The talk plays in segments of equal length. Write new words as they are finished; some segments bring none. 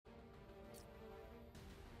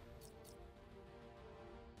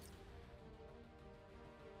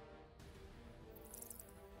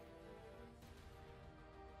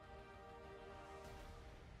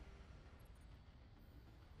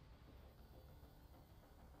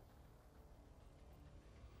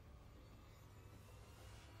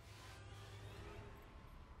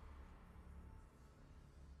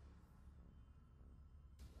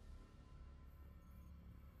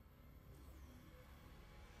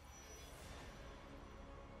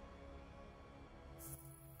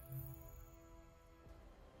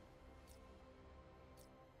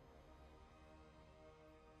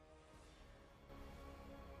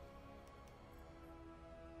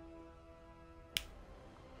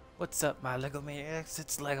What's up, my Lego Maniacs?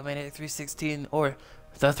 It's Lego Maniac 316, or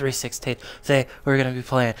the 316. Today, we're gonna be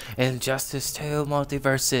playing Injustice 2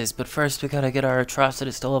 Multiverses, but first we gotta get our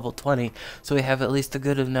Atrocitus to level 20, so we have at least a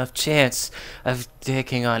good enough chance of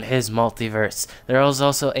taking on his multiverse. There is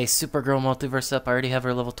also a Supergirl multiverse up. I already have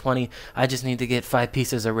her level 20. I just need to get 5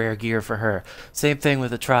 pieces of rare gear for her. Same thing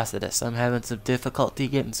with Atrocitus. I'm having some difficulty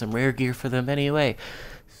getting some rare gear for them anyway.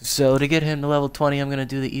 So to get him to level 20, I'm going to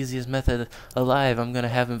do the easiest method alive. I'm going to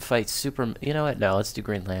have him fight Super... You know what? No, let's do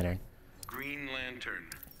Green Lantern. Green Lantern,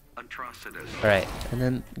 Atrocitus. Alright, and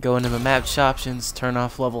then go into the map options, turn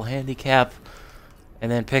off level handicap,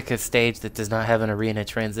 and then pick a stage that does not have an arena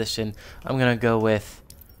transition. I'm going to go with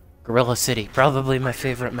Gorilla City, probably my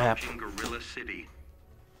favorite map. Gorilla City.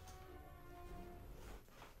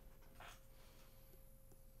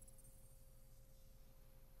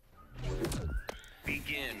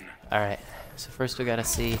 Begin. Alright, so first we gotta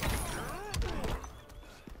see...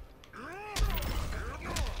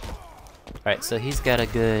 Alright, so he's got a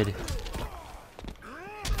good...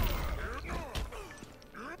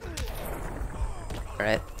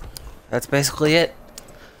 Alright, that's basically it.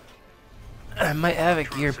 I might have a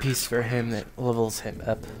gear piece for him that levels him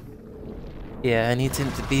up. Yeah, I need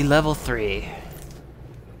him to be level 3.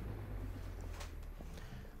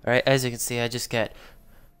 Alright, as you can see, I just got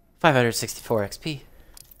 564 XP.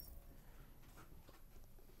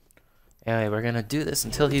 Anyway, we're gonna do this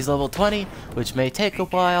until he's level 20, which may take a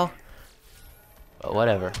while, but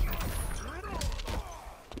whatever.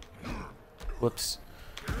 Whoops.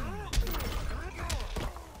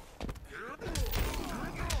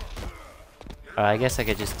 I guess I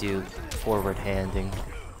could just do forward handing.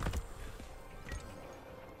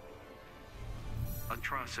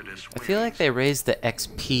 I feel like they raised the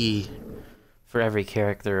XP for every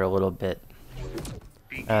character a little bit.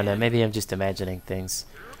 I don't know, maybe I'm just imagining things.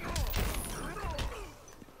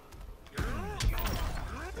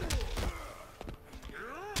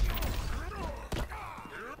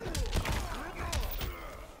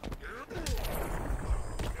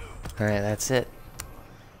 Alright, that's it.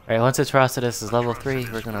 Alright, once Atrocitus is level 3,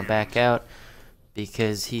 we're gonna back out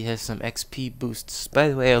because he has some XP boosts. By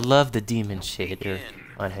the way, I love the demon shader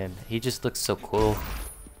on him. He just looks so cool.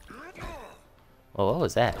 Oh, what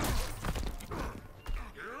was that?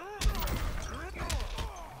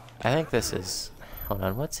 I think this is... Hold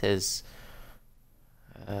on, what's his...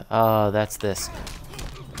 oh, that's this.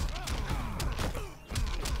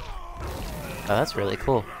 Oh, that's really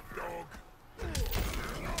cool.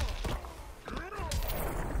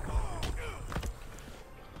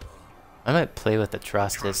 I might play with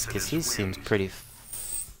Atrocitus because he seems pretty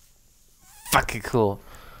fucking cool.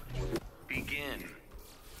 Begin.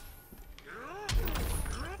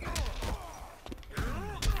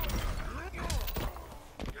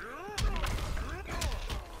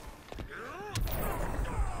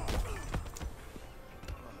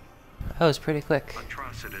 That was pretty quick.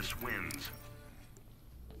 Atrocitus wins.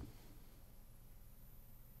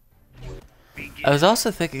 I was also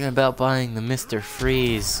thinking about buying the Mr.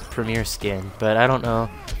 Freeze Premier skin, but I don't know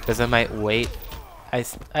because I might wait.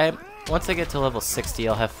 Once I get to level 60,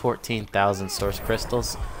 I'll have 14,000 source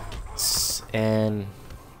crystals, and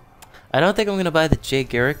I don't think I'm gonna buy the Jay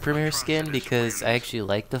Garrick Premier skin because I actually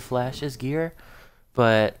like the Flash's gear.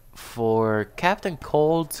 But for Captain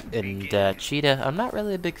Cold and Cheetah, I'm not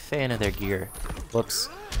really a big fan of their gear. Whoops.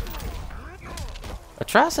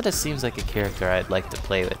 Atrocitus seems like a character I'd like to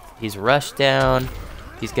play with. He's rushed down,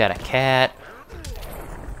 he's got a cat,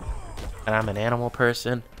 and I'm an animal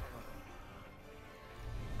person.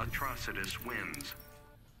 Atrocitus wins.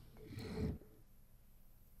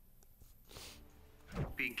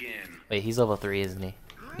 Begin. Wait, he's level 3, isn't he?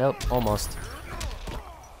 Nope, almost.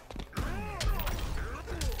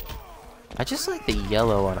 I just like the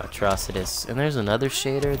yellow on Atrocitus, and there's another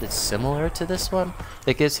shader that's similar to this one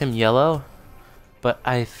that gives him yellow, but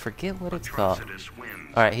I forget what it's called.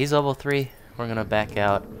 Alright, he's level 3. We're gonna back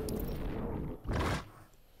out.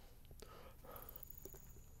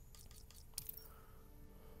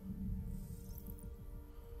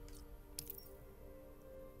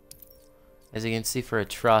 As you can see for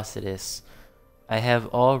Atrocitus, I have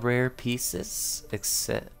all rare pieces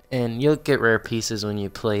except, and you'll get rare pieces when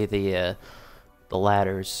you play the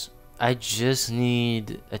ladders. I just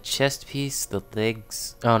need a chest piece, the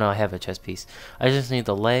legs. Oh no, I have a chest piece. I just need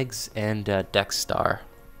the legs and Dex Star.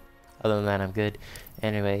 Other than that, I'm good.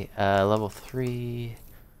 Anyway, level 3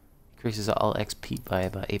 increases all XP by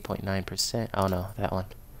about 8.9%. Oh no, that one.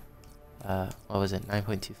 What was it?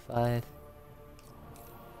 9.25.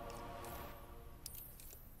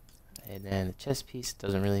 And then the chest piece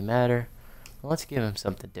doesn't really matter. Well, let's give him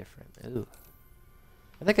something different. Ooh.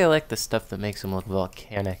 I think I like the stuff that makes him look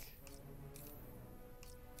volcanic.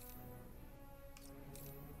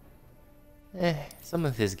 Some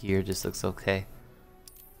of his gear just looks okay.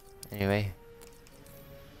 Anyway.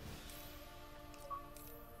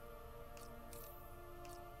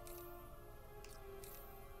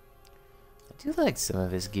 I do like some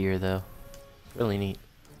of his gear though. It's really neat.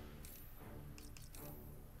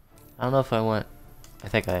 I don't know if I want...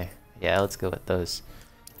 yeah, let's go with those.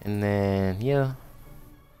 And then,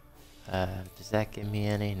 does that give me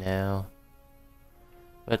any? No.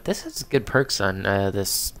 But this has good perks on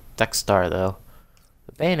this Deck Star though.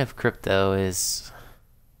 The Bane of Crypto is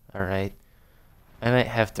alright. I might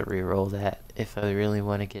have to re-roll that if I really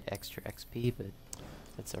want to get extra XP, but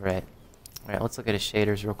that's alright. Alright, let's look at his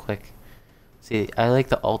shaders real quick. See, I like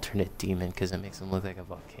the alternate demon because it makes him look like a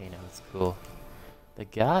volcano. It's cool. The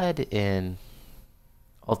god in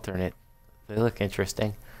alternate, they look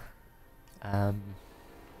interesting.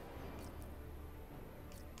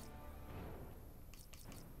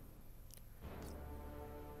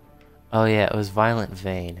 Oh yeah, it was Violent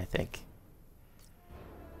Vein, I think.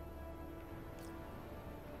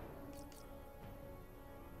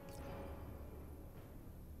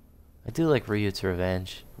 I do like Ryut's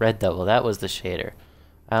Revenge. Red Devil, that was the shader.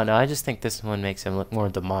 I don't know, I just think this one makes him look more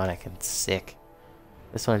demonic and sick.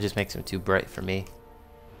 This one just makes him too bright for me.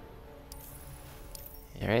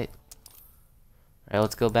 Alright. Alright,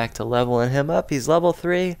 let's go back to leveling him up. He's level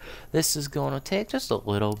 3. This is going to take just a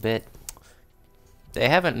little bit. They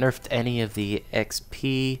haven't nerfed any of the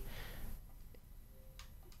XP.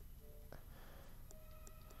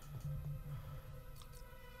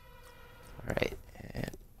 Alright.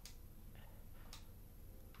 And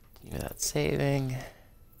without saving.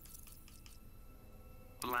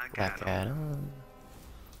 Black Adam.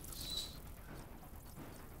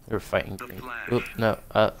 They were fighting green. Oop, no.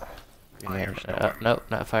 Green nope,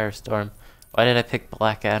 not Firestorm. Why did I pick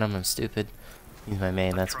Black Adam? I'm stupid. He's my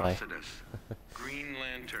main, that's why. Green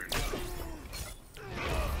Lantern.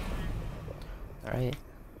 Alright.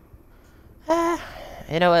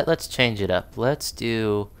 You know what? Let's change it up. Let's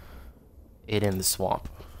do it in the swamp.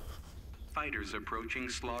 Fighters approaching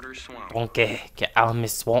Slaughter Swamp. Okay, get out of my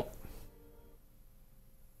swamp.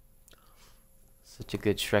 Such a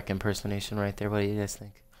good Shrek impersonation right there. What do you guys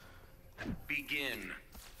think? Begin.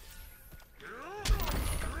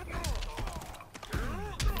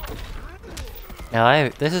 Now,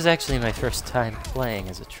 this is actually my first time playing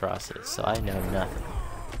as Atrocitus, so I know nothing.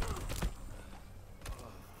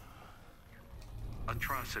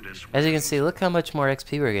 Atrocitus. As you can see, look how much more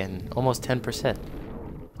XP we're getting. Almost 10%.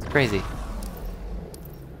 It's crazy.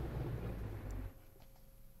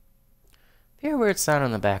 If you hear a weird sound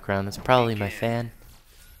in the background, that's probably my fan.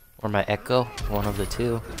 Or my echo, one of the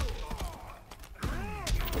two.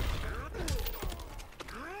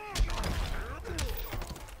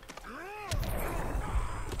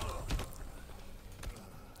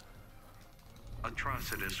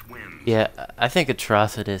 Atrocitus wins. Yeah, I think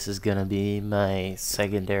Atrocitus is gonna be my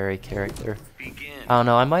secondary character. Begin. I don't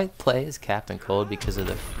know, I might play as Captain Cold because of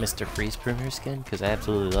the Mr. Freeze premier skin, because I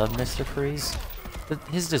absolutely love Mr. Freeze. But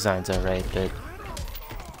his design's alright, but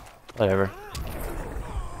whatever.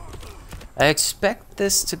 I expect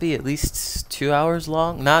this to be at least 2 hours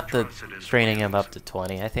long, not the training him up to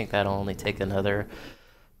 20. I think that'll only take another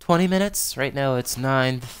 20 minutes. Right now it's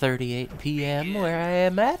 9:38 p.m. where I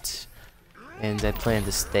am at. And I plan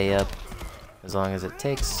to stay up as long as it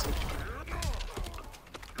takes.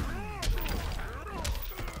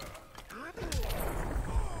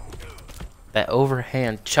 That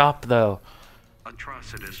overhand chop, though.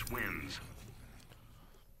 Atrocitus wins.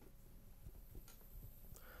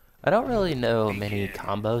 I don't really know many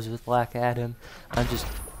combos with Black Adam. I'm just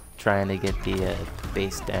trying to get the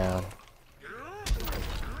base down.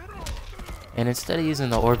 And instead of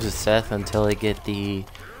using the Orbs of Seth until I get the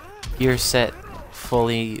gear set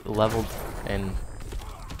fully leveled and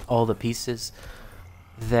all the pieces,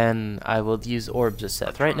 then I will use Orbs of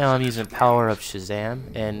Seth. Right now I'm using Power of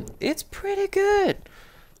Shazam, and it's pretty good.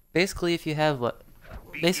 Basically, if you have,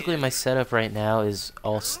 basically my setup right now is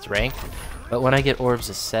all strength, but when I get Orbs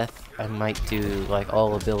of Seth, I might do like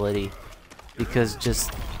all ability, because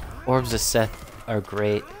just Orbs of Seth are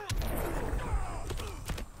great.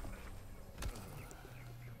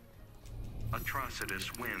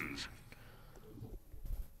 Atrocitus wins.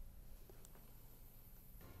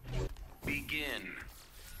 Begin.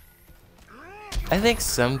 I think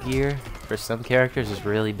some gear for some characters is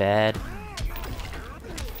really bad.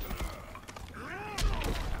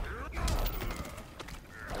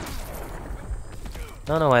 I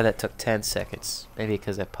don't know why that took 10 seconds. Maybe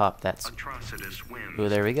because I popped that. Atrocitus wins. Ooh,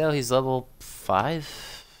 there we go. He's level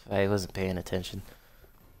 5. I wasn't paying attention.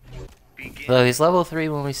 Begin. So he's level 3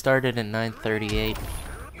 when we started at 938.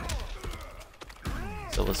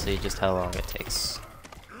 So we'll see just how long it takes.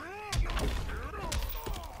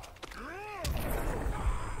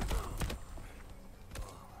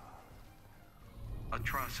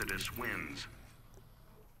 Atrocitus wins.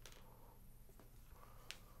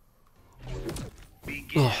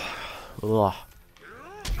 Begin. Ugh.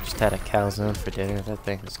 Just had a calzone for dinner. That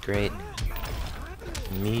thing was great.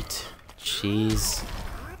 Meat, cheese,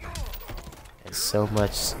 and so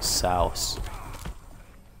much sauce.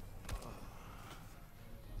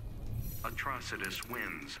 Atrocitus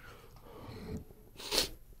wins.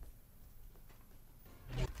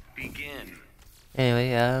 Begin.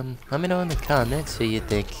 Anyway, let me know in the comments who you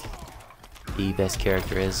think the best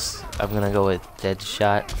character is. I'm gonna go with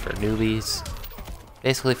Deadshot for newbies.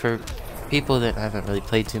 Basically for people that haven't really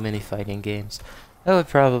played too many fighting games. I would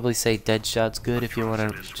probably say Deadshot's good if you want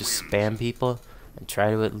to just spam people and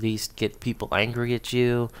try to at least get people angry at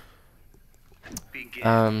you.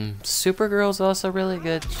 Supergirl's also really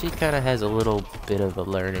good. She kind of has a little bit of a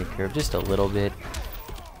learning curve, just a little bit.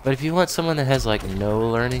 But if you want someone that has like no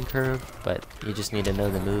learning curve, but you just need to know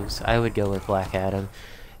the moves, I would go with Black Adam.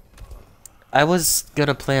 I was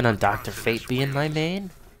gonna plan on Dr. Fate being my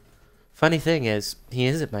main. Funny thing is, he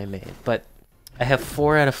isn't my main, but I have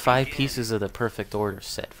 4 out of 5 pieces of the perfect order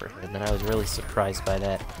set for him, and I was really surprised by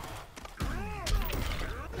that.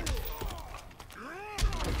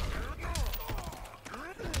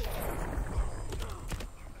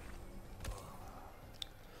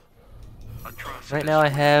 Right now I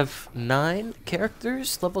have 9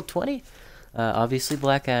 characters, level 20. Obviously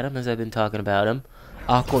Black Adam, as I've been talking about him.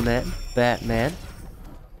 Aquaman, Batman,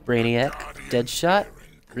 Brainiac, Deadshot,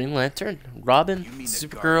 Green Lantern, Robin,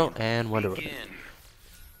 Supergirl, and Wonder Woman.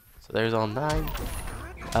 So there's all 9.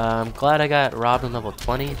 I'm glad I got Robin level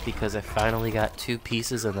 20 because I finally got 2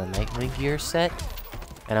 pieces of the Nightwing gear set.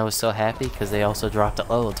 And I was so happy because they also dropped at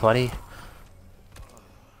level 20.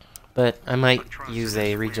 But I might use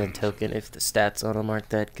a regen token if the stats on them aren't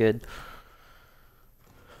that good.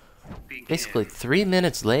 Basically 3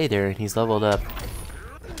 minutes later and he's leveled up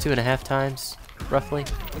 2.5 times, roughly.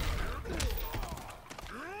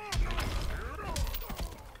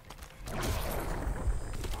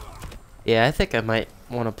 Yeah, I think I might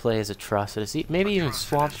want to play as Atrocitus, maybe even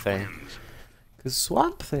Swamp Thing. Because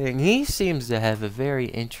Swamp Thing, he seems to have a very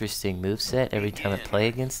interesting moveset every time I play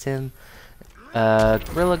against him.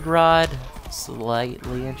 Gorilla Grodd,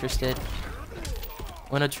 slightly interested.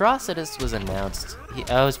 When Atrocitus was announced,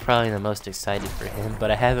 I was probably the most excited for him,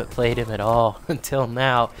 but I haven't played him at all until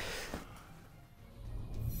now.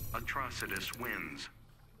 Atrocitus wins.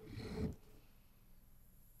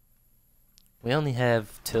 We only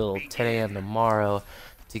have till 10 a.m. tomorrow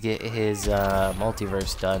to get his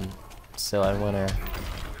Multiverse done, so I want to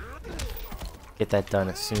get that done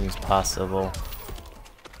as soon as possible.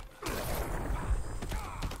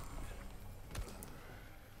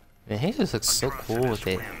 Man, he just looks so cool with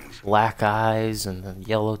the black eyes and the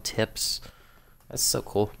yellow tips. That's so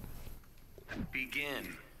cool.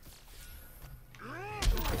 Begin.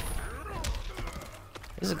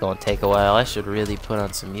 This is going to take a while. I should really put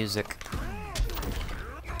on some music.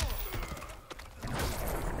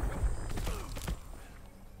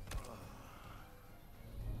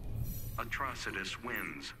 Atrocitus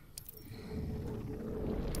wins.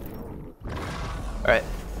 Alright,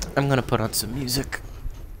 I'm going to put on some music.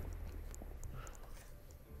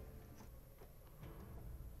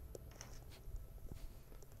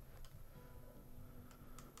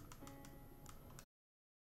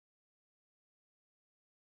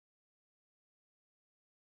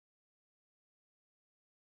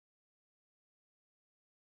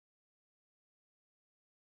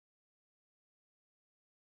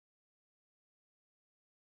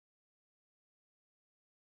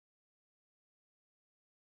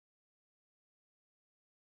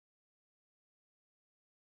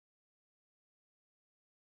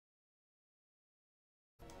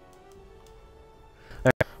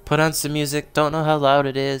 Put on some music. Don't know how loud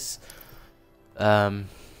it is. Oh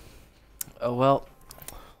well.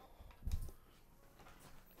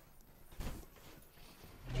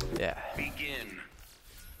 Yeah. Begin.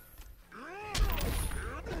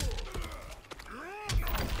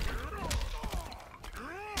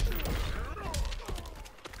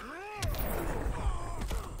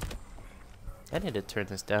 I need to turn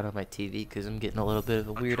this down on my TV because I'm getting a little bit of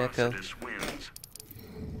a weird echo. Wins.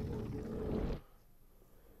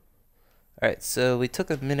 Alright, so we took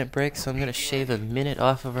a minute break, so I'm going to shave a minute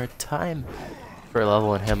off of our time for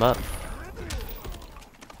leveling him up.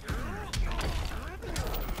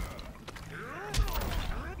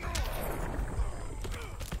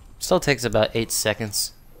 Still takes about 8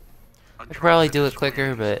 seconds. I could probably do it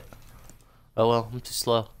quicker, but oh well, I'm too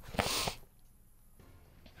slow.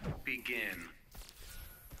 Begin.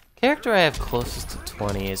 Character I have closest to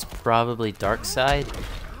 20 is probably Darkseid.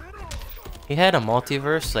 He had a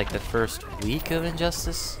multiverse like the first week of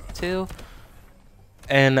Injustice 2,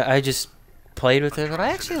 and I just played with him, and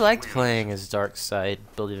I actually liked playing as Darkseid,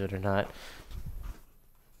 believe it or not.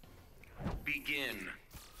 Begin.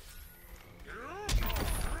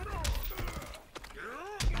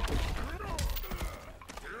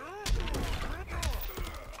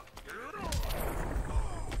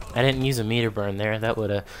 I didn't use a meter burn there, that would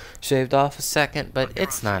have shaved off a second, but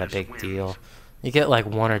it's not a big deal. You get like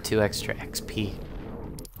 1 or 2 extra XP.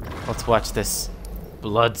 Let's watch this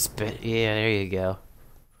blood spit. Yeah, there you go.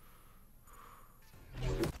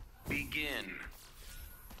 Begin.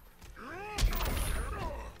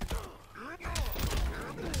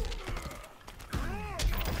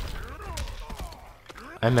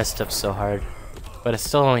 I messed up so hard, but it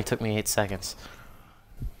still only took me 8 seconds.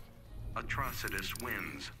 Atrocitus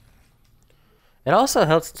wins. It also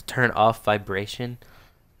helps to turn off vibration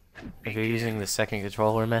if you're using the second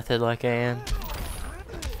controller method like I am.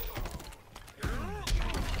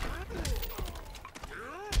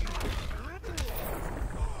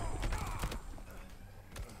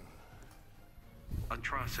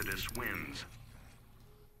 Atrocitus wins.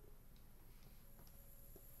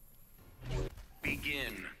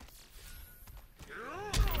 Begin.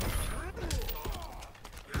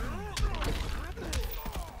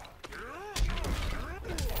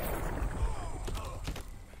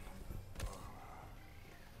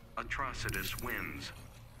 Atrocitus wins.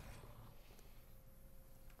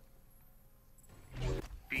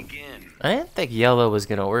 Begin. I didn't think yellow was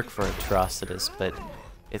gonna work for Atrocitus, but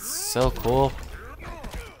it's so cool.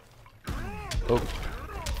 Oh,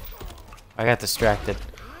 I got distracted.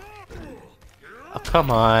 Oh,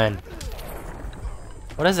 come on.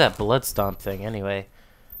 What is that blood stomp thing anyway?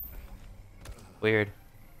 Weird.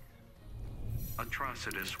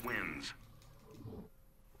 Atrocitus wins.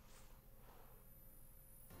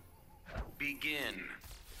 Begin.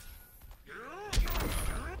 I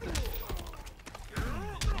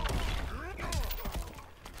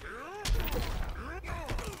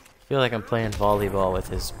feel like I'm playing volleyball with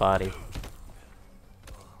his body.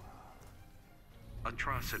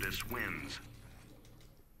 Atrocitus wins.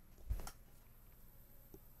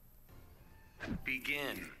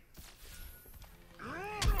 Begin.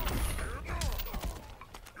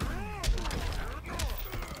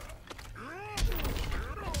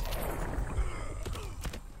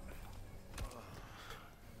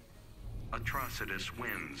 Atrocitus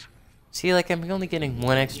wins. See, like, I'm only getting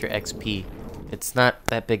 1 extra XP. It's not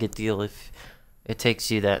that big a deal if it takes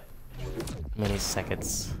you that many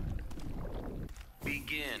seconds.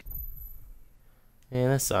 Begin. Yeah,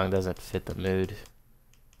 this song doesn't fit the mood.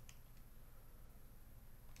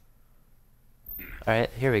 Alright,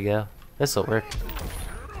 here we go. This'll work.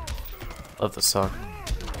 Love the song.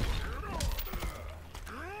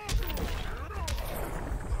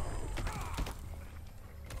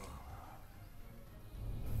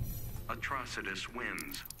 Atrocitus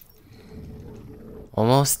wins.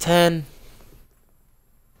 Almost 10.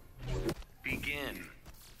 Begin.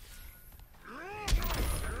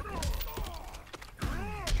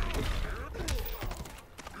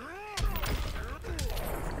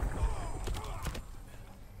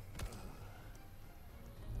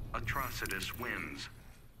 Atrocitus wins.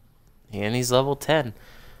 And he's level 10.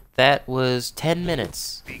 That was 10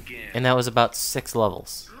 minutes. Begin. And that was about 6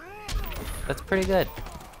 levels. That's pretty good.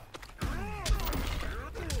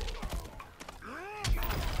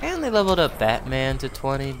 And they leveled up Batman to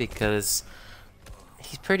 20 because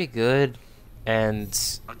he's pretty good. And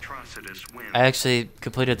Atrocitus wins. I actually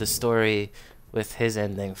completed the story with his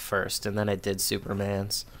ending first, and then I did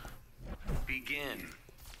Superman's. Begin.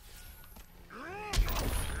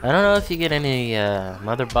 I don't know if you get any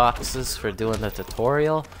mother boxes for doing the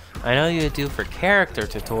tutorial. I know you do for character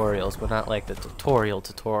tutorials, but not like the tutorial.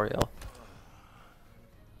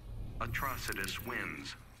 Atrocitus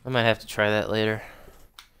wins. I might have to try that later.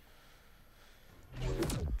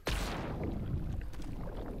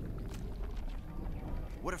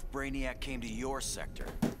 What if Brainiac came to your sector?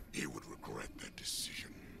 He would regret that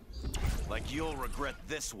decision. Like you'll regret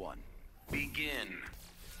this one. Begin.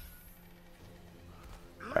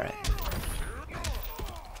 Alright.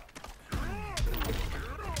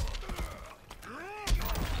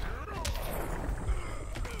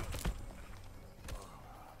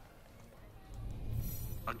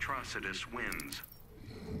 Atrocitus wins.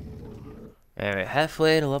 Alright,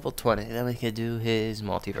 halfway to level 20. Then we can do his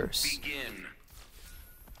multiverse. Begin.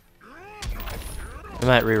 I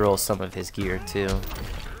might reroll some of his gear too,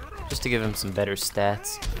 just to give him some better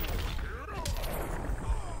stats.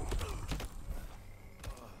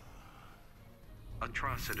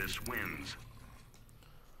 Atrocitus wins.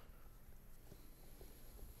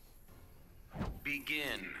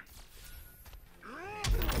 Begin.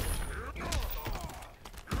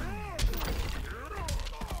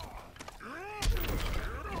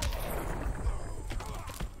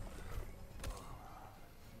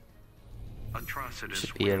 Atrocitus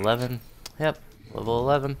Should be wins. 11. Yep, level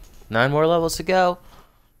 11. 9 more levels to go.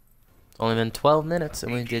 It's only been 12 minutes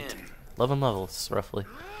and we did Begin. 11 levels, roughly.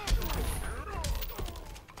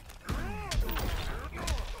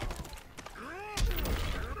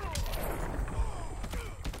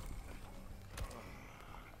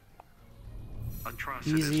 Atrocitus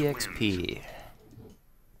Easy wins. XP.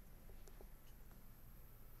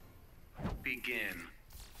 Begin.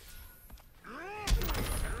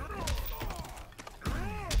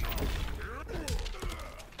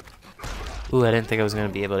 Ooh, I didn't think I was going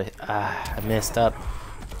to be able to... I messed up.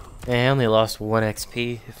 I only lost 1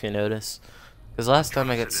 XP, if you notice. Because last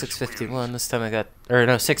time I got 651, this time I got... Or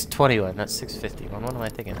no, 621, not 651. What am I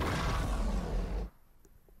thinking?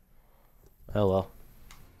 Oh well.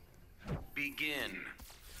 Begin.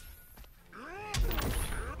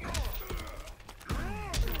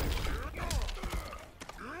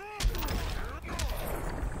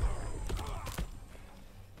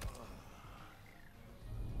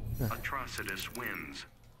 Atrocitus wins.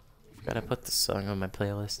 Gotta put this song on my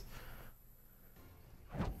playlist.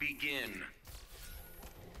 Begin.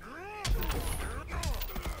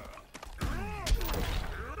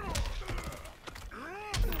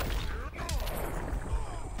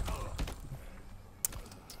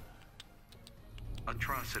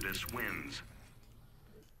 Atrocitus wins.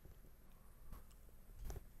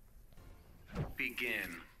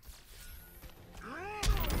 Begin.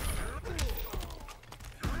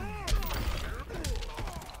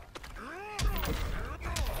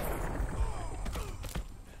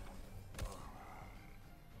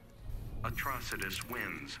 Atrocitus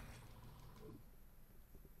wins.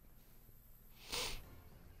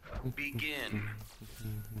 Begin.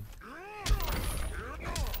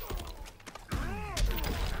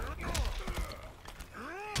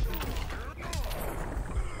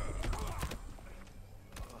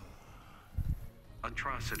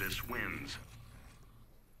 Atrocitus wins.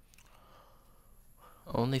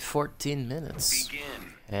 Only 14 minutes. Begin.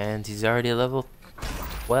 And he's already level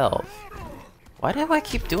 12. Why do I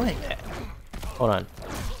keep doing that? Hold on.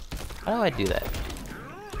 How do I do that?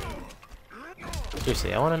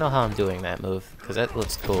 Seriously, I want to know how I'm doing that move, because that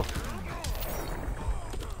looks cool.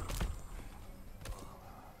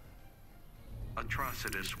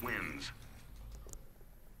 Atrocitus wins.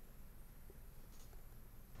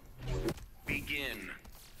 Begin.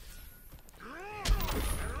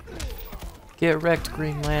 Get wrecked,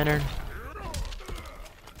 Green Lantern.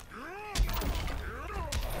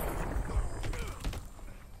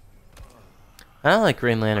 I don't like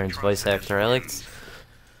Green Lantern's voice actor. I liked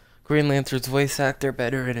Green Lantern's voice actor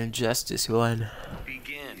better in Injustice 1.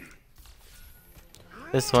 Begin.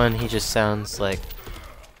 This one, he just sounds like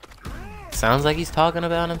he's talking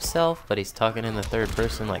about himself, but he's talking in the third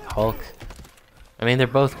person like Hulk. I mean, they're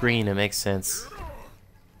both green, it makes sense.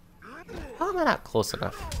 How am I not close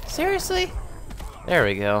enough? Seriously? There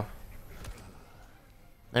we go.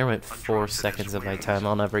 There went 4 seconds of my time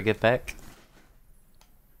I'll never get back.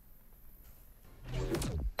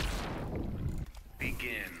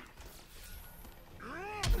 Begin.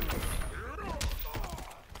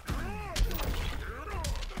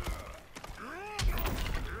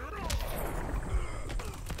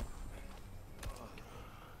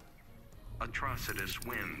 Atrocitus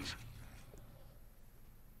wins.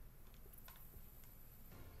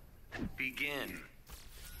 Begin.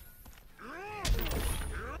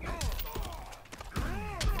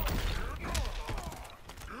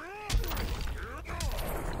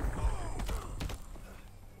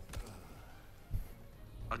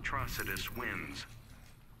 Atrocitus wins.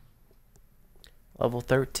 Level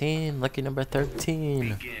 13, lucky number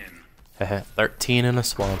 13. Begin. 13 in a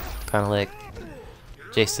swamp, kind of like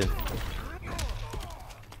Jason.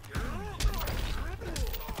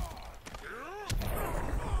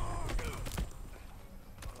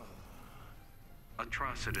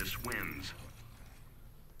 Atrocitus wins.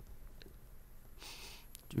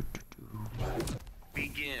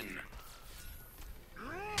 Begin.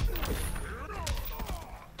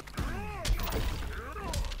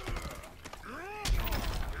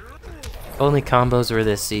 Only combos were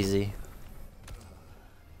this easy.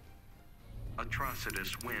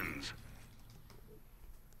 Atrocitus wins.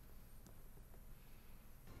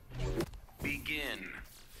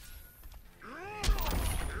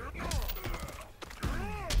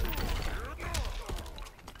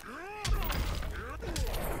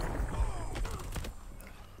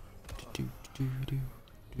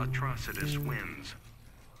 Atrocitus wins.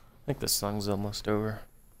 I think the song's almost over.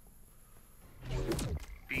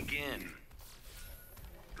 Begin.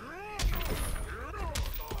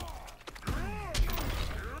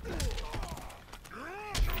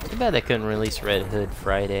 Too bad they couldn't release Red Hood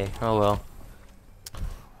Friday. Oh well.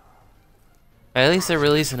 At least they're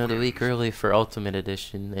releasing it a week early for Ultimate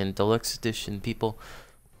Edition and Deluxe Edition people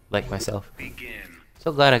like myself. Begin.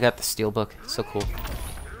 So glad I got the Steelbook. It's so cool.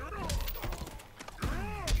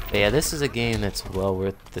 But yeah, this is a game that's well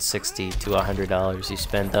worth the $60 to $100 you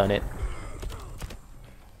spend on it.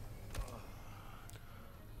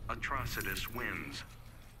 Atrocitus wins.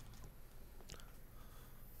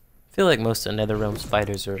 I feel like most of NetherRealm's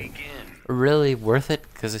fighters are Begin. really worth it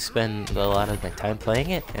because I spend a lot of my time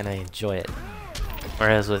playing it and I enjoy it.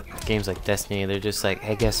 Whereas with games like Destiny, they're just like,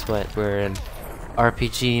 hey, guess what? We're an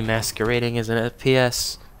RPG masquerading as an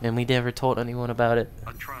FPS, and we never told anyone about it.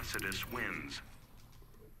 Atrocitus wins.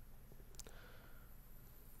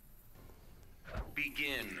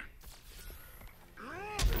 Begin.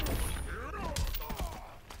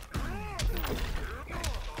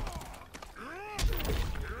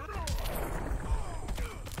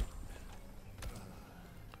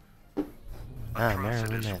 Ah,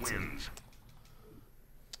 Marilyn Atrocitus Manson. wins.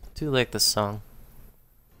 Do like the song.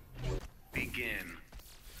 Begin.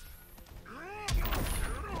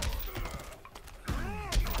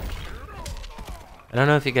 I don't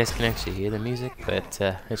know if you guys can actually hear the music, but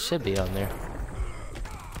it should be on there.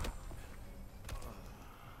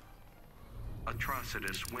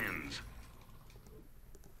 Atrocitus wins.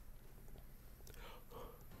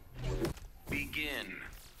 Begin.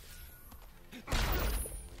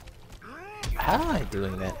 How am I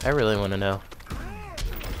doing that? I really want to know.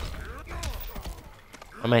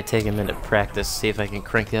 I might take a minute to practice, see if I can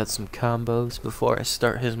crank out some combos before I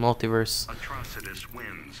start his multiverse. Atrocitus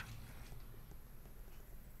wins.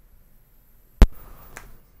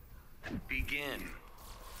 Begin.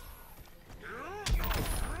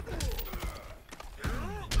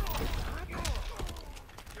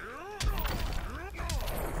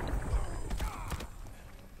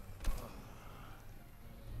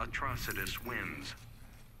 Atrocitus wins.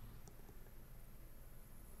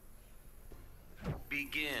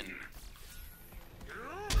 Begin.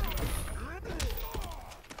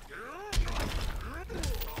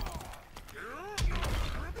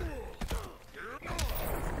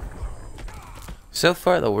 So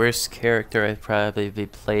far, the worst character I'd probably be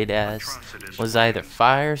played as was either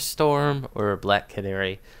Firestorm or Black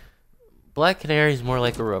Canary. Black Canary is more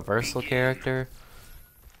like a reversal character,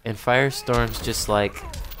 and Firestorm's just like,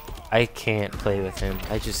 I can't play with him.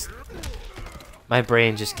 My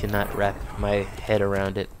brain just cannot wrap my head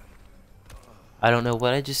around it. I don't know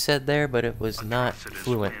what I just said there, but it was not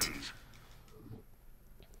fluent.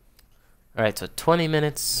 Alright, so 20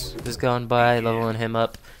 minutes has gone by leveling him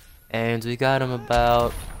up, and we got him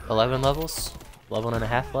about 11 levels? 11 and a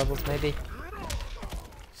half levels maybe?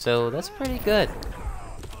 So that's pretty good.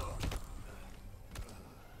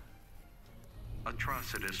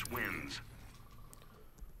 Atrocitus wins.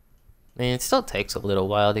 I mean, it still takes a little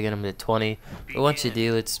while to get him to 20, but once you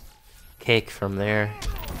do, it's cake from there.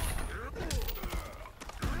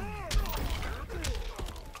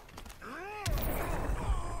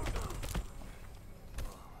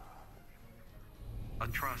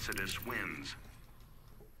 Atrocitus wins.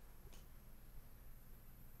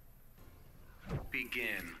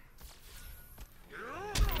 Begin.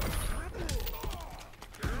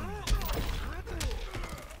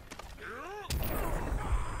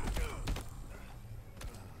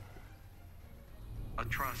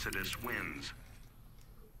 Atrocitus wins.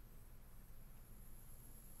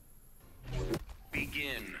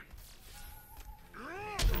 Begin.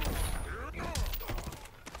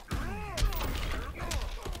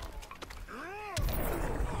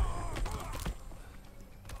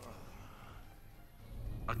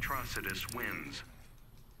 Atrocitus wins.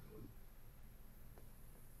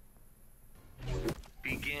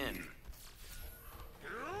 Begin.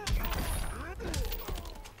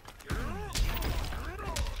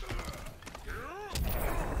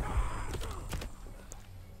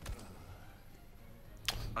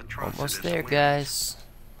 Almost there, guys.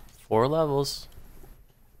 4 levels.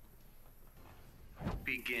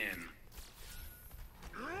 Begin.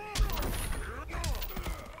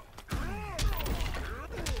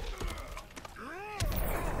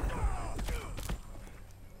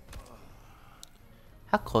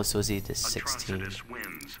 How close was he to 16? Atrocitus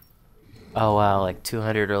wins. Oh wow, like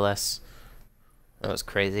 200 or less. That was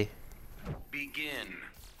crazy. Begin.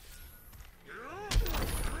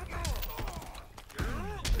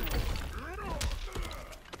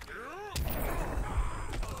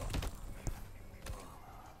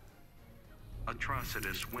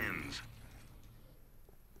 Atrocitus wins.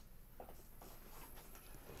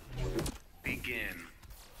 Begin.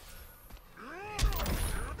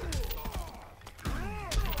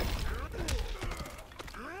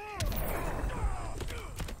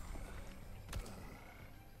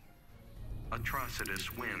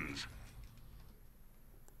 Atrocitus wins.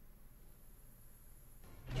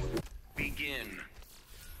 Begin.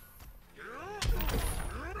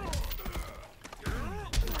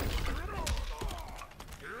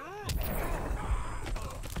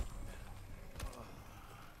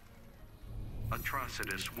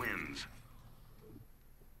 Atrocitus wins.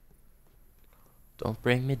 Don't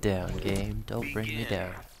bring me down, game. Don't bring me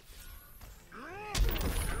down.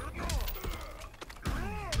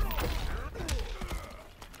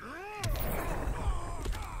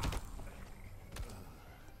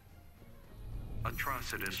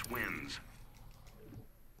 Atrocitus wins.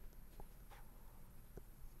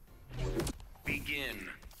 Begin.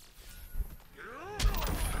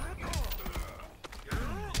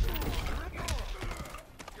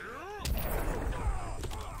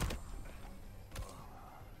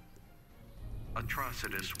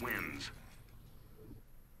 Atrocitus wins.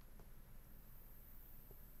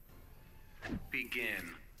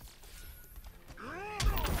 Begin.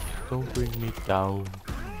 Don't bring me down.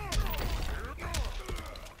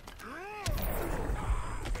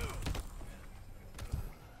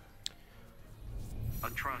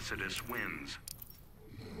 Atrocitus wins.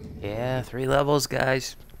 Yeah, 3 levels,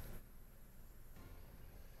 guys.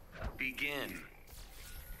 Begin.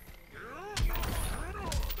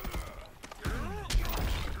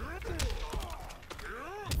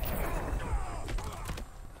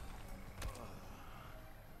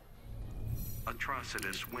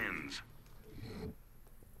 Atrocitus wins.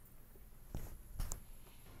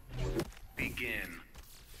 Begin.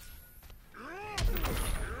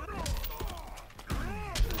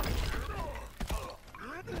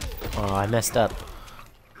 Oh, I messed up.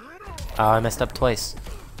 Oh, I messed up twice.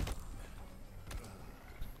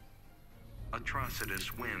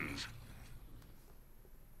 Atrocitus wins.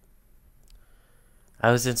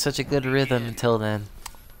 I was in such a good rhythm until then.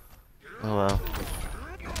 Oh well.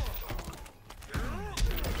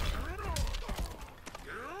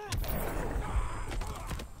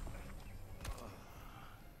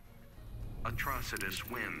 Atrocitus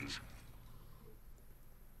wins.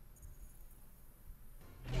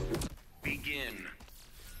 Begin.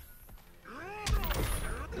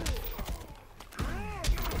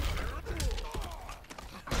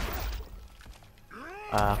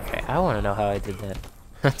 Okay, I want to know how I did that.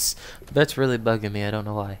 That's really bugging me. I don't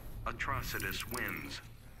know why. Atrocitus wins.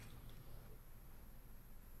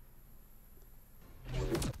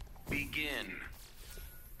 Begin.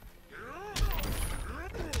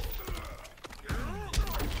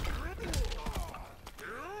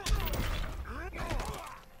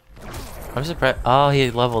 I'm surprised. Oh, he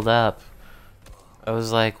leveled up. I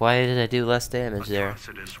was like, why did I do less damage there?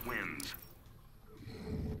 Atrocitus wins.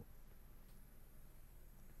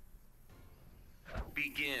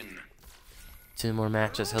 Begin. 2 more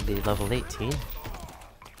matches, he'll be level 18.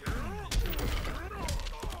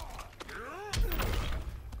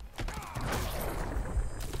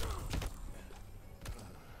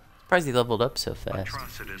 Surprised he leveled up so fast.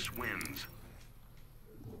 Atrocitus wins.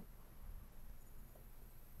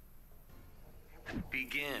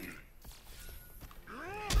 Begin.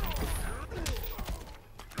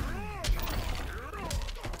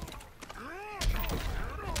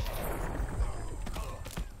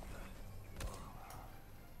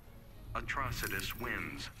 Atrocitus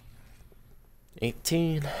wins.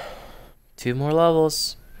 18. 2 more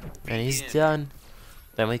levels. And he's done.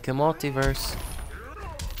 Then we can multiverse.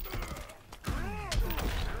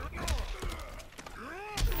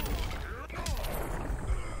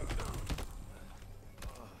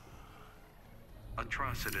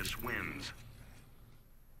 Atrocitus wins.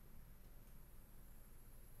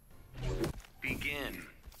 Begin.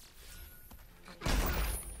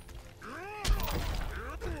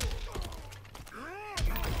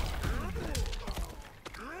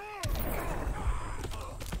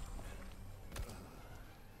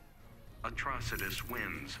 Atrocitus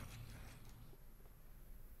wins.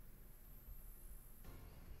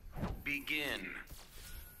 Begin.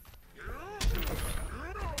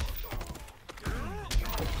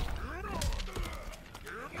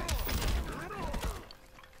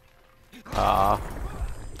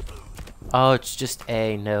 Oh, it's just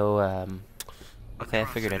A, no, okay, I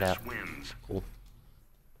figured it out. Atrocitus wins. Cool.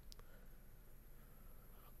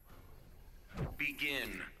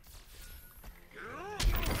 Begin.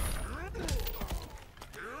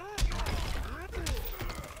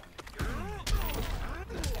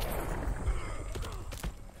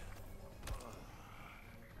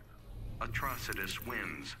 Atrocitus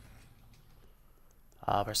wins.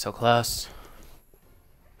 Ah, we're so close.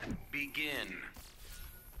 Begin.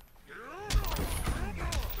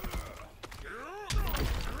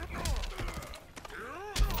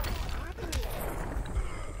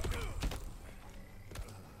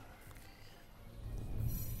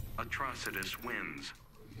 Atrocitus wins.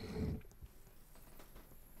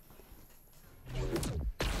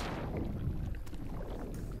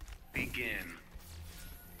 Begin.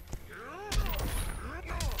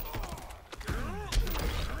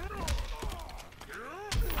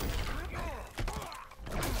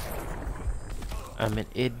 I'm an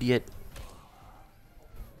idiot.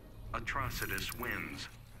 Atrocitus wins.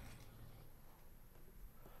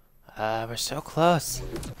 Ah, we're so close.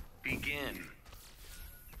 Begin.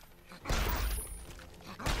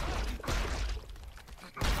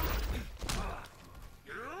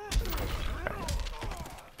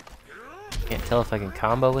 Can't tell if I can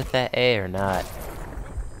combo with that A or not.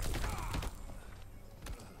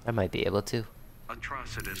 I might be able to.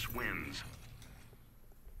 Atrocitus wins.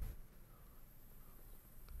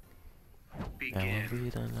 Now Begin. we'll be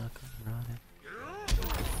done, not gonna run it.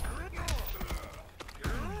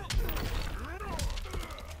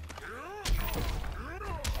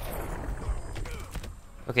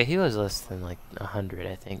 Okay, he was less than like 100,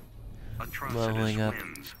 I think. Leveling Atrocitus up.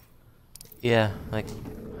 wins. Yeah, like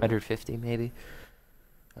 150 maybe.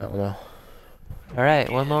 I don't know. Alright,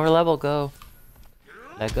 one more level, go.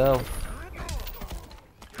 Let go.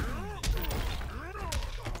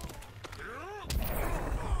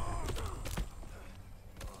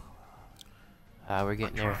 Ah, we're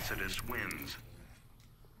getting there. Atrocitus wins.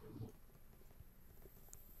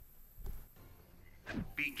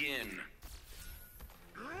 Begin.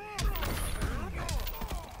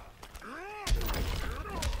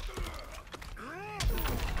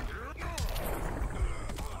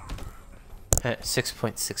 At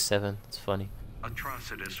 6.67, it's funny.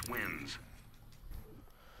 Atrocitus wins.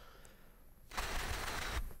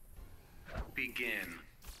 Begin.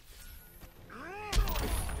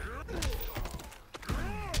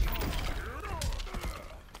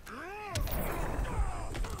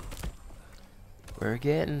 We're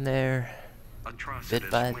getting there. Atrocitus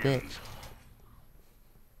Bit by bit. wins.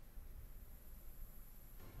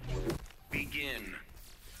 Begin.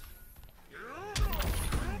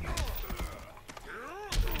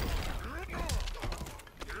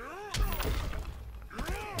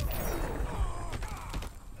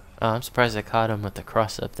 Oh, I'm surprised I caught him with the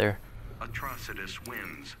cross up there. Atrocitus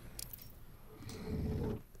wins.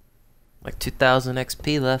 Like 2000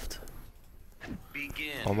 XP left.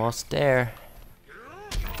 Begin. Almost there.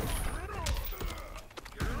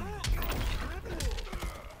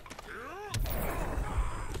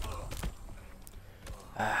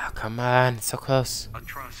 Ah, come on, so close.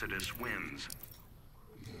 Atrocitus wins.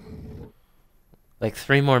 Like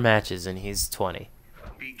 3 more matches and he's 20.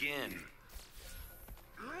 Begin.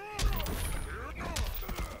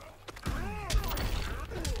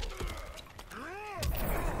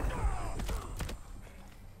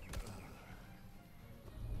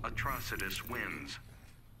 Atrocitus wins.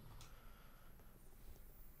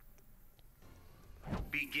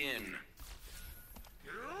 Begin.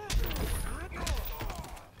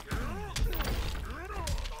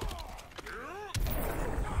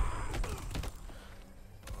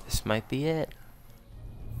 This might be it.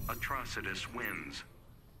 Atrocitus wins.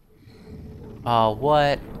 Oh,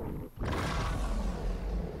 what?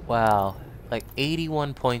 Wow. Like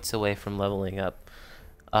 81 points away from leveling up.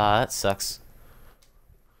 That sucks.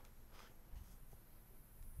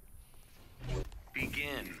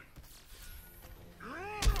 Begin.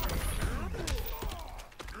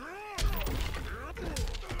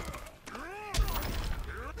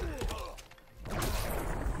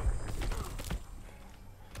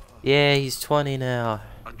 Yeah, he's 20 now.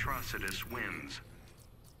 Atrocitus wins.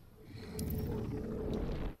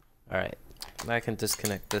 Alright. I can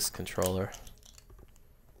disconnect this controller.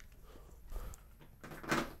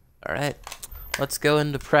 Alright. Let's go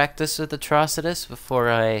into practice with Atrocitus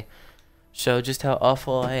before I show just how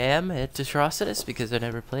awful I am at Atrocitus, because I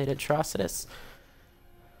never played Atrocitus.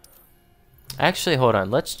 Actually, hold on.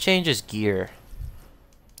 Let's change his gear.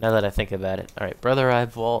 Now that I think about it. Alright, Brother Eye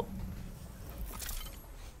Vault.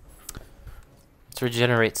 Let's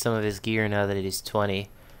regenerate some of his gear now that he's 20.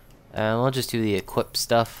 And we'll just do the equip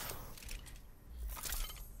stuff.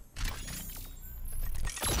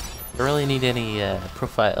 I really need any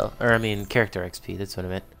profile, or I mean character XP, that's what I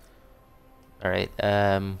meant. Alright,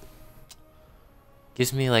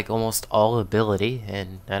 gives me like almost all ability,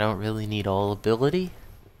 and I don't really need all ability.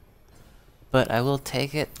 But I will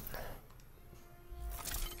take it.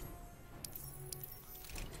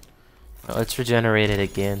 Let's regenerate it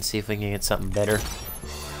again, see if we can get something better.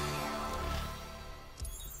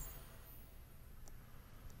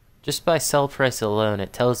 Just by sell price alone,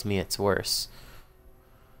 it tells me it's worse.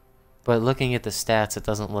 But looking at the stats, it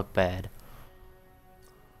doesn't look bad.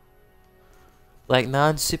 Like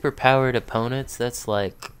non-super powered opponents, that's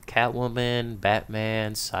like Catwoman,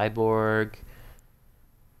 Batman, Cyborg.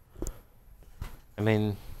 I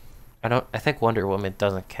mean, I think Wonder Woman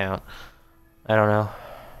doesn't count. I don't know.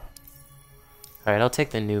 Alright, I'll take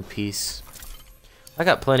the new piece. I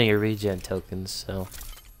got plenty of regen tokens, so.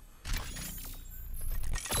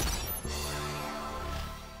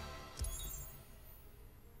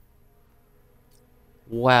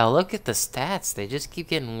 Wow, look at the stats. They just keep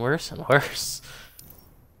getting worse and worse.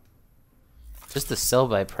 Just the sell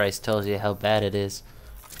by price tells you how bad it is.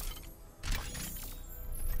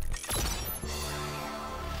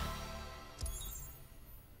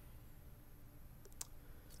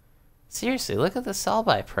 Seriously, look at the sell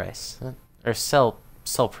by price. Or sell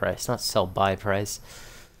price, not sell by price.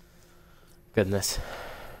 Goodness.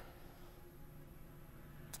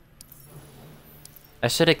 I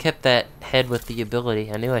should have kept that head with the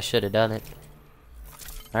ability. I knew I should have done it.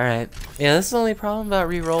 Alright. Yeah, this is the only problem about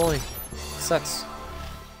re-rolling. Sucks.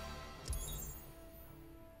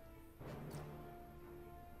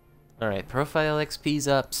 Alright, profile XP's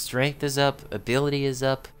up, strength is up, ability is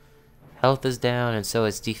up, health is down, and so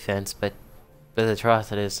is defense, but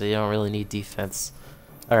Atrocitus, so you don't really need defense.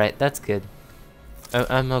 Alright, that's good.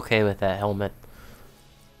 I'm okay with that helmet.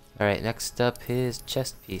 Alright, next up is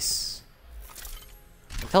chest piece.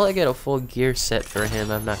 Until I get a full gear set for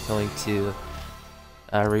him, I'm not going to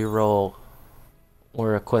re-roll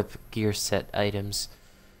or equip gear set items.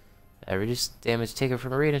 Reduce damage taken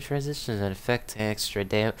from arena transitions and affect extra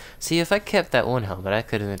damage. See, if I kept that one helmet, I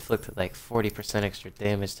could have inflicted like 40% extra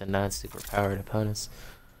damage to non-super powered opponents.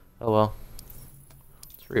 Oh well.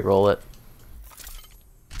 Let's re-roll it.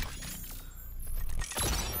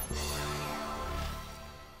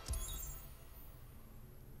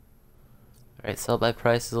 Alright, sell by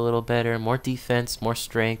price is a little better. More defense, more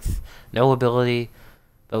strength, no ability,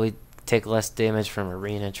 but we take less damage from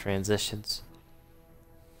arena transitions.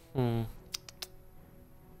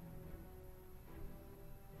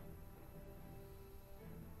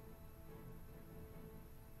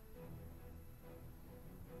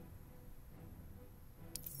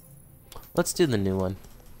 Let's do the new one.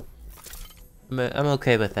 I'm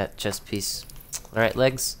okay with that chest piece. Alright,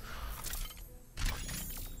 legs.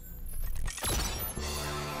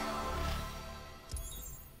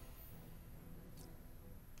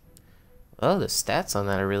 Oh, the stats on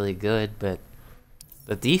that are really good, but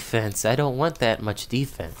the defense, I don't want that much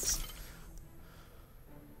defense.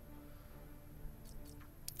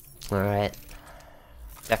 Alright.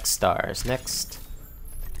 Deck stars next.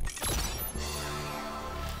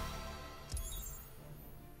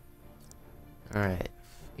 Alright.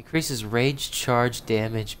 Increases rage charge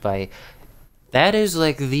damage by... That is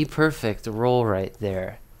like the perfect roll right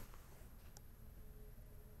there.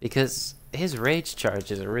 Because his rage charge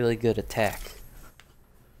is a really good attack.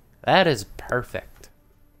 That is perfect.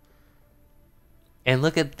 And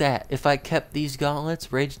look at that. If I kept these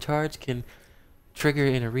gauntlets, rage charge can trigger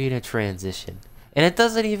an arena transition. And it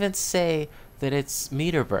doesn't even say that it's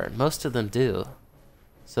meter burn. Most of them do.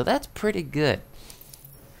 So that's pretty good.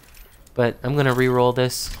 But I'm going to re-roll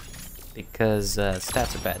this because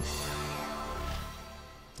stats are bad.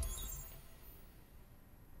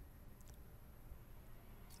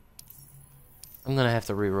 I'm gonna have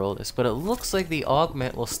to re-roll this, but it looks like the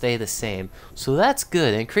augment will stay the same, so that's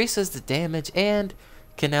good. Increases the damage and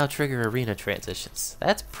can now trigger arena transitions.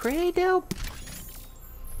 That's pretty dope.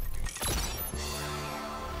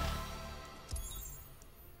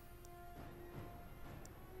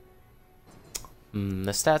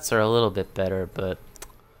 The stats are a little bit better, but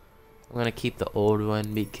I'm gonna keep the old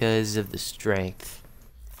one because of the strength.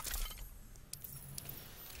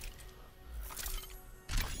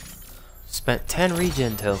 Spent 10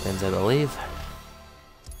 regen tokens, I believe.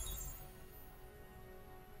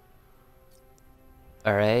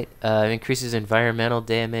 Alright, increases environmental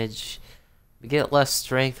damage. We get less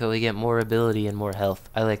strength, but we get more ability and more health.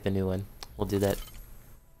 I like the new one. We'll do that.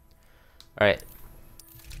 Alright.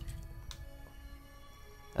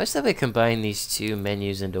 I wish that we combine these two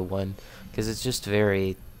menus into one, because it's just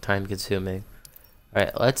very time consuming.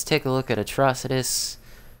 Alright, let's take a look at Atrocitus.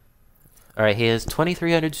 Alright, he has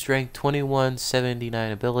 2300 strength,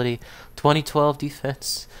 2179 ability, 2012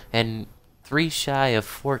 defense, and 3 shy of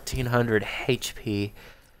 1400 HP.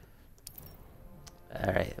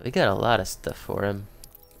 Alright, we got a lot of stuff for him.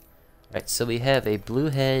 Alright, so we have a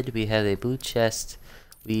blue head, we have a blue chest,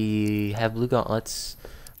 We have blue gauntlets.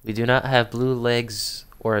 We do not have blue legs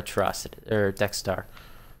or Atrocitus or Dexstar.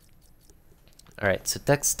 Alright, so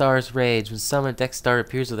Dexstar's Rage. When summoned, Dexstar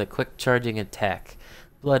appears with a quick charging attack.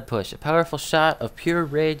 Blood Push. A powerful shot of pure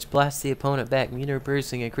rage blasts the opponent back. Meter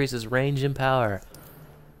Bursting increases range and power.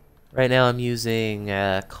 Right now I'm using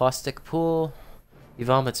Caustic Pool. He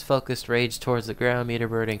vomits focused rage towards the ground. Meter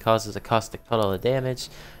Burning causes a caustic puddle of damage.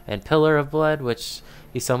 And Pillar of Blood, which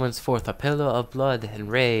he summons forth a pillar of blood and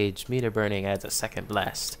rage. Meter Burning adds a second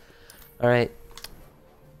blast. Alright.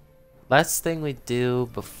 Last thing we do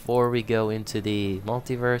before we go into the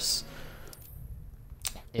multiverse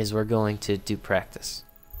is we're going to do practice.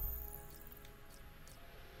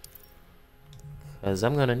 Because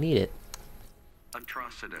I'm going to need it.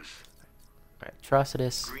 Atrocitus. Alright,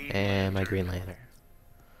 Atrocitus and my Green Lantern.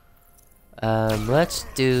 Let's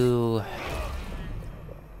do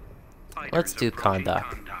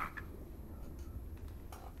Kondak.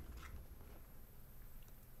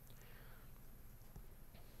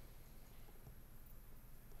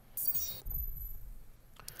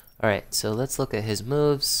 Alright, so let's look at his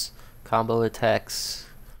moves, combo attacks.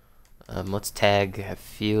 Let's tag a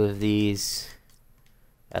few of these.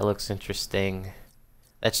 That looks interesting.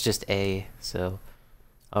 That's just A, so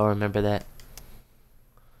I'll remember that.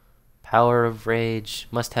 Power of Rage.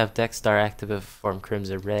 Must have Dexstar active if form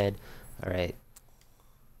Crimson Red. Alright.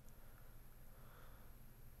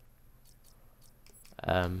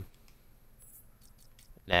 Nah,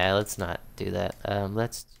 let's not do that.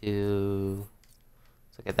 Let's look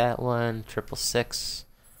at that one. 666.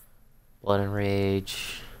 Blood and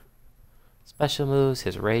Rage. Special moves.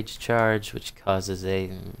 His Rage Charge, which causes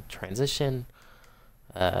a transition.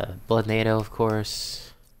 Blood NATO, of course.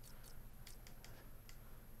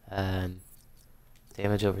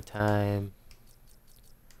 Damage over time.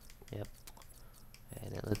 Yep.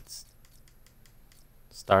 And then let's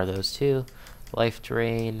star those two. Life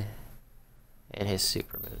Drain. And his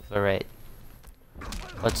super move. Alright.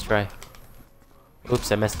 Let's try.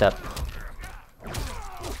 Oops, I messed up.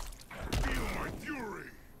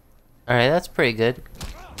 Alright, that's pretty good.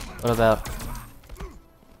 What about...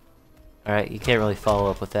 Alright, you can't really follow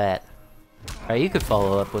up with that. Alright, you could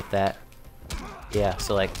follow up with that. Yeah,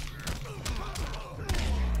 so like...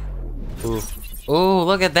 Ooh. Ooh,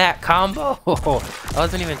 look at that combo! I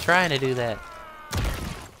wasn't even trying to do that.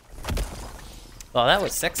 Oh, that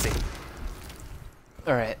was sexy.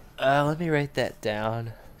 Alright, let me write that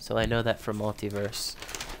down so I know that for Multiverse.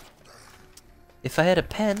 If I had a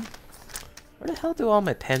pen, where the hell do all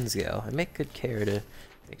my pens go? I make good care to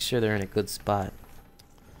make sure they're in a good spot.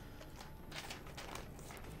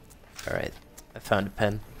 Alright, I found a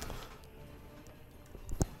pen.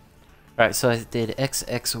 Alright, so I did X,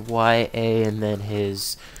 X, Y, A, and then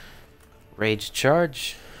his Rage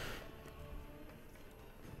Charge.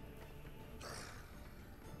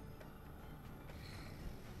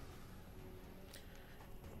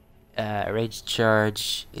 Rage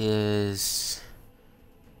Charge is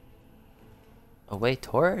away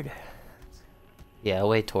toward? Yeah,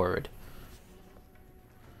 away toward.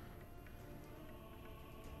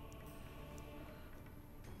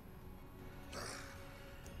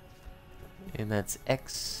 And that's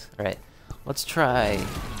X. Alright, let's try.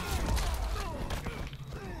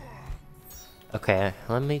 Okay,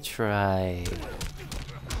 let me try.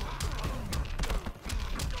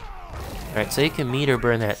 Alright, so you can meter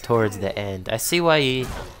burn that towards the end. I see why you...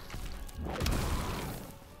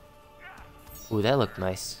 Ooh, that looked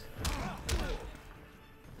nice.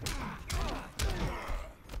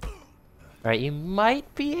 Alright, you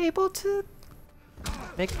might be able to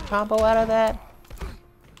make a combo out of that.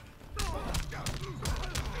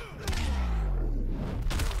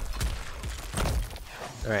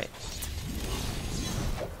 Alright.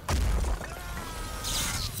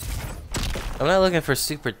 I'm not looking for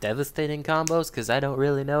super devastating combos because I don't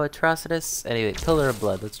really know Atrocitus. Anyway, Pillar of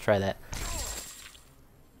Blood. Let's try that.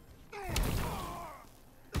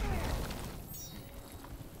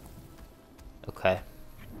 Okay.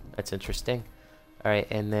 That's interesting. Alright,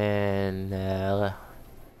 and then...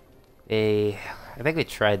 I think we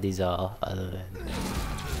tried these all, other than...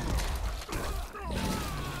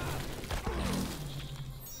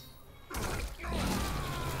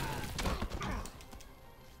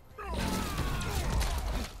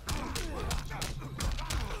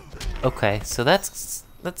 Okay, so that's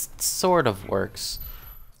sort of works.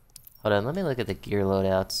 Hold on, let me look at the gear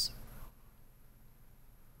loadouts.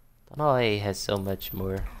 Donale has so much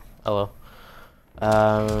more. Oh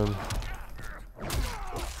well.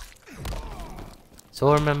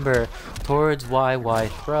 So remember, towards Y, Y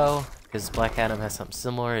throw, because Black Adam has something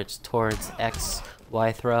similar. It's towards X,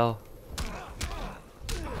 Y throw.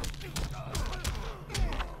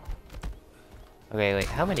 Okay, wait,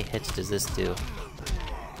 how many hits does this do? Okay,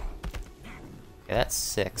 that's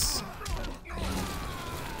 6.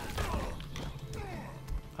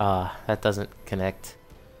 Ah, that doesn't connect.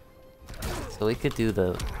 So we could do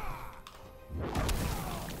the...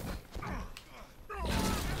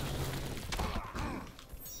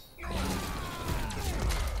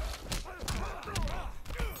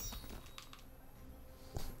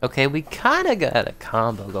 Okay, we kinda got a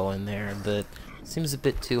combo going there, but seems a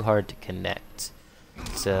bit too hard to connect.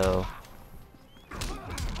 So...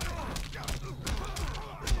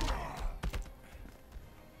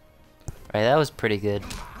 Alright, that was pretty good.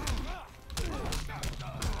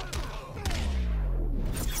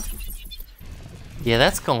 Yeah,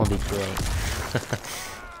 that's gonna be great.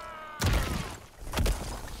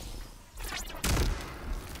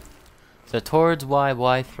 So towards Y,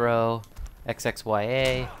 Y throw,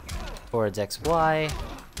 XXYA, towards XY.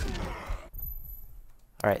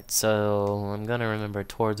 Alright, so I'm gonna remember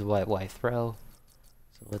towards Y, Y throw.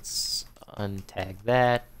 So let's untag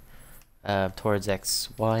that. Towards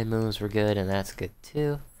XY moves were good, and that's good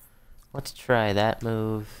too. Let's try that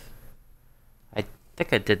move. I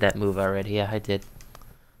think I did that move already. Yeah, I did.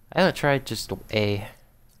 I haven't tried just a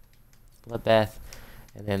bloodbath,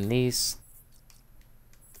 and then these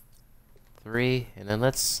 3, and then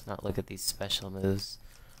let's not look at these special moves.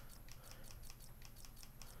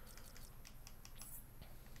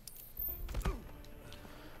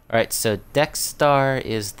 Alright, so Dex Star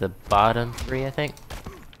is the bottom 3, I think.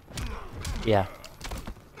 Yeah.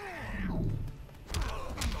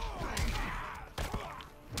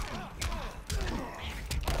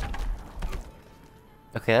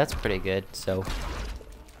 Okay, that's pretty good, so...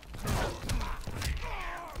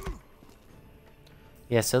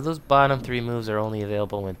 Yeah, so those bottom 3 moves are only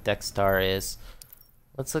available when Dex Star is.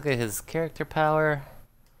 Let's look at his character power.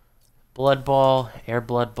 Blood Ball, Air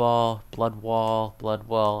Blood Ball, Blood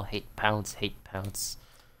Wall, Hate Pounce, Hate Pounce.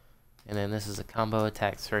 And then this is a combo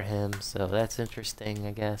attacks for him, so that's interesting,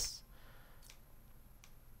 I guess.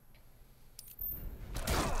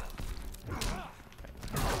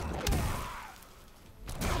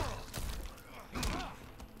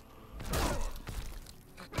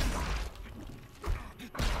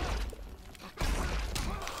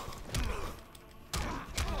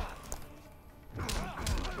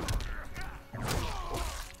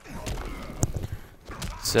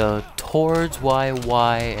 So towards Y,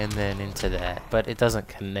 Y, and then into that, but it doesn't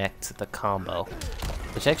connect the combo,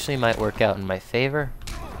 which actually might work out in my favor.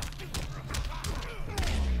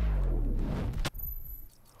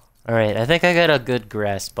 Alright, I think I got a good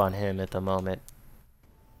grasp on him at the moment.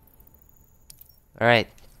 Alright,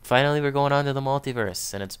 finally we're going on to the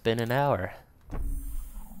multiverse, and it's been an hour.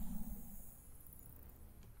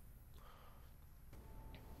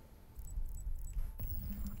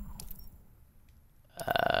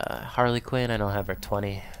 Harley Quinn, I don't have her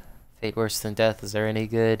 20. Fate Worse Than Death, is there any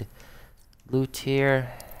good loot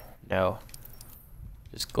here? No.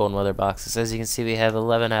 Just golden weather boxes. As you can see, we have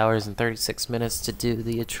 11 hours and 36 minutes to do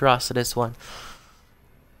the Atrocitus one.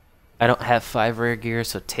 I don't have 5 rare gear,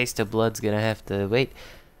 so Taste of Blood's gonna have to wait.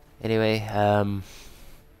 Anyway, it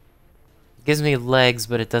gives me legs,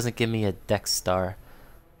 but it doesn't give me a Dex Star.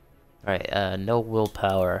 Alright, no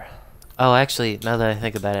willpower. Oh, actually, now that I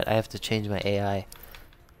think about it, I have to change my AI.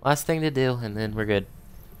 Last thing to do, and then we're good.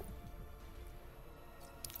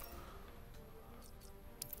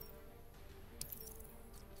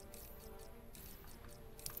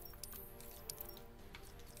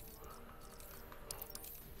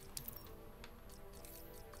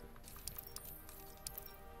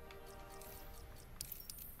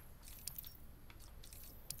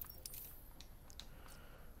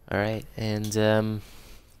 Alright, and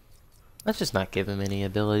let's just not give him any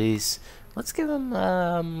abilities. Let's give him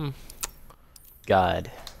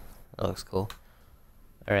God. That looks cool.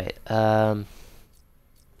 Alright,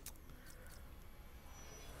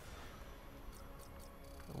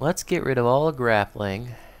 let's get rid of all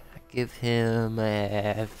grappling. Give him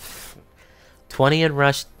 20 and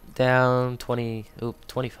rush down, 20, oop,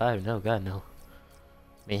 25, no, god no.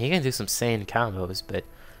 I mean, he can do some sane combos, but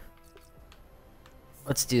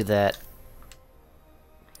let's do that.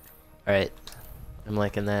 Alright, I'm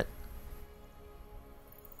liking that.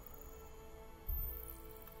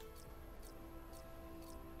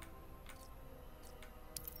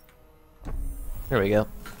 There we go.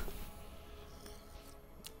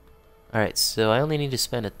 Alright, so I only need to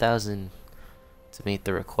spend 1,000 to meet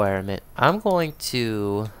the requirement. I'm going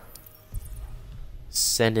to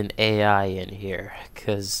send an AI in here,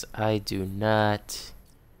 because I do not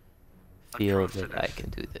feel that I can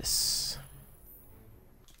do this.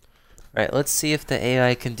 Alright, let's see if the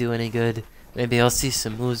AI can do any good. Maybe I'll see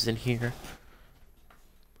some moves in here.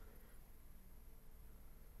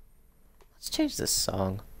 Let's change this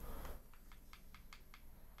song.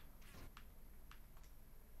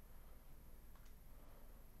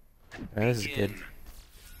 This is good.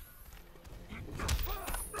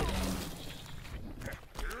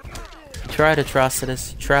 Tried,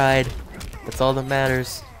 Atrocitus. You tried. That's all that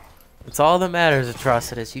matters. That's all that matters,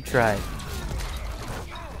 Atrocitus. You tried.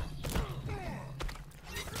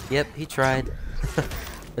 Yep, he tried.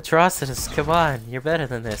 Atrocitus, come on. You're better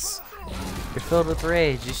than this. You're filled with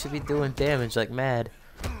rage. You should be doing damage like mad.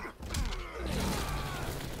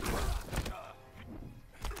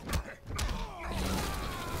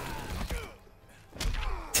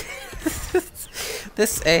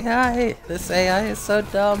 This AI is so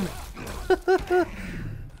dumb.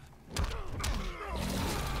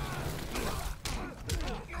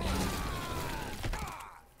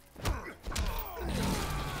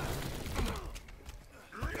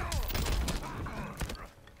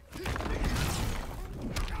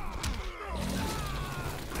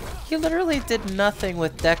 You literally did nothing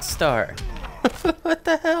with Dexstar. What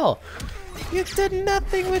the hell? You did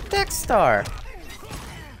nothing with Dexstar.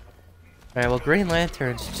 Alright, well, Green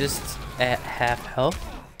Lantern's just at half health.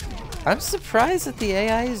 I'm surprised that the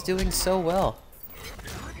AI is doing so well.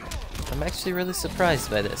 I'm actually really surprised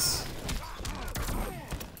by this.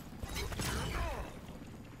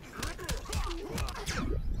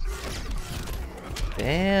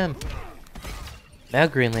 Damn. Now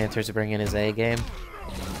Green Lantern's bringing his A game.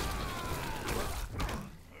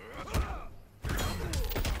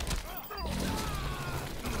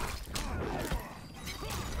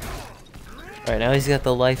 Alright, now he's got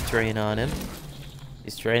the life drain on him.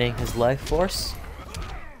 He's draining his life force.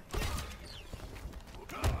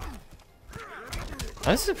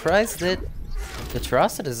 I'm surprised that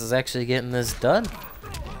Atrocitus is actually getting this done.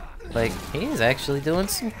 Like, he's actually doing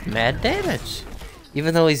some mad damage.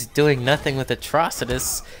 Even though he's doing nothing with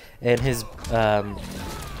Atrocitus, and his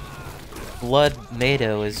blood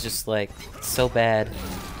NATO is just like so bad.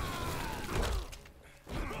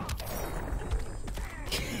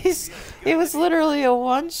 It was literally a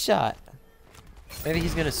one-shot. Maybe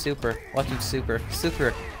he's gonna super. Watch him super.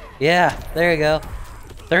 Super. Yeah, there you go.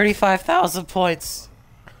 35,000 points.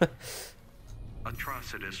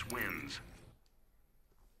 Atrocitus wins.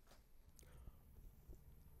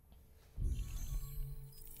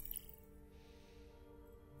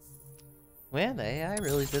 Man, the AI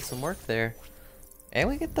really did some work there. And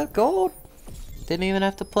we get the gold. Didn't even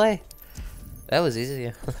have to play. That was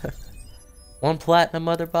easy. 1 platinum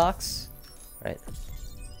mother box. Right.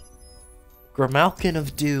 Grimalkin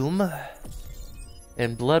of Doom.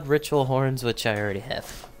 And Blood Ritual Horns, which I already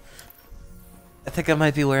have. I think I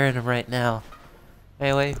might be wearing them right now.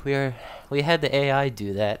 Anyway, we had the AI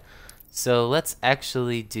do that. So let's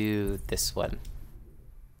actually do this one.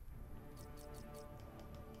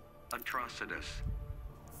 Atrocitus.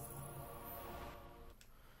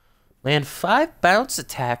 Land 5 bounce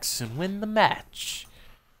attacks and win the match.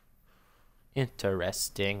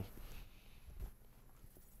 Interesting.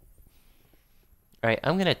 Alright,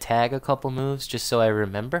 I'm gonna tag a couple moves just so I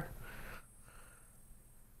remember.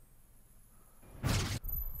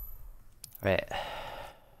 Alright.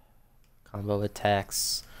 Combo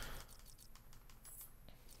attacks.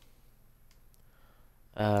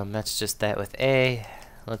 That's just that with A.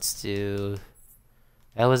 Let's do...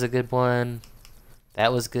 That was a good one.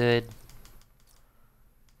 That was good.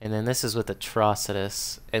 And then this is with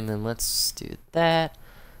Atrocitus. And then let's do that.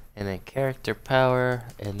 And then character power.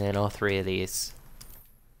 And then all 3 of these.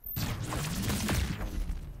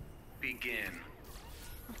 Begin.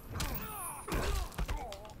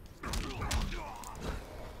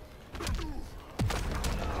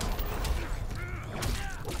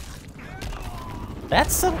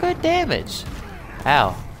 That's some good damage.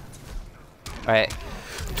 Ow. Alright.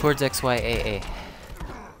 Towards XYAA.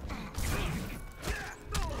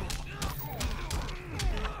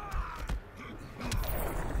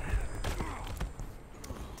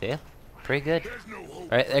 Yeah, pretty good.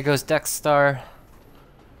 Alright, there goes Dexstar.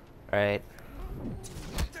 Alright.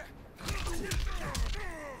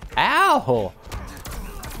 Ow!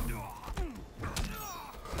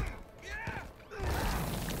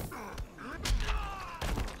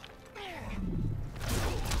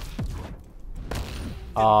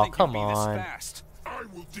 Oh, come on. I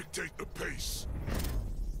will dictate the pace.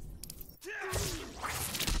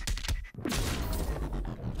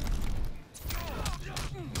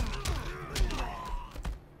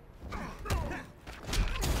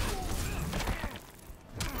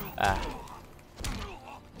 Ah.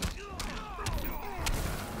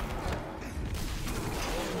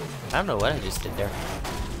 I don't know what I just did there.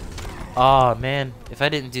 Oh man, if I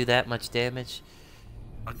didn't do that much damage.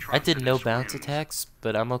 I did no bounce attacks,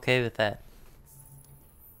 but I'm okay with that.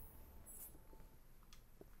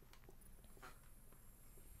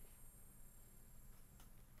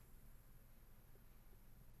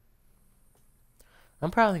 I'm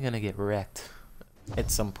probably gonna get wrecked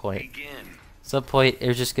at some point. Some point,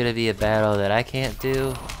 there's just gonna be a battle that I can't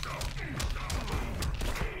do.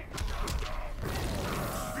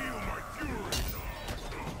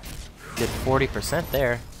 Good 40%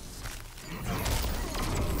 there.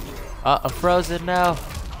 I'm frozen now.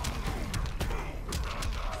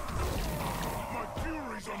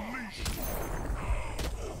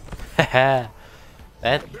 Haha,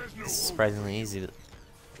 that's surprisingly easy.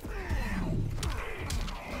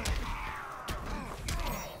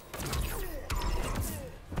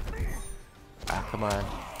 Ah, come on.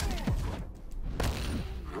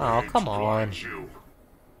 Oh, come on.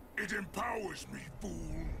 It empowers me, fool.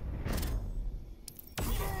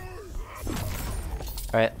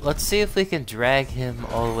 Alright, let's see if we can drag him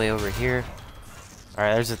all the way over here.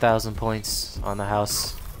 Alright, there's 1,000 points on the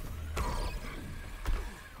house.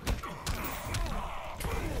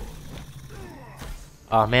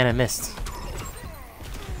 Oh man, I missed.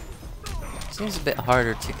 Seems a bit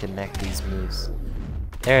harder to connect these moves.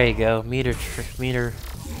 There you go,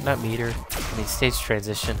 stage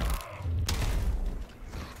transition.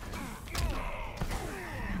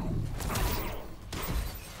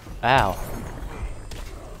 Ow.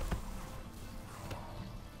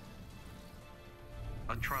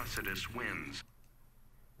 Atrocitus wins.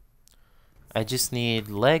 I just need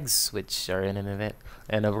legs, which are in an event,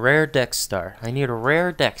 and a rare deck star. I need a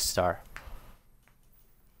rare deck star.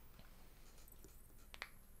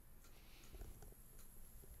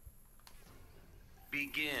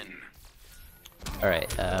 Begin.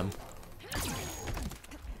 Alright, Ow.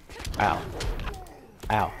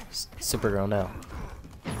 Ow. Supergirl, no.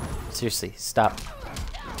 Seriously, stop.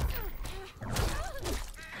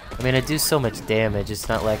 I mean, I do so much damage, it's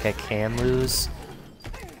not like I can lose.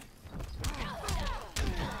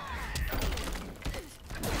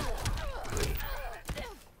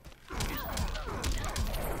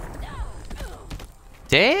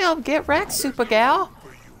 Damn, get wrecked, Super Gal!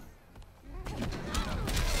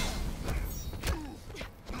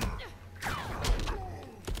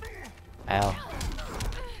 Ow.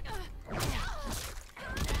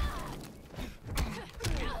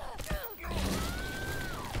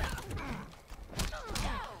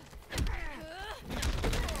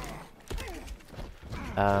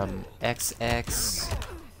 XX.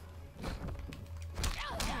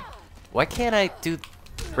 Why can't I do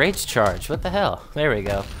rage charge? What the hell? There we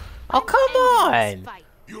go. Oh, come on!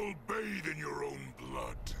 You'll bathe in your own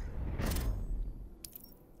blood.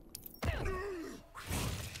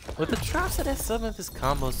 With Atrocitus, some of his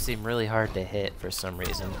combos seem really hard to hit for some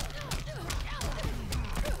reason.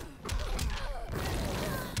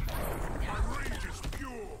 My rage is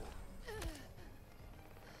pure.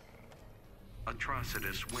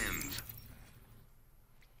 Atrocitus wins.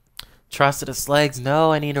 Atrocitus legs,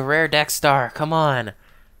 no, I need a rare deck star, come on.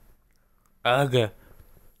 Ugh.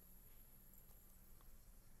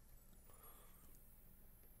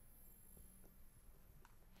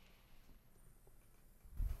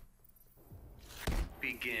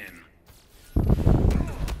 Begin. Feel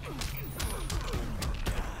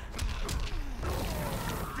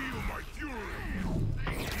my fury.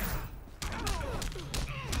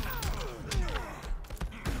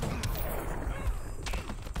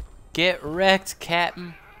 Get wrecked,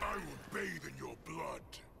 Captain. I will bathe in your blood.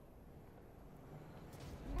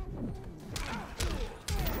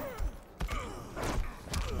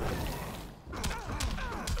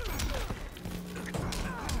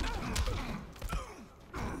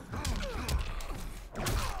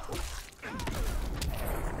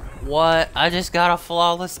 What? I just got a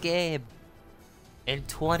flawless game. In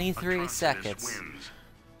 23 Atrocitus seconds. wins.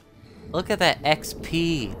 Look at that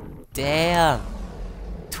XP. Damn.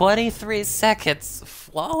 23 seconds.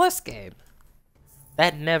 Flawless game.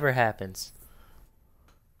 That never happens.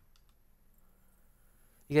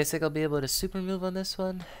 You guys think I'll be able to super move on this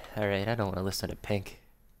one? Alright, I don't want to listen to Pink.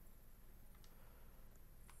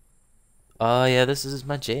 Oh yeah, this is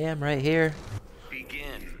my jam right here.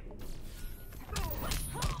 Begin.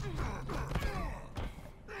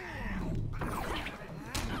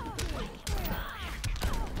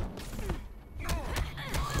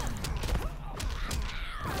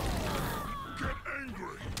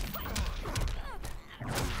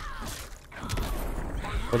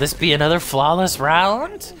 Will this be another flawless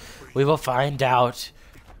round? We will find out.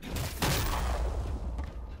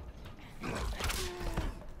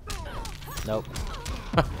 Nope.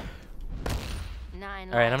 Nine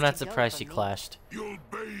Alright, I'm lives not to go surprised for she me. clashed. You'll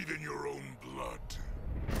bathe in your own blood.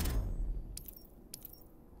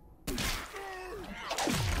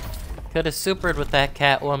 Could have supered with that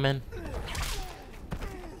Catwoman.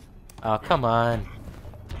 Oh, come on.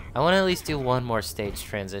 I want to at least do one more stage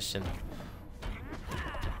transition.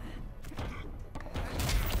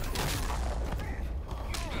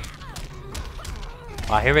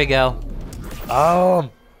 Oh, here we go. Oh!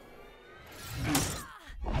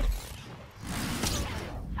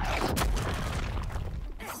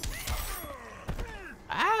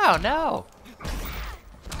 Ow, no!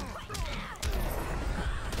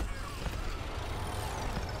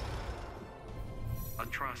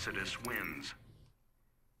 Atrocitus wins.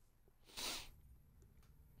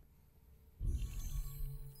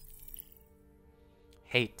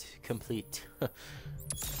 Hate complete.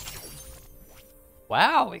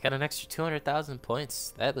 Wow, we got an extra 200,000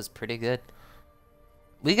 points. That was pretty good.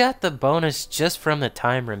 We got the bonus just from the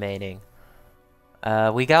time remaining.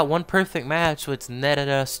 We got one perfect match, which netted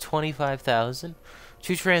us 25,000.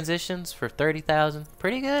 2 transitions for 30,000.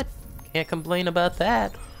 Pretty good. Can't complain about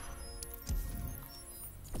that.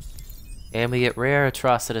 And we get rare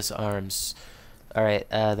Atrocitus arms. Alright,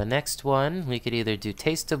 the next one, we could either do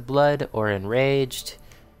Taste of Blood or Enraged.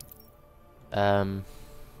 Alright,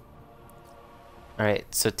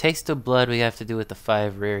 so Taste of Blood we have to do with the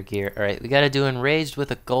 5 rare gear. Alright, we gotta do Enraged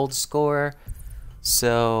with a gold score.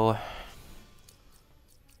 So...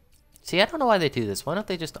 See, I don't know why they do this. Why don't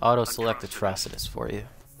they just auto-select Atrocitus for you?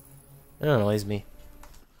 It annoys me.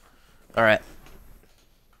 Alright.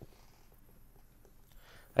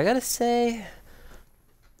 I gotta say...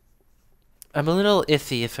 I'm a little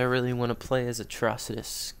iffy if I really want to play as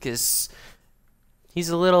Atrocitus, because he's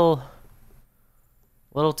a little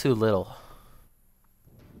too little.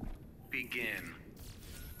 Begin.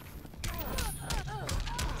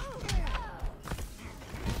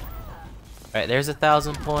 Alright, there's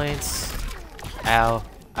 1,000 points. Ow.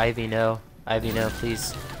 Ivy, no. Ivy, no,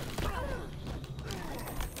 please.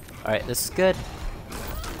 Alright, this is good.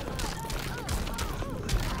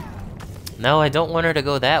 No, I don't want her to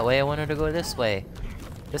go that way. I want her to go this way.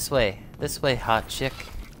 This way. This way, hot chick.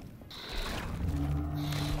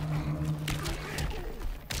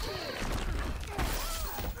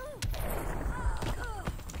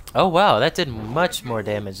 Oh, wow. That did much more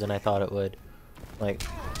damage than I thought it would. Like...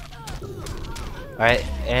 Alright,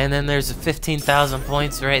 and then there's 15,000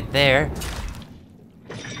 points right there.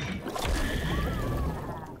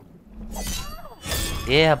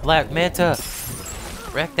 Yeah, Black Manta.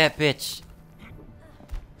 Wreck that bitch.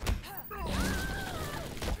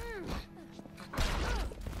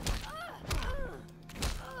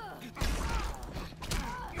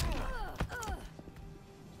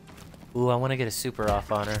 Ooh, I want to get a super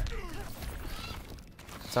off on her.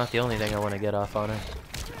 It's not the only thing I want to get off on her.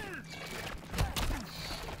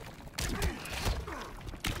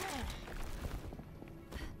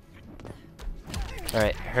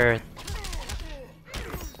 Alright, her...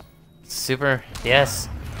 Super, yes.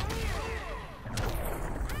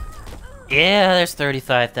 Yeah, there's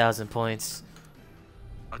 35,000 points.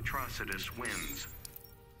 Atrocitus wins.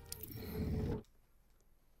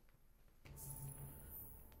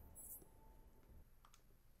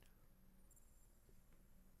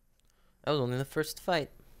 That was only the first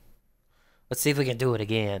fight. Let's see if we can do it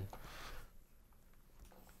again.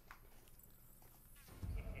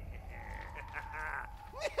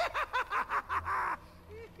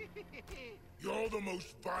 You're the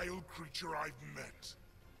most vile creature I've met.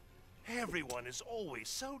 Everyone is always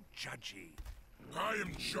so judgy. I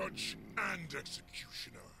am judge and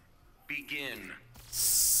executioner. Begin.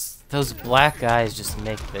 Those black guys just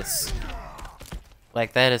make this.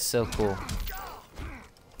 Like, that is so cool.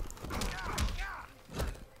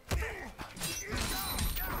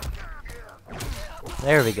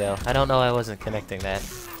 There we go. I don't know, I wasn't connecting that.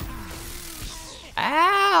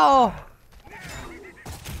 Ow!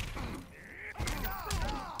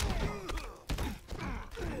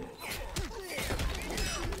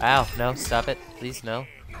 Ow, no, stop it. Please, no.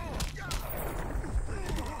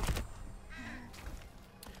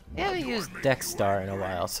 We haven't used Dex Star in a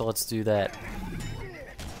while, so let's do that.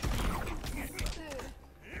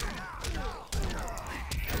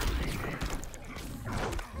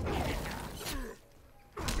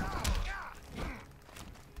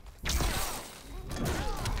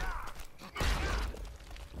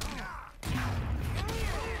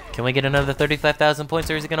 Can we get another 35,000 points,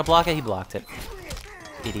 or is he gonna block it? He blocked it.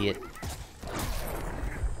 Idiot.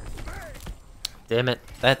 Damn it.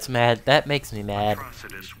 That's mad. That makes me mad.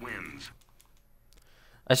 Atrocitus wins.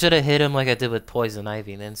 I should have hit him like I did with Poison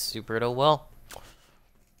Ivy and then supered. Oh well.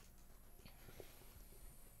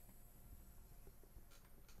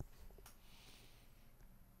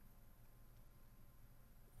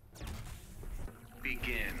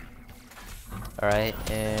 Begin. Alright,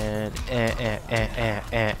 and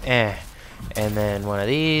and then one of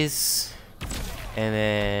these. And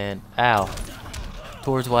then ow.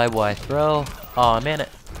 Towards YY throw. Aw, man,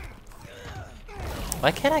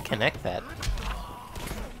 why can't I connect that?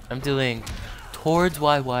 I'm doing towards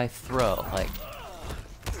YY throw. Like,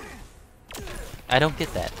 I don't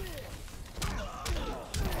get that.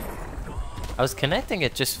 I was connecting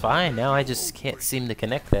it just fine. Now I just can't seem to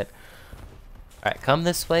connect it. Alright, come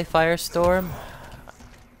this way, Firestorm.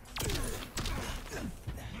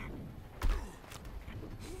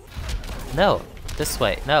 No, this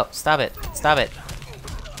way. No, stop it. Stop it.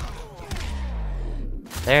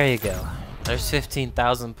 There you go. There's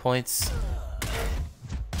 15,000 points.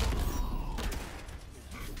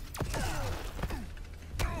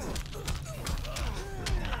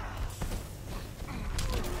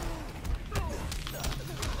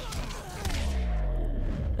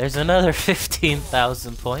 There's another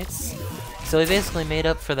 15,000 points. So we basically made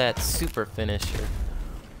up for that super finisher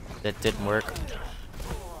that didn't work.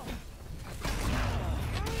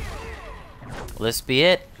 Will this be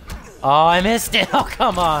it? Oh, I missed it. Oh,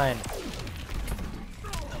 come on.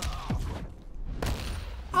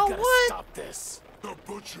 Oh, what? Stop this. The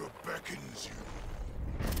butcher beckons you.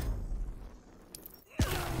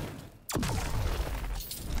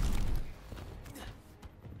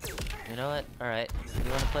 You know what? Alright. You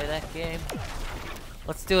want to play that game?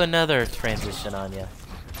 Let's do another transition on you.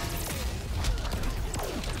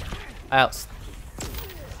 Out.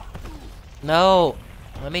 No!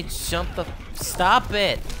 Let me jump the... Stop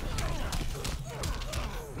it!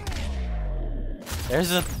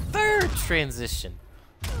 There's a third transition.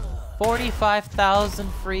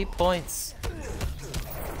 45,000 free points.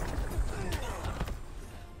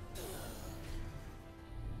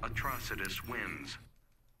 Atrocitus wins.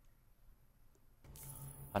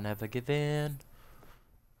 I'll never give in.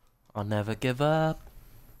 I'll never give up.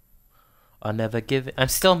 I'll never give in. I'm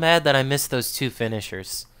still mad that I missed those two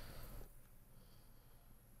finishers.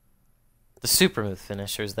 The super move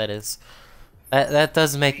finishers, that is. That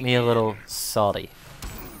does make me a little salty.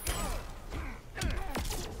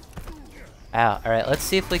 Ow. Alright, let's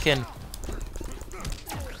see if we can...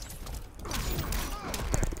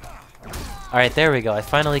 Alright, there we go. I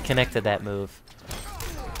finally connected that move.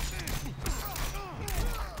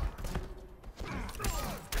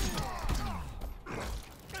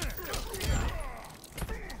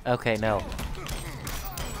 Okay, no.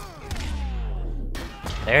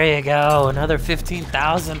 There you go, another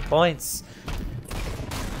 15,000 points.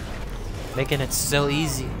 Making it so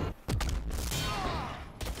easy.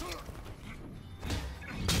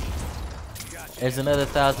 There's another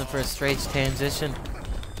 1,000 for a straight transition.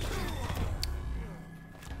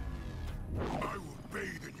 I will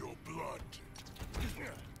bathe in your blood.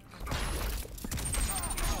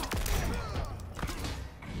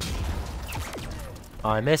 Oh,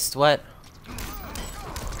 I missed what?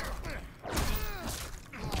 Greed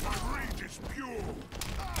is pure.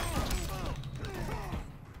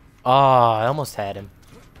 Oh, I almost had him.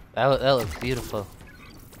 That looks beautiful.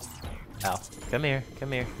 Ow. Come here.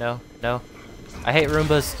 Come here. No. No. I hate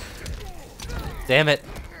Roombas. Damn it.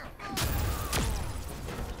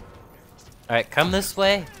 Alright, come this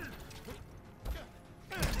way.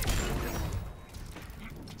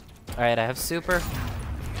 Alright, I have super.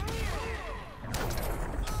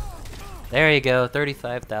 There you go.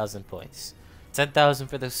 35,000 points. 10,000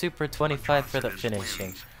 for the super, 25 for the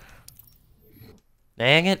finishing.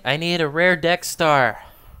 Dang it, I need a rare deck star.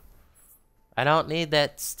 I don't need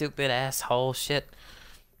that stupid asshole shit.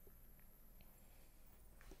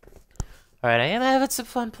 Alright, I am having some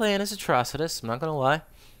fun playing as Atrocitus, I'm not gonna lie.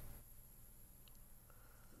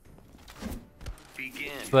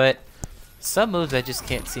 Begin. But some moves I just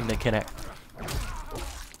can't seem to connect.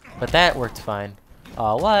 But that worked fine.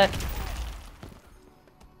 Oh, what?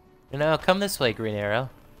 You know, come this way, Green Arrow.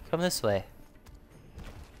 Come this way.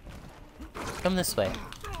 Come this way.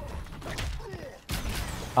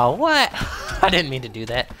 Oh, what? I didn't mean to do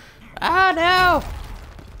that. Ah, no!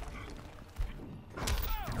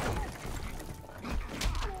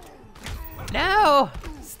 No!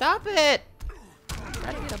 Stop it! I'm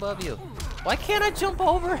trying to get above you. Why can't I jump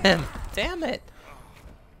over him? Damn it.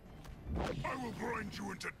 I will grind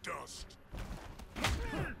you into dust.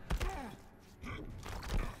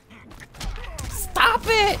 Stop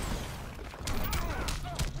it!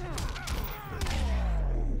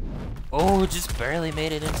 Oh, just barely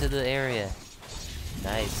made it into the area.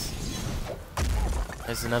 Nice.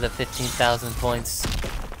 There's another 15,000 points.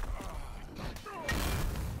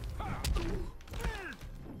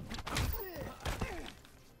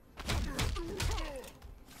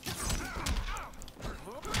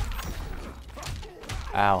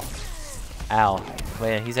 Ow. Ow.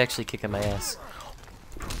 Man, he's actually kicking my ass.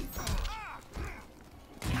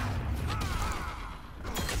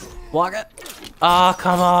 Block it! Oh,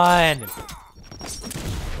 come on!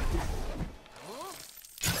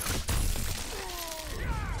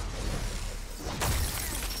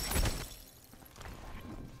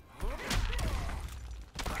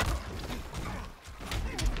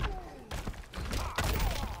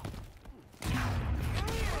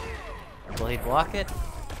 Will he block it?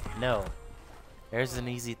 No. There's an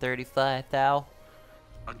easy 35, thou.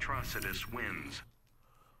 Atrocitus wins.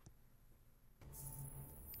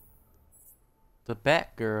 The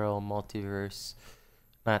Batgirl multiverse.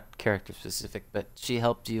 Not character specific, but she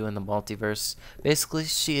helped you in the multiverse. Basically,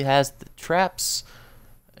 she has the traps,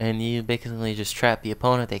 and you basically just trap the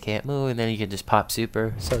opponent, they can't move, and then you can just pop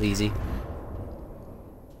super. So easy.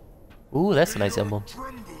 Ooh, that's a nice emblem.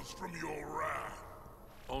 Trembles from your wrath.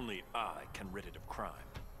 Only I can rid it of crime.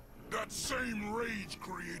 That same rage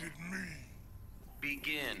created me.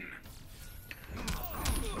 Begin.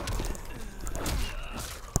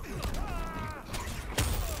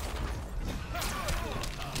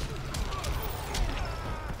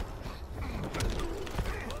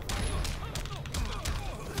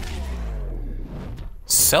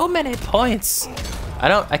 So many points.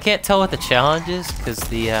 I can't tell what the challenge is because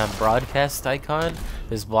the broadcast icon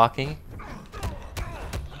is blocking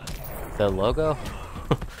the logo.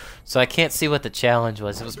 So I can't see what the challenge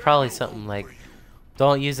was. It was probably something like,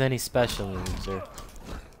 don't use any special moves or...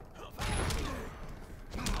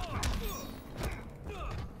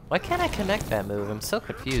 Why can't I connect that move? I'm so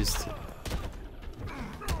confused.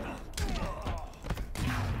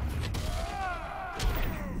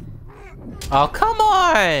 Oh, come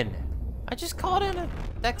on! I just called in a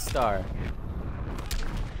deck star.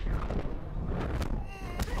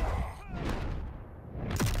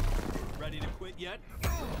 Ready to quit yet?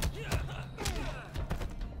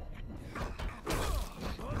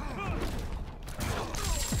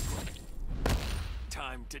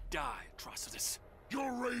 Time to die, Atrocitus.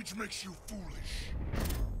 Your rage makes you foolish.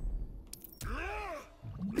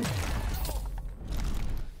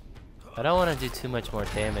 I don't want to do too much more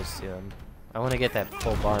damage to him. I want to get that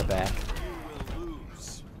full bar back. You will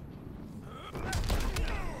lose.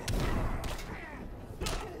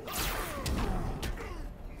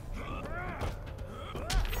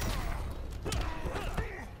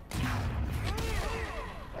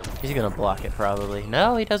 He's gonna block it probably.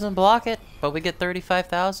 No, he doesn't block it, but we get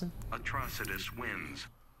 35,000. Atrocitus wins.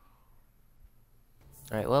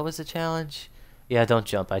 Alright, what was the challenge? Yeah, don't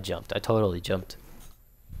jump. I jumped. I totally jumped.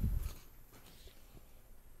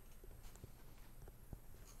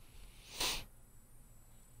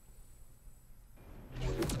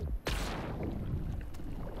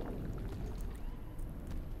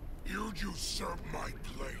 You'd usurp my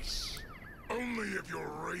place. Only if your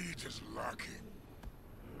rage is lacking.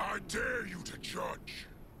 I dare you to judge.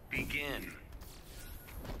 Begin.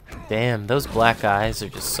 Damn, those black eyes are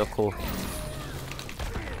just so cool.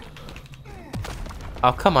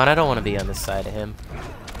 Oh, come on. I don't want to be on this side of him.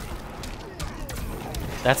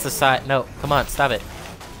 That's the side. No, come on. Stop it.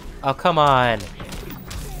 Oh, come on.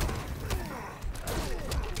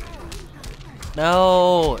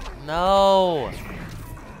 No. No.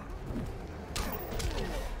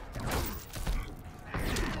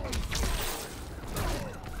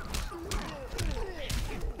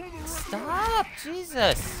 Stop.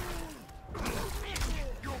 Jesus.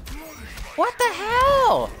 What the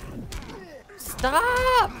hell?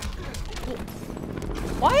 Stop!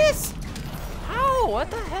 Why is... How? What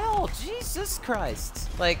the hell? Jesus Christ.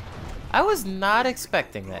 Like, I was not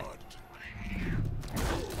expecting that.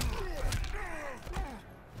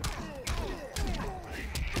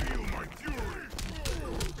 Feel my fury.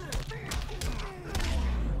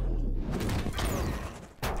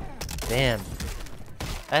 Damn.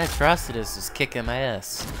 That Atrocitus is kicking my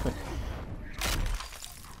ass.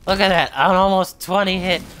 Look at that. An almost 20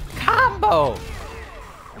 hit combo!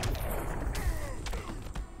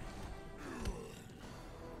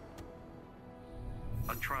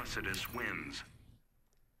 Atrocitus wins.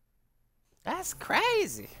 That's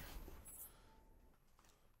crazy.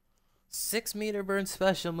 6 meter burn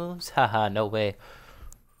special moves? Haha, no way.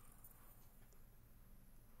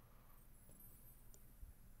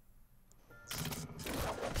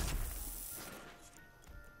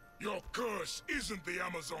 Your curse isn't the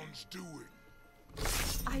Amazon's doing.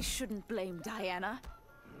 I shouldn't blame Diana.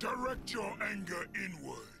 Direct your anger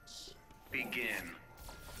inwards. Begin.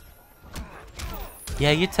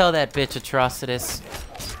 Yeah, you tell that bitch, Atrocitus.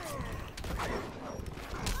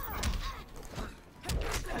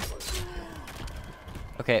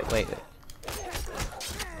 Okay, wait.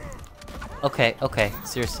 Okay, okay,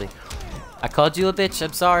 seriously. I called you a bitch,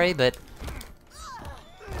 I'm sorry, but...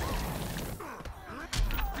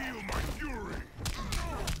 Feel my fury.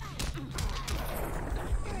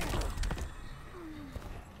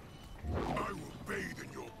 I will bathe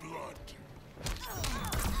in your blood.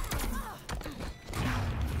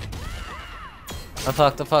 I'm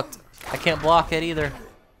fucked, I'm fucked. I can't block it either.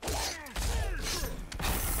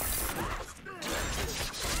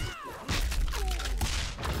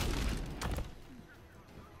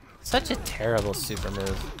 Such a terrible super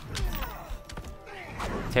move.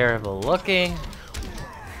 Terrible looking.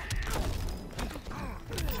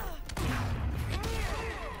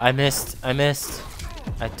 I missed.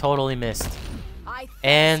 I totally missed.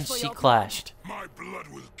 And she clashed. My blood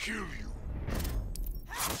will kill you.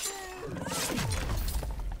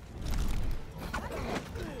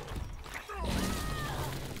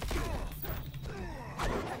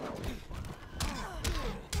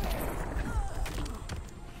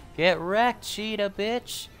 Get wrecked, cheetah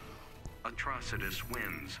bitch. Atrocitus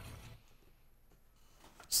wins.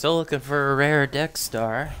 Still looking for a rare deck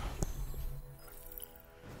star.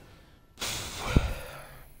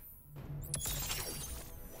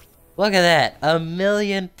 Look at that.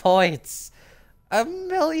 1,000,000 points.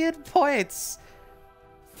 1,000,000 points.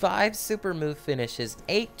 5 super move finishes.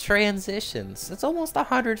 8 transitions. That's almost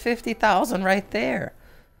 150,000 right there.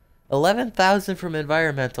 11,000 from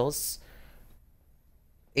environmentals.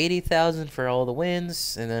 80,000 for all the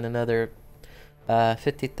wins, and then another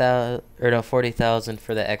 50,000 or no 40,000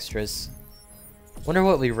 for the extras. Wonder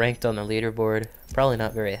what we ranked on the leaderboard. Probably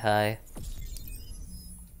not very high.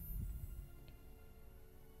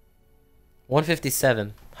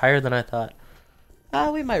 157, higher than I thought.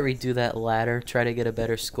 We might redo that ladder, try to get a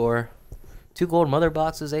better score. 2 gold mother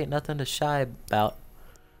boxes ain't nothing to shy about.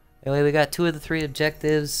 Anyway, we got 2 of the 3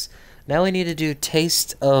 objectives. Now we need to do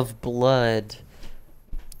Taste of Blood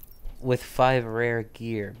with 5 rare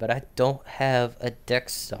gear, but I don't have a deck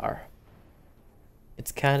star.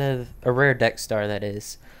 It's kind of a rare deck star, that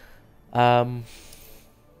is. Alright,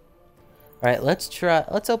 let's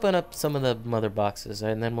open up some of the mother boxes,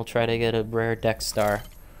 and then we'll try to get a rare deck star.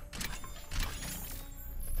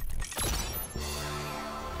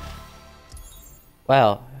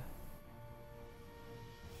 Wow.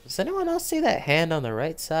 Does anyone else see that hand on the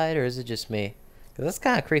right side, or is it just me? Because that's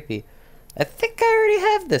kind of creepy. I think I already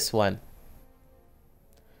have this one.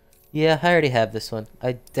 Yeah, I already have this one.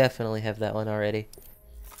 I definitely have that one already.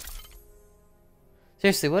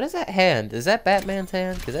 Seriously, what is that hand? Is that Batman's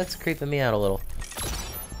hand? Because that's creeping me out a little.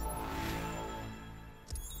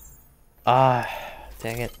 Ah,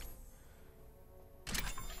 dang it.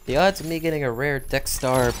 The odds of me getting a rare deck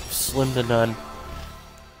star are slim to none.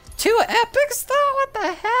 2 epics though? What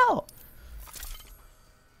the hell?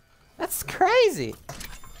 That's crazy.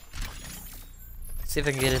 See if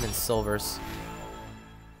I can get him in silvers.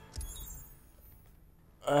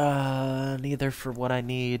 Neither for what I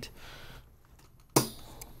need.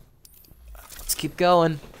 Let's keep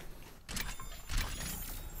going.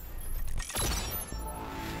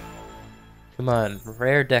 Come on,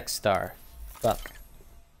 rare deck star. Fuck.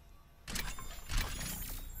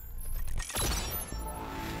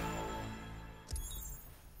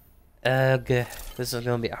 Ugh, this is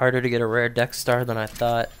gonna be harder to get a rare deck star than I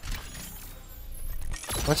thought.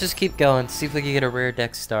 Let's just keep going, see if we can get a rare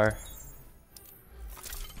deck star.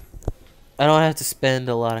 I don't have to spend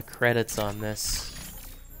a lot of credits on this.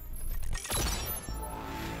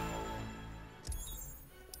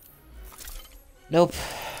 Nope.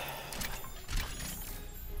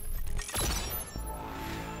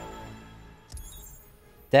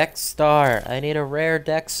 Deck star. I need a rare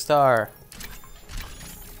deck star.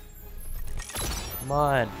 Come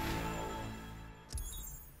on.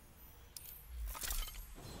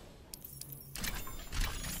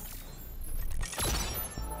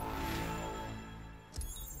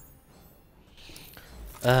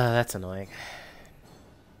 That's annoying.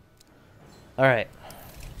 Alright.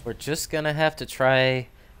 We're just gonna have to try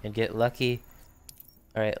and get lucky.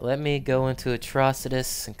 Alright, let me go into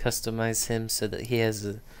Atrocitus and customize him so that he has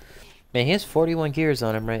a... Man, he has 41 gears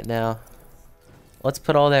on him right now. Let's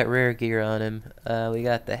put all that rare gear on him. We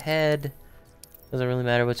got the head. Doesn't really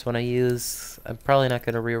matter which one I use. I'm probably not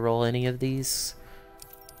gonna reroll any of these.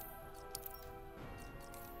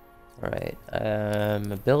 Alright,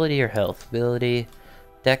 ability or health? Ability.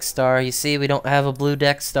 Deck Star. You see, we don't have a blue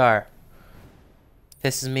Deck Star.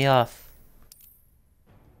 Pisses me off.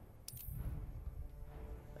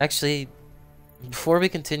 Actually, before we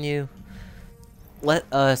continue,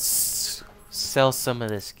 let us sell some of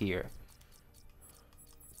this gear.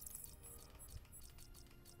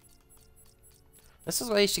 This is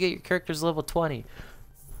why you should get your characters level 20.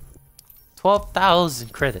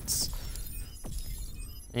 12,000 credits.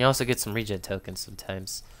 And you also get some regen tokens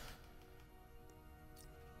sometimes.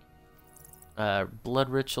 Blood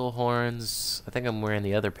ritual horns. I think I'm wearing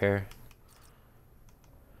the other pair.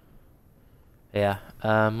 Yeah,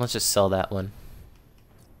 let's just sell that one.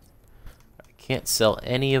 I can't sell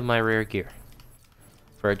any of my rare gear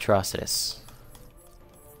for Atrocitus.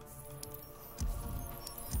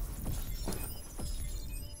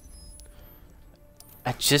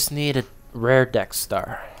 I just need a rare Deck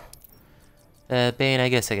Star. Bane, I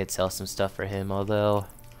guess I could sell some stuff for him, although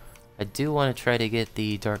I do want to try to get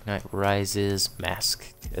the Dark Knight Rises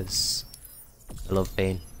mask, because I love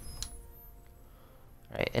Bane.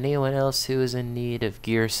 Alright, anyone else who is in need of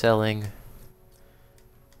gear selling?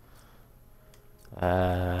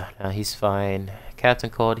 No, he's fine. Captain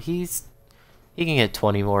Cold, he can get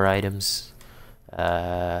 20 more items. He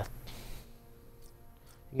can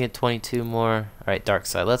get 22 more. Alright, Dark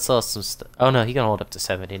Side, let's sell some stuff. Oh no, he can hold up to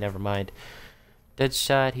 70, never mind.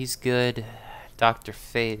 Deadshot, he's good. Dr.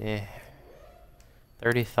 Fate,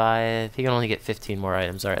 35. He can only get 15 more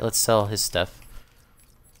items. Alright, let's sell his stuff.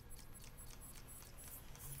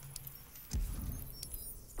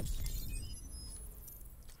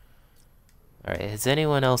 Alright, is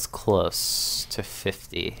anyone else close to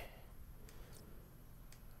 50?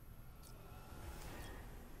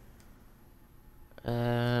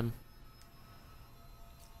 Oh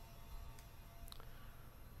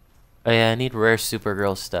yeah, I need rare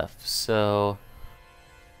Supergirl stuff. So,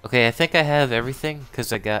 okay, I think I have everything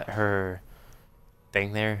because I got her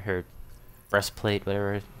thing there, her breastplate,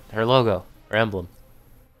 whatever, her logo, her emblem.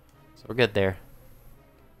 So we're good there.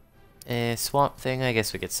 Swamp Thing, I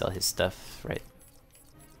guess we could sell his stuff, right?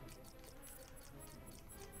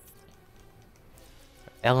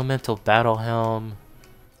 Elemental Battle Helm,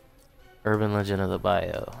 Urban Legend of the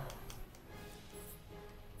Bio.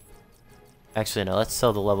 Actually, no, let's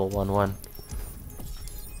sell the level 1/1.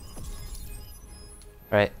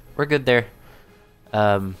 Alright, we're good there.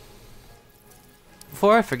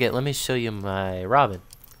 Before I forget, let me show you my Robin.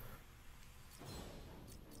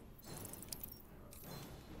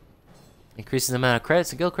 Increases the amount of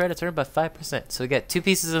credits and guild credits earned by 5%. So we got 2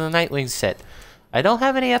 pieces of the Nightwing set. I don't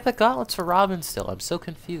have any epic gauntlets for Robin still. I'm so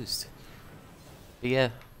confused. But yeah.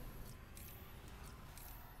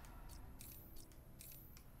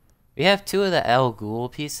 We have 2 of the El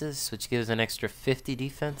Ghul pieces, which gives an extra 50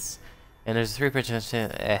 defense. And there's a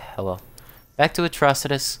 3%. Hello. Back to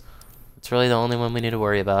Atrocitus. It's really the only one we need to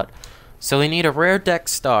worry about. So we need a rare Deck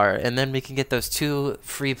Star, and then we can get those 2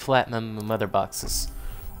 free Platinum Mother Boxes.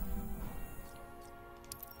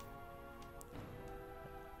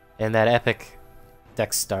 And that epic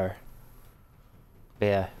Deck Star. But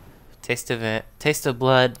yeah. Taste of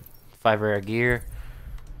Blood, 5 rare gear.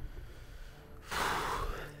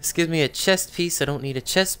 This gives me a chest piece. I don't need a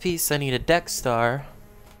chest piece. I need a Deck Star.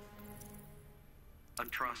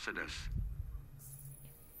 Atrocitus.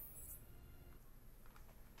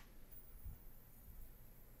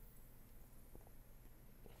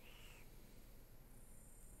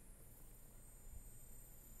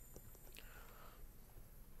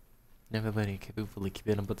 Everybody capable of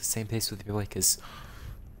keeping up with the same pace with your because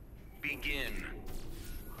Begin.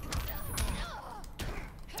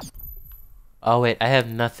 oh wait, I have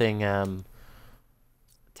nothing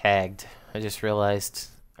tagged. I just realized.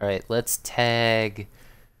 Alright, let's tag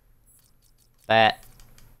that.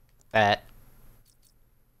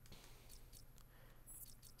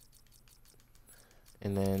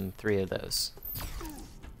 And then 3 of those.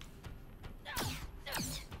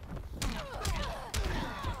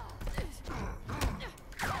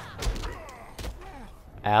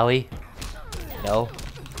 Owie. No.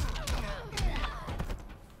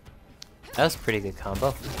 That was a pretty good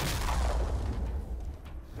combo.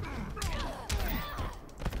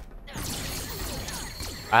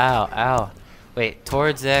 Ow, ow. Wait,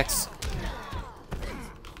 towards X.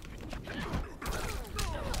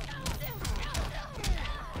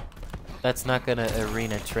 That's not gonna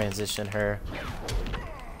arena transition her.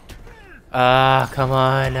 Ah, come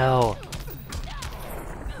on, no.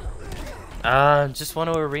 Just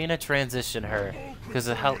want to arena transition her because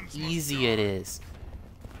of how easy it is.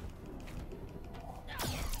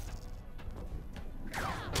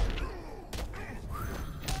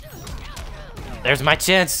 There's my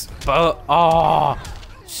chance. Oh,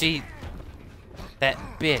 That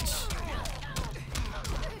bitch.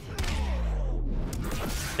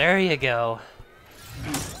 There you go.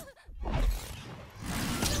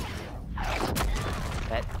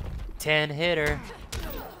 That 10 hitter.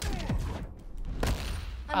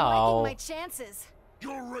 I'm liking my chances.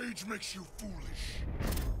 Your rage makes you foolish.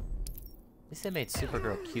 At least they made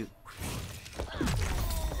Supergirl cute.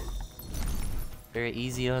 Very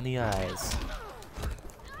easy on the eyes.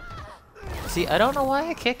 See, I don't know why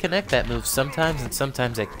I can't connect that move sometimes, and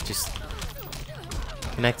sometimes I just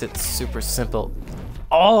connect it super simple.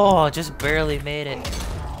 Oh, just barely made it.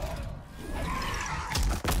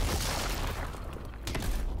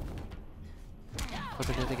 What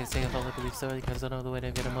did they say about the belief story? Because I know the way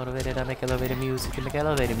to get motivated. I make elevated music. I make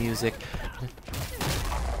elevated music.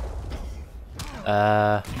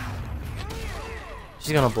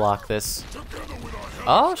 She's gonna block this.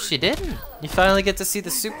 Oh, she didn't. You finally get to see the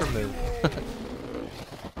super move.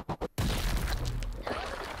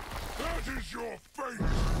 That is your fate.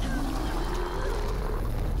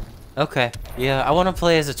 Okay, yeah, I want to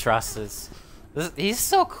play as Atrocitus. He's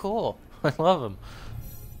so cool. I love him.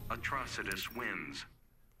 Atrocitus wins.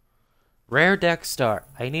 Rare deck star.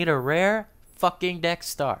 I need a rare fucking deck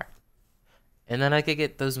star. And then I could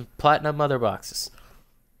get those platinum mother boxes.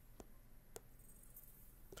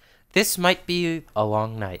 This might be a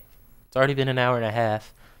long night. It's already been an hour and a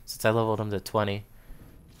half since I leveled him to 20.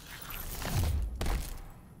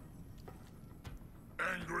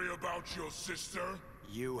 Angry about your sister?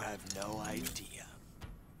 You have no idea.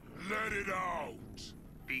 Let it out.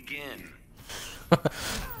 Begin.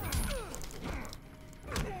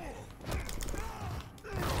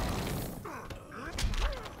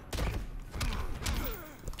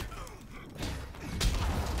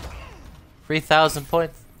 3,000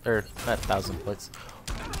 points. Or, not 1,000 points.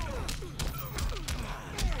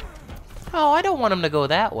 Oh, I don't want him to go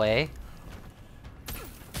that way.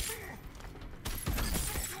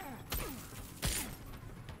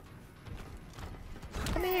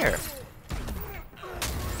 Come here.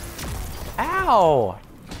 Ow!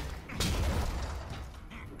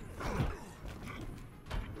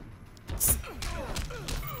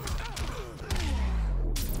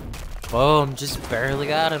 Boom, just barely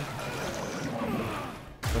got him.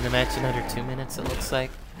 Win the match in under 2 minutes, it looks like.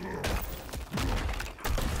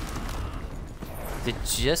 Did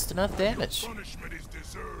just enough damage. Punishment is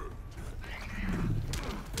deserved.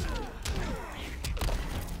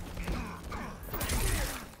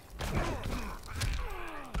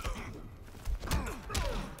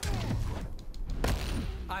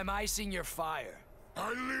 I'm icing your fire.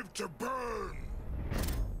 I live to burn.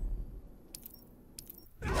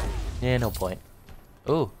 Yeah, no point.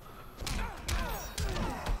 Ooh.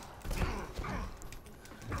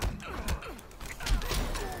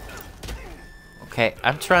 Okay,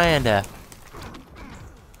 I'm trying to...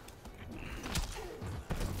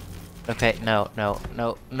 Okay, no.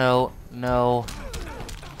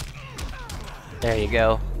 There you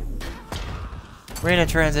go. We're in a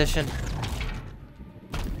transition.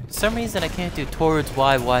 For some reason I can't do towards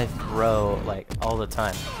Y throw, like, all the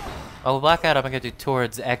time. Oh, Black Adam, I can do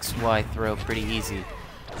towards XY throw pretty easy.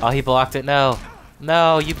 Oh, he blocked it. No.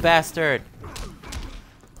 No, you bastard.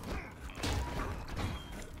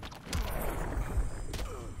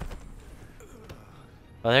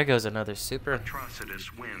 Oh, there goes another super.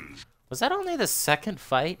 Atrocitus wins. Was that only the second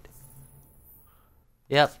fight?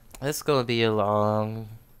 Yep, this is gonna be a long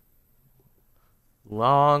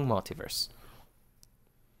multiverse.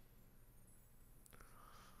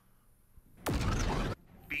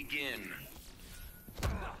 Begin.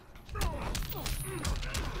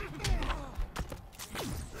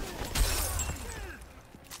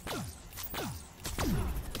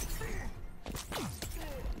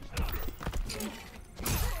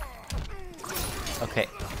 Okay.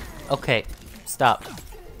 Okay. Stop.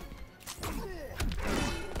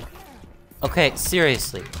 Okay,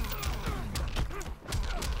 seriously.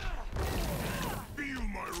 Feel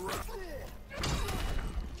my wrath.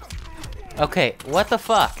 Okay, what the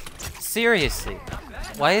fuck? Seriously.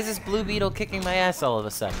 Why is this Blue Beetle kicking my ass all of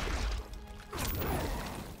a sudden?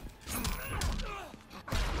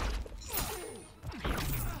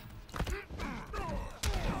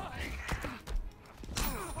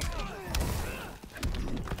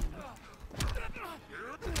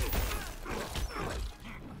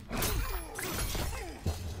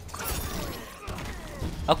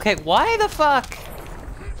 Okay, why the fuck?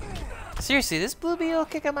 Seriously, this Blue Beetle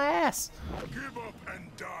kicking my ass. Give up and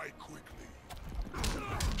die quickly.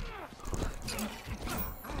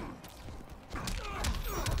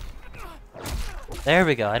 There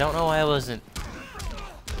we go. I don't know why I wasn't.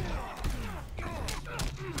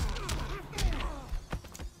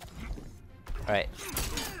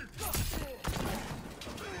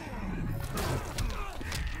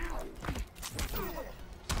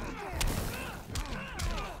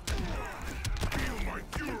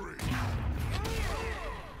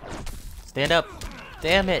 Stand up.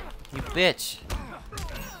 Damn it, you bitch.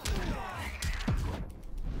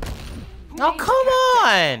 Oh, come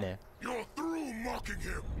on! You're through mocking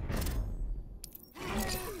him.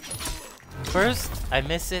 First, I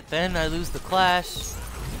miss it, then I lose the clash.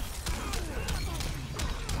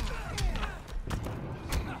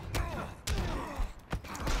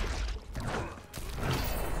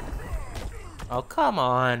 Oh, come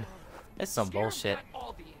on. That's some bullshit.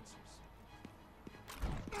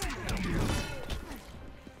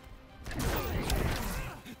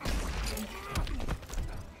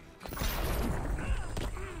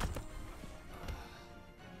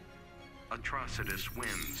 Atrocitus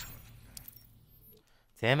wins.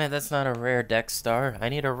 Damn it, that's not a rare deck star. I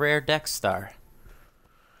need a rare deck star.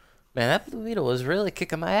 Man, that Blue Beetle was really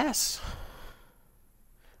kicking my ass.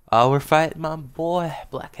 Oh, we're fighting my boy,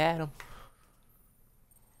 Black Adam.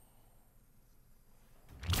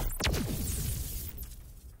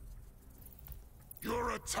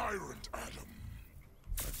 You're a tyrant, Adam.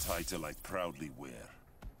 A title I proudly wear.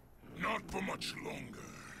 Not for much longer.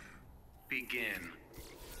 Begin.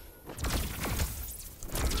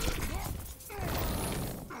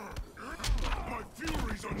 My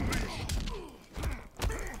fury's unleashed.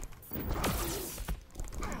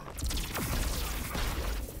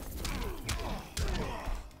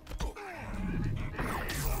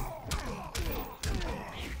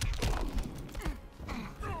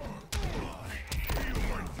 Feel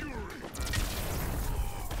my fury.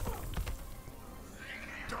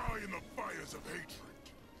 Die in the fires of hatred.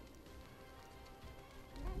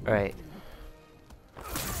 Alright.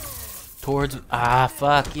 Towards... Ah,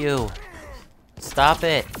 fuck you. Stop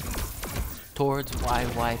it. Towards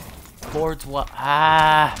Y. Towards what?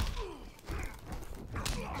 Ah.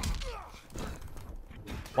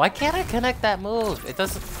 Why can't I connect that move? It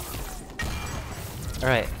doesn't...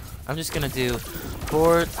 Alright. I'm just gonna do...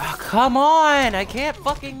 Toward... Oh, come on! I can't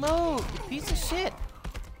fucking move! You piece of shit!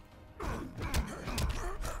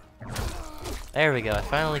 There we go. I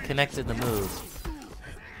finally connected the move.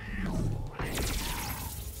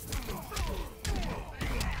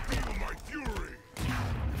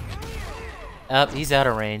 Up, he's out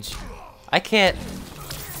of range. I can't...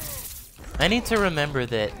 I need to remember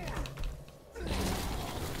that...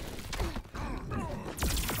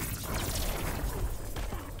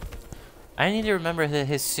 I need to remember that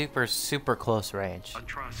his super close range.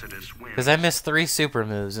 Atrocitus wins. Because I missed 3 super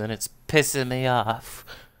moves and it's pissing me off.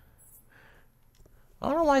 I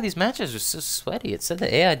don't know why these matches are so sweaty. It said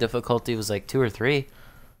the AI difficulty was like 2 or 3.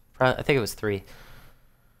 I think it was 3.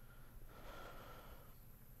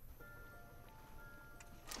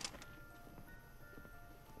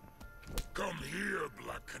 Come here,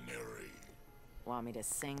 Black Canary. Want me to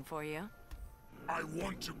sing for you? I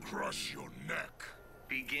want to crush your neck.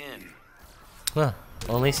 Begin. Huh.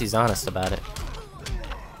 Well, at least he's honest about it.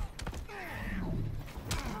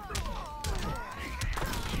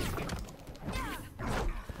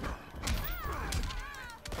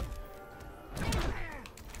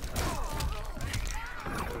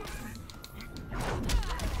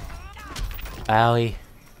 Owie.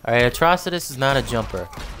 Alright, Atrocitus is not a jumper.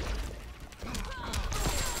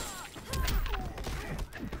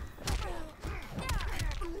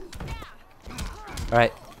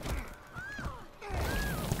 Alright.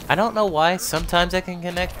 I don't know why. Sometimes I can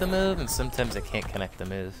connect the move, and sometimes I can't connect the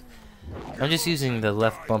move. I'm just using the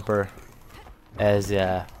left bumper as,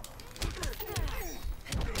 Okay,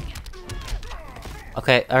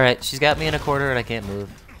 alright. She's got me in a quarter, and I can't move.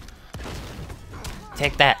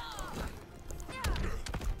 Take that.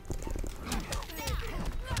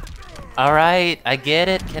 Alright, I get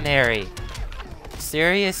it, Canary.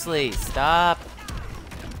 Seriously, stop.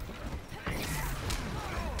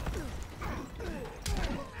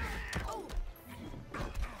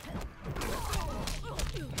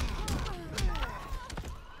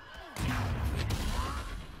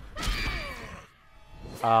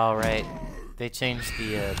 Alright, they changed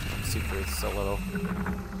the supers a little.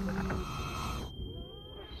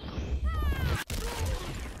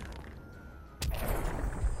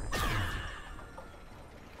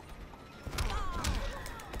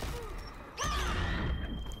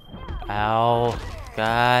 Ow.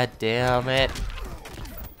 God damn it.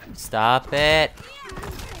 Stop it.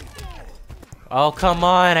 Oh, come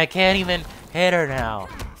on. I can't even hit her now.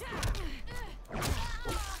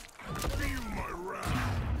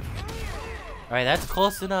 Alright, that's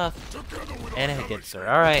close enough. And it gets her.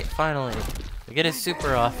 Alright, finally. We get his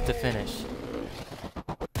super off to finish.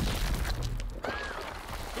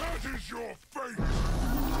 That is your fate.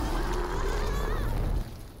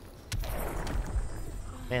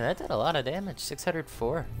 Man, that did a lot of damage.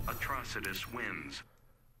 604. Atrocitus wins.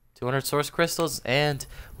 200 source crystals, and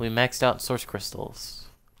we maxed out source crystals.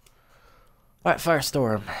 Alright,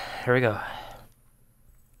 Firestorm. Here we go.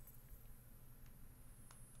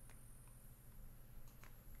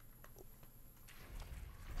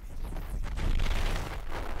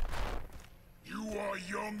 You are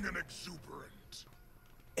young and exuberant.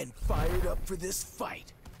 And fired up for this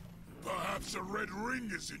fight. Perhaps a red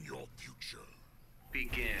ring is in your future.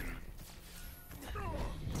 Begin.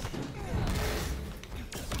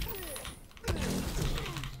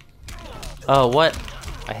 Oh, what?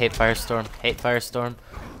 I hate Firestorm. Hate Firestorm.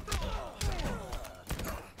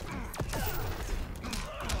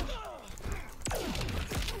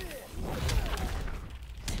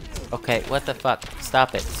 Okay, what the fuck?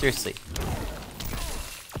 Stop it. Seriously.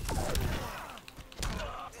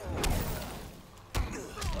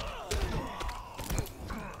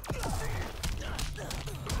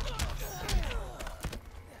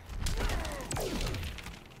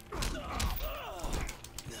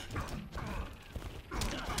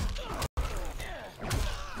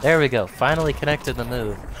 There we go. Finally connected the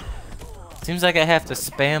move. Seems like I have to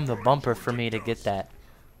spam the bumper for me to get that.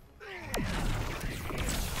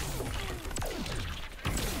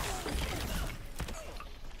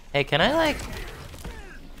 Hey, can I, like,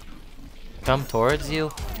 come towards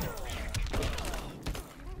you?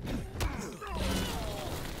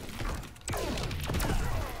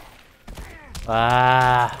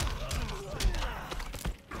 Ah.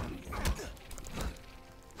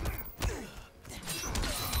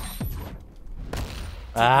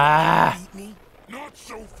 Ah. Not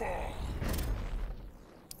so far.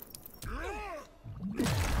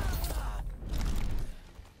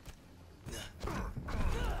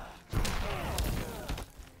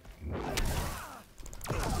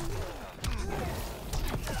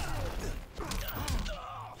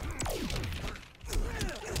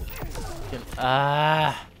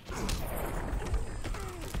 Ah.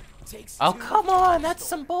 Oh, come on. That's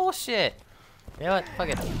some bullshit. You know what? Fuck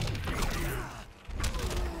it.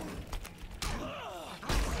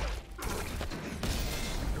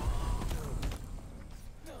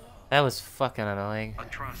 That was fucking annoying.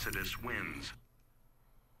 Atrocitus wins.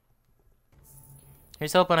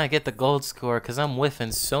 Here's hoping I get the gold score, because I'm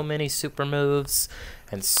whiffing so many super moves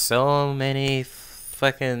and so many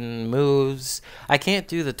fucking moves. I can't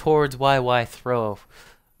do the towards YY throw.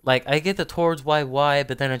 Like, I get the towards YY,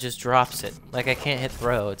 but then it just drops it. Like, I can't hit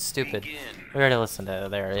throw. It's stupid. We already listened to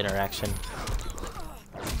their interaction.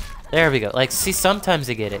 There we go. Like, see, sometimes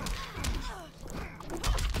I get it.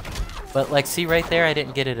 But, like, see right there, I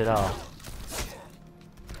didn't get it at all.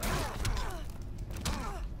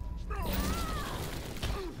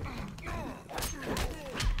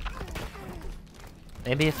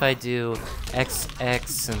 Maybe if I do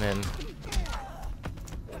XX and then...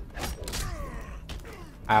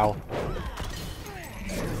 Ow.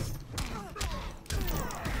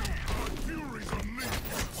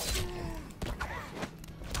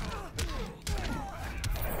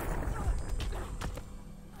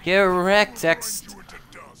 Get wrecked, X.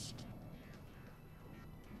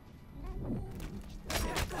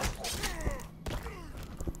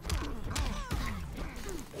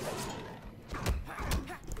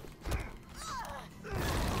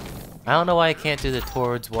 I don't know why I can't do the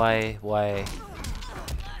towards why.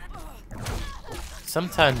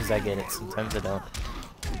 Sometimes I get it, sometimes I don't.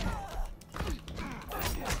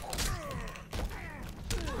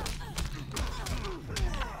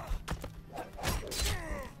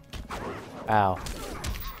 Ow.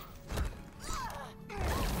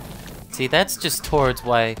 See, that's just towards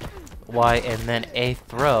Y and then a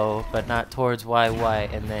throw, but not towards Y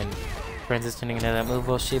and then transitioning into that move.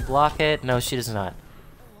 Will she block it? No, she does not.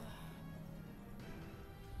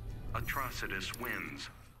 Atrocitus wins.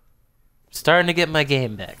 Starting to get my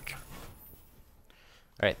game back.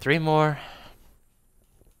 Alright, 3 more.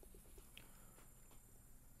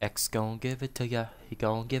 X gon' give it to ya. He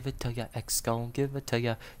gon' give it to ya. X gon' give it to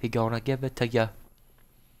ya. He gonna give it to ya.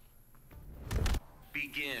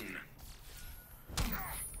 Begin.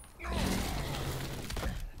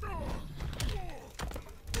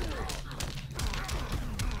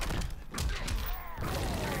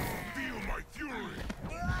 Feel my fury.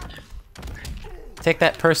 Take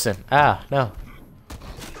that person. Ah, no.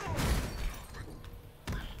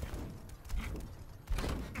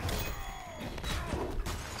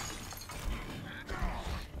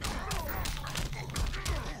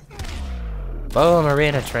 Boom,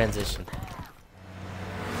 arena transition.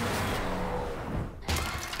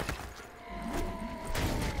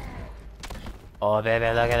 Oh, baby,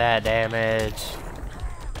 look at that damage.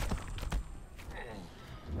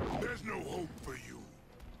 There's no hope for you.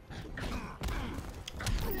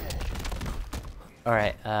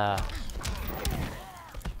 Alright, I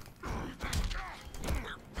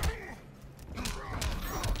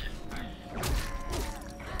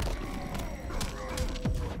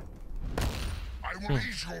will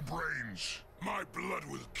eat your brains. My blood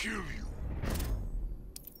will kill you.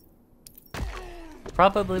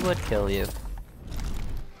 probably would kill you.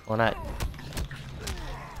 Well, not.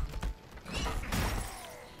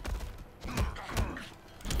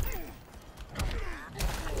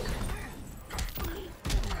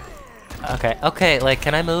 Okay, okay, like,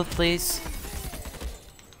 can I move, please?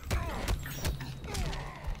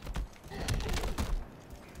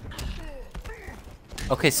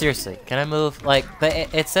 Okay, seriously, can I move? Like,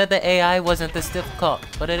 it said the AI wasn't this difficult,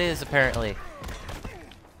 but it is, apparently.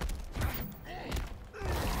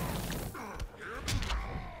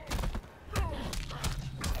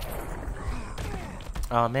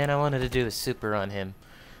 Oh man, I wanted to do a super on him.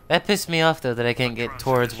 That pissed me off though that I can't get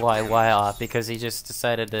towards YY off because he just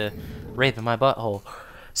decided to rape my butthole.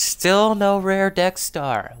 Still no rare deck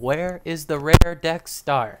star. Where is the rare deck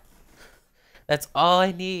star? That's all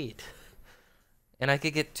I need. And I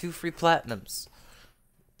could get 2 free platinums.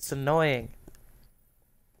 It's annoying.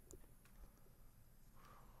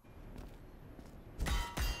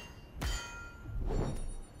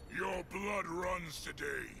 Your blood runs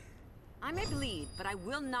today. I may bleed, but I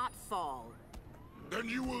will not fall. Then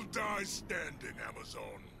you will die standing,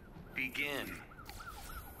 Amazon. Begin.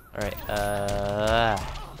 Alright, I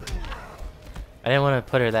didn't want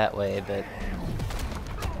to put her that way, but...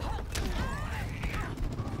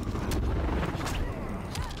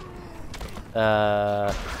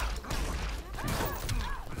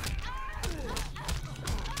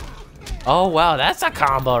 Oh wow, that's a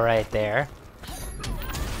combo right there.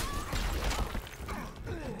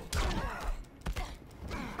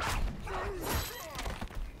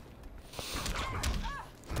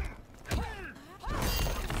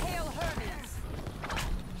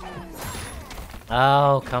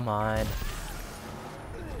 Oh, come on.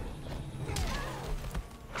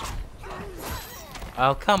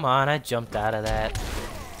 Oh, come on, I jumped out of that.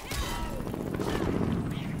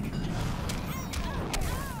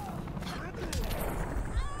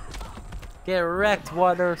 Get wrecked,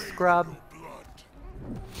 water scrub.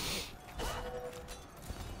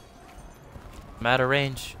 I'm out of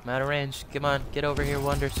range. I'm out of range. Come on, get over here,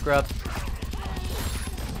 Wonder Scrub.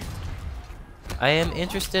 I am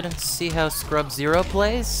interested in see how Scrub Zero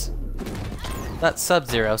plays. Not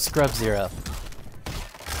Sub-Zero, Scrub Zero.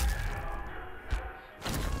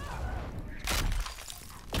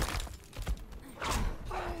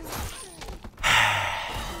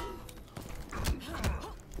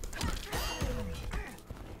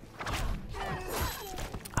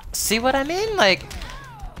 See what I mean? Like,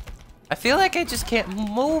 I feel like I just can't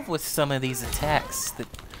move with some of these attacks that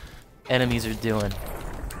enemies are doing.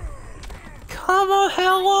 Come on,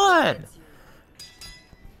 hell on!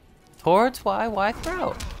 Towards why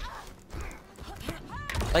throw?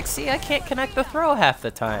 Like, see, I can't connect the throw half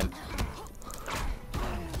the time.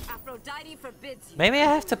 Aphrodite forbids you. Maybe I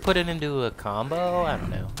have to put it into a combo? I don't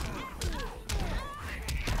know.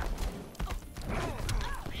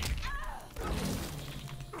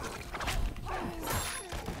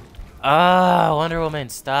 Ah, Wonder Woman,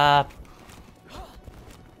 stop.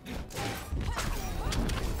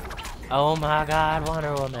 Oh my god,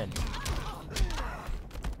 Wonder Woman.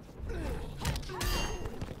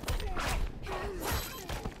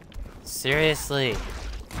 Seriously.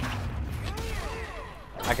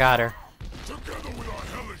 I got her. Together with our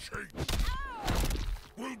hellish hate,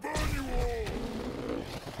 we'll burn you all.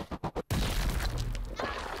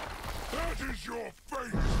 That is your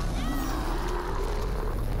fate.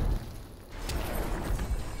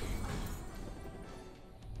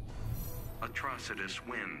 Atrocitus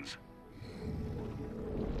wins.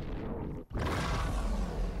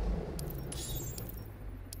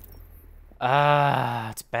 Ah,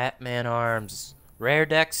 it's Batman arms. Rare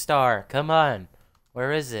deck star. Come on.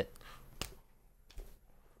 Where is it?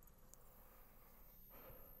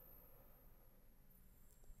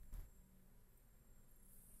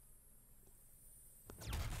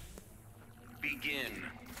 Begin.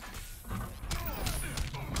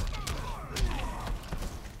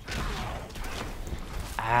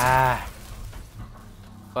 Ah.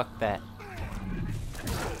 Fuck that.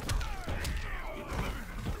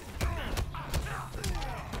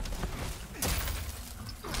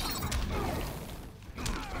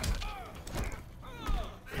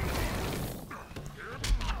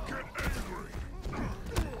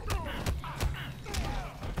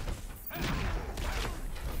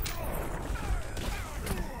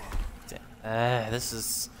 This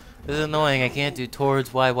is annoying. I can't do towards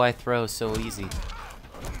YY throw so easy.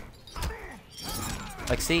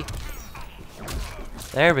 Like, see?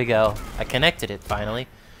 There we go. I connected it finally.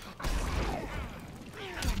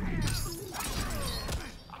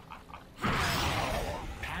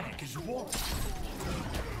 Panic is war.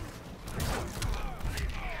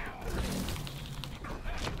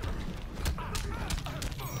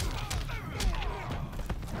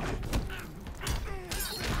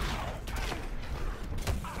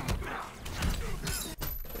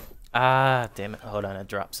 Ah, damn it. Hold on, I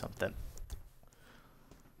dropped something.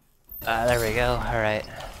 Ah, there we go. Alright.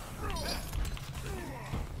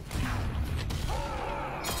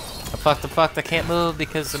 I'm fucked. I can't move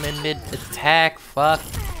because I'm in mid-attack. Fuck.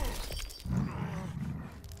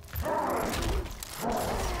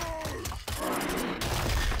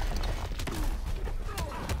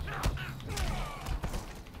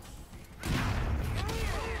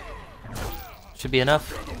 Should be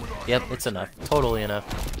enough. Yep, it's enough. Totally enough.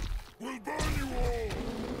 We'll burn you all.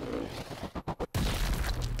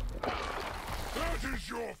 That is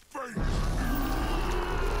your fate.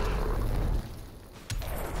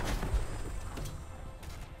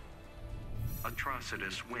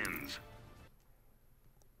 Atrocitus wins.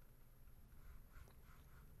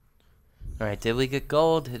 Alright, did we get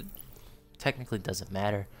gold? It technically doesn't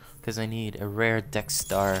matter, because I need a rare Dex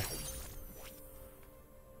Star.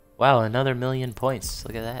 Wow, another 1,000,000 points.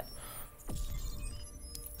 Look at that.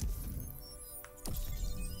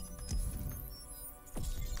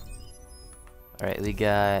 Alright, we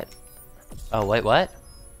got... Oh, wait, what?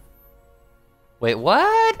 Wait,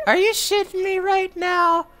 what? Are you shitting me right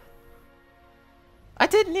now? I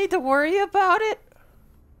didn't need to worry about it?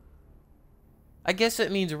 I guess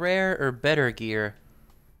it means rare or better gear.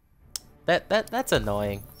 That's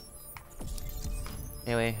annoying.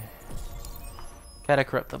 Anyway. Gotta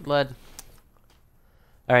corrupt the blood.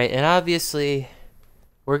 Alright, and obviously,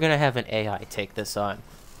 we're gonna have an AI take this on.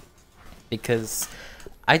 Because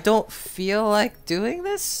I don't feel like doing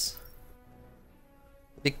this.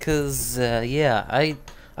 Because, yeah,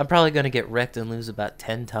 I'm probably gonna get wrecked and lose about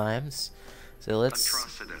 10 times. So let's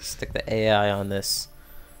Atrocitus. stick the AI on this.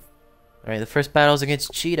 Alright, the first battle is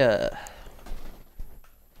against Cheetah.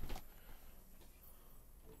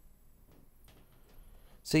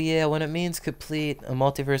 So yeah, when it means complete a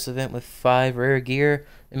multiverse event with 5 rare gear,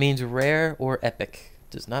 it means rare or epic.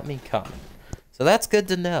 It does not mean common. So that's good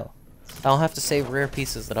to know. I don't have to say rare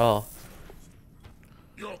pieces at all.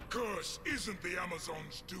 Your curse isn't the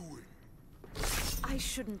Amazon's doing. I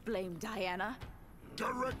shouldn't blame Diana.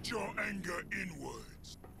 Direct your anger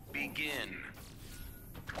inwards. Begin.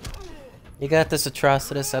 You got this,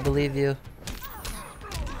 Atrocitus. I believe you.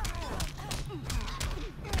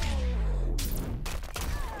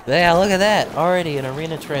 Yeah, look at that. Already an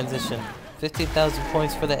arena transition. 15,000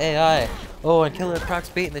 points for the AI. Oh, and Killer Croc's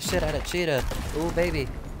beating the shit out of Cheetah. Ooh, baby.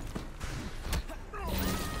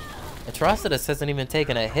 Atrocitus hasn't even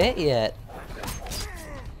taken a hit yet.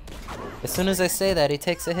 As soon as I say that, he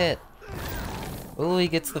takes a hit. Ooh, he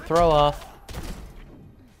gets the throw off.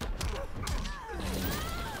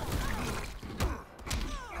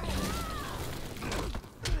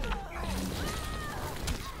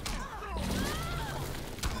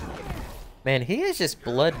 Man, he is just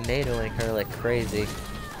blood nadoing her like crazy.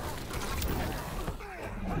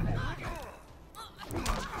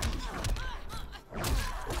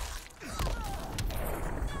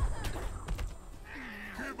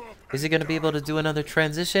 Is he going to be able to do another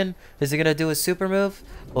transition? Is he going to do a super move?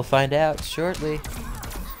 We'll find out shortly.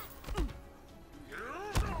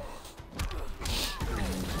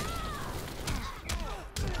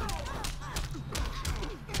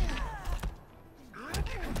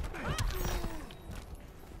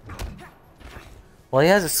 Well, he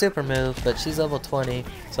has a super move, but she's level 20,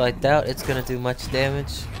 so I doubt it's going to do much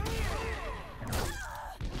damage.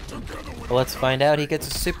 Well, let's find out. He gets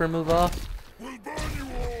a super move off. We'll burn you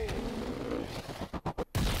all.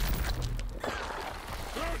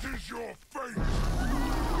 That is your fate.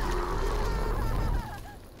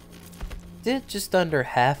 Did just under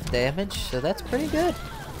half damage, so that's pretty good.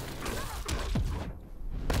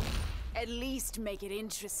 At least make it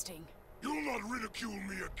interesting. You'll not ridicule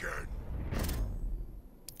me again.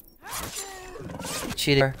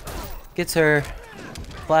 Cheater gets her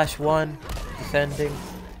flash 1 defending.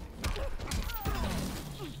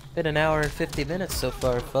 Been an hour and 50 minutes so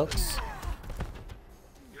far, folks.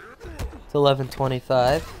 It's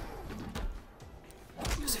 11:25.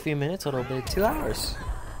 Just a few minutes, it'll be 2 hours.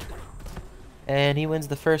 And he wins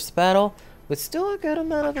the first battle with still a good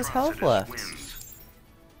amount of his health left.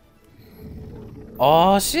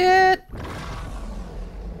 Oh shit!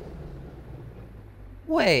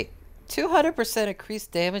 Wait. 200%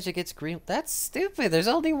 increased damage against green. That's stupid. There's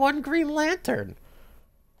only one Green Lantern.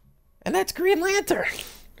 And that's Green Lantern!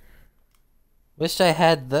 Wish I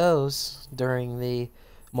had those during the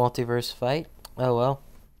multiverse fight. Oh well.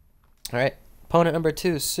 Alright. Opponent number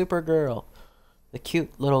 2, Supergirl. The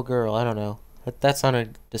cute little girl. I don't know. That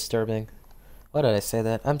sounded disturbing. Why did I say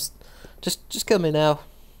that? Just kill me now.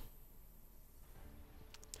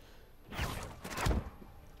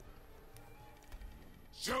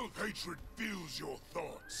 Self-hatred fills your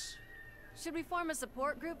thoughts. Should we form a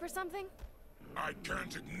support group or something? I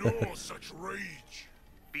can't ignore such rage.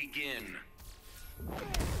 Begin.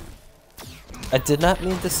 I did not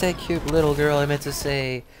mean to say cute little girl. I meant to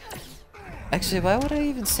say... Actually, why would I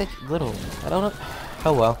even say little? I don't know.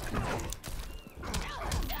 Oh well.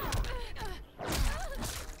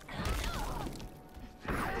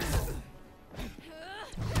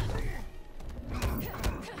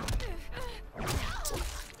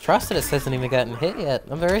 Atrocitus hasn't even gotten hit yet.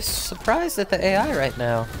 I'm very surprised at the AI right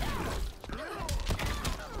now.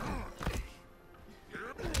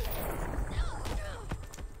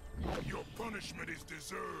 Your punishment is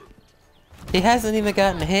deserved. He hasn't even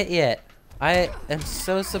gotten hit yet. I am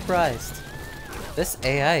so surprised. This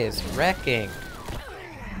AI is wrecking.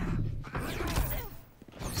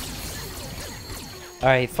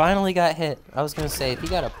 Alright, he finally got hit. I was gonna say, if he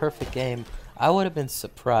got a perfect game, I would have been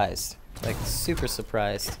surprised. Like, super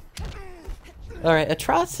surprised. Alright,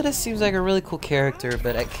 Atrocitus seems like a really cool character,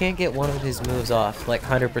 but I can't get one of his moves off, like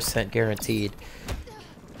 100% guaranteed.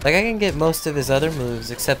 Like, I can get most of his other moves,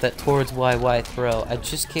 except that towards YY throw. I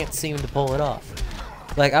just can't seem to pull it off.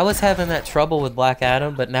 Like, I was having that trouble with Black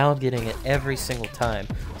Adam, but now I'm getting it every single time.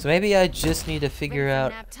 So maybe I just need to figure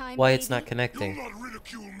out why it's not connecting. You'll not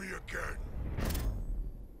ridicule me again.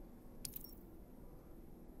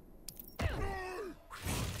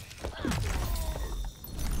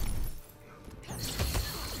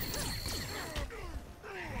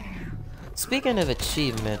 Speaking of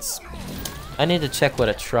achievements, I need to check what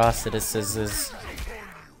Atrocitus is.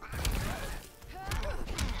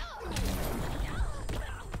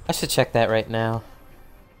 I should check that right now.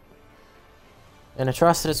 And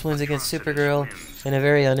Atrocitus wins against Supergirl in a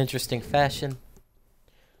very uninteresting fashion.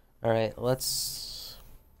 Alright, let's...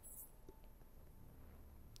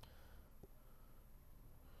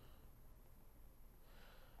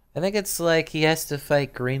 I think it's like he has to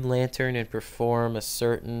fight Green Lantern and perform a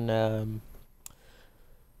certain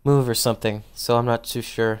move or something, so I'm not too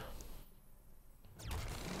sure.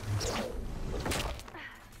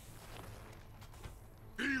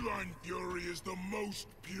 Feline fury is the most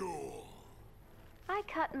pure. I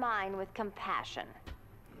cut mine with compassion.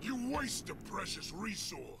 You waste a precious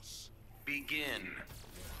resource. Begin.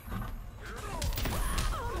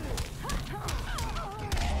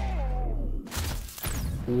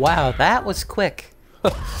 Wow, that was quick.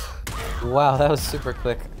 Wow, that was super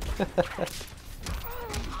quick.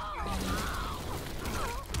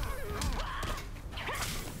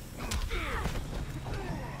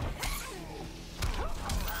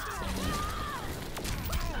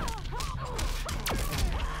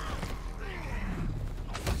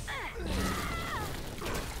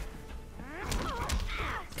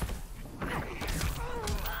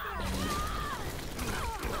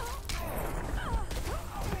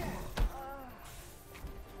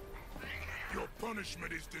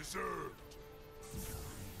 Punishment is deserved.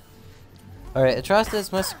 Alright,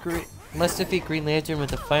 Atrocitus must defeat Green Lantern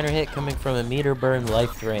with a finer hit coming from a meter burn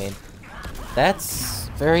life drain. That's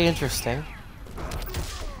very interesting.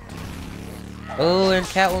 Oh, and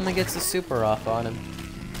Catwoman gets the super off on him.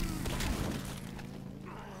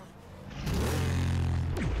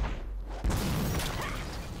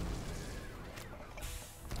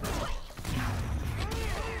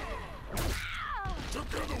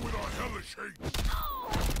 Together with our hellish hate,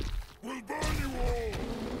 we'll burn you all.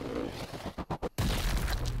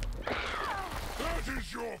 That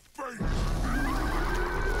is your fate.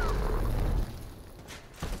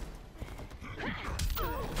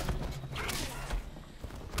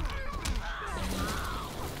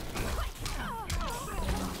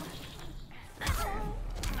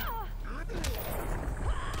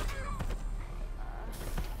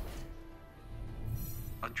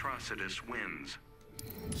 Atrocitus wins.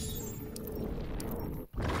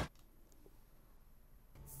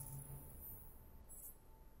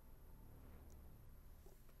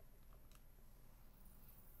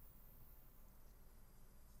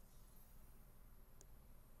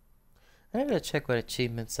 I gotta check what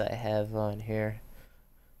achievements I have on here.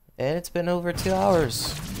 And it's been over 2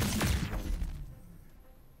 hours.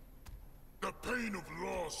 The pain of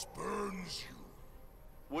loss burns you.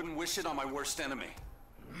 Wouldn't wish it on my worst enemy.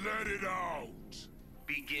 Let it out.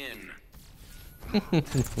 Begin.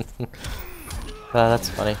 Oh, that's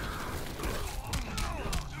funny.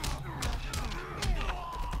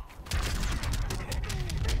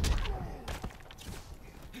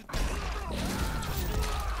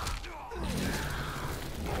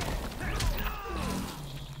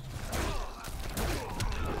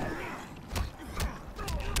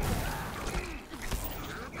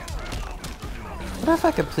 wonder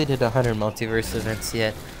if I completed 100 multiverse events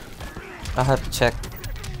yet. I'll have to check.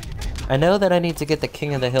 I know that I need to get the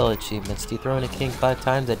King of the Hill achievements. Dethroning a king 5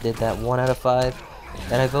 times, I did that 1 out of 5.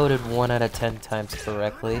 And I voted 1 out of 10 times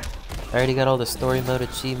correctly. I already got all the story mode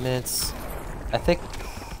achievements. I think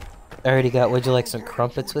I already got Would You Like Some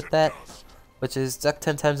Crumpets with that, which is duck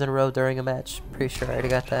 10 times in a row during a match. Pretty sure I already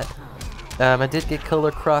got that. I did get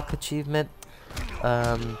Killer Croc achievement.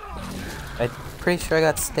 I'm pretty sure I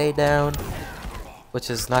got Stay Down, which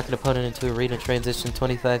is knock an opponent into arena transition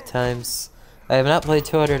 25 times. I have not played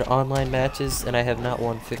 200 online matches, and I have not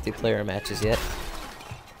won 50 player matches yet.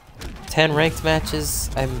 10 ranked matches,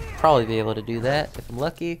 I'm probably be able to do that if I'm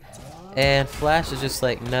lucky. And Flash is just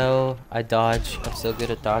like, no, I dodge. I'm so good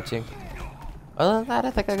at dodging. Other than that,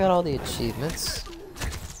 I think I got all the achievements.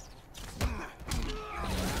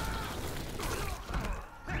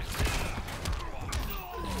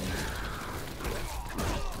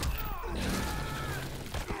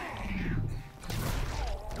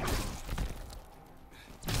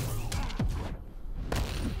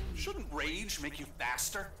 Shouldn't rage make you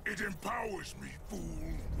faster? It empowers me, fool.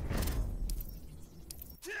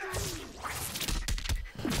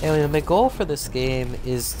 Anyway, my goal for this game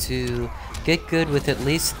is to get good with at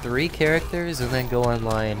least 3 characters and then go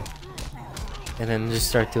online. And then just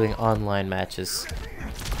start doing online matches.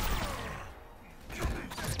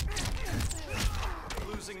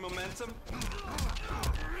 Losing momentum?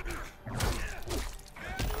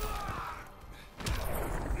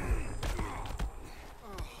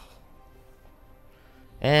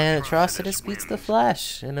 And Atrocitus beats the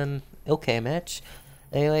Flash in an okay match.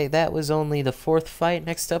 Anyway, that was only the 4th fight.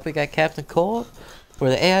 Next up, we got Captain Cold,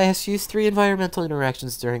 where the AIS used 3 environmental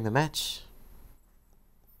interactions during the match.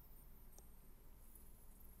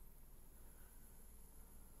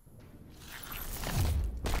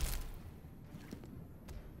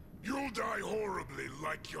 You'll die horribly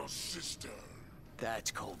like your sister.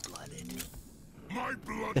 That's cold-blooded. My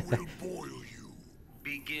blood will boil you.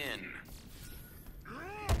 Begin.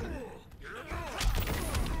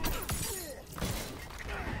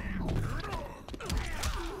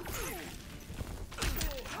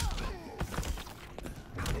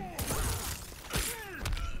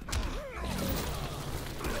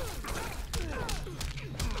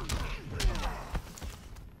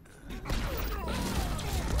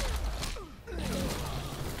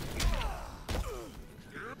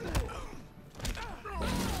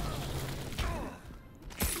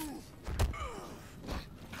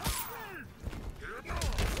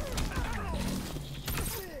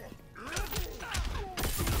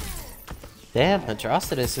 Damn,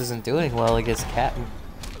 Atrocitus isn't doing well against Captain.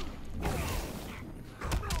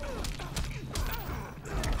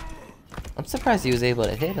 I'm surprised he was able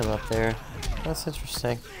to hit him up there. That's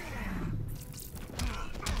interesting.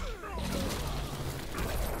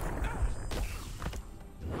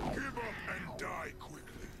 Give up and die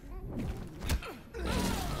quickly.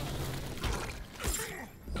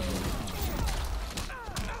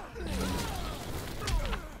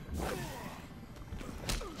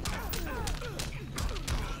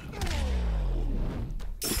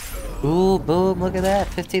 Ooh, boom, look at that.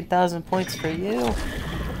 15,000 points for you.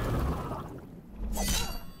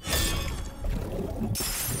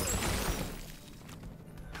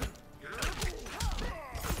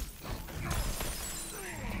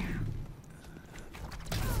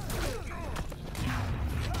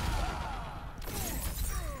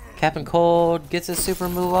 Captain Cold gets his super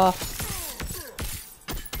move off.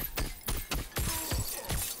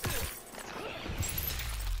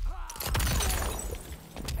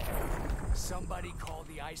 Somebody call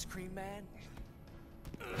the ice cream man?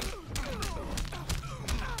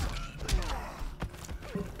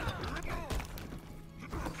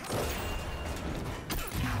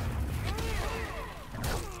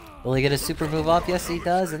 Will he get a super move off? Yes, he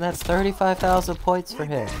does, and that's 35,000 points for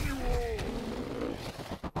him.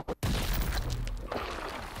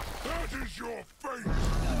 That is your fate.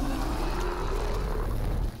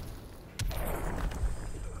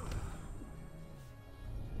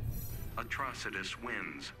 Atrocitus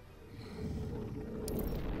wins.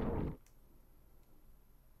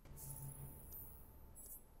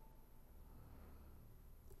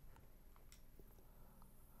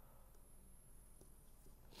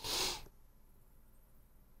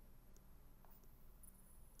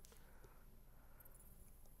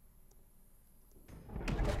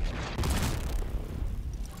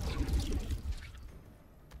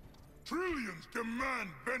 Trillions demand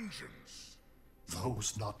vengeance.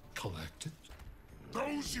 Those not collected?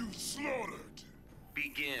 Those you've slaughtered.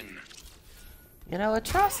 Begin. You know,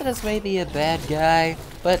 Atrocitus may be a bad guy,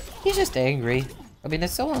 but he's just angry. I mean,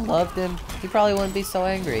 if someone loved him, he probably wouldn't be so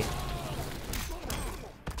angry.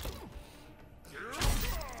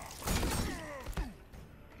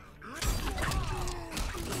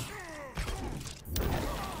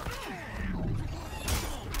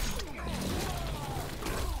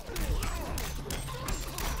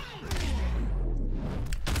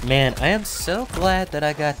 Man, I am so glad that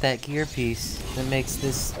I got that gear piece that makes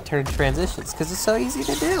this turn transitions, because it's so easy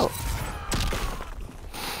to do.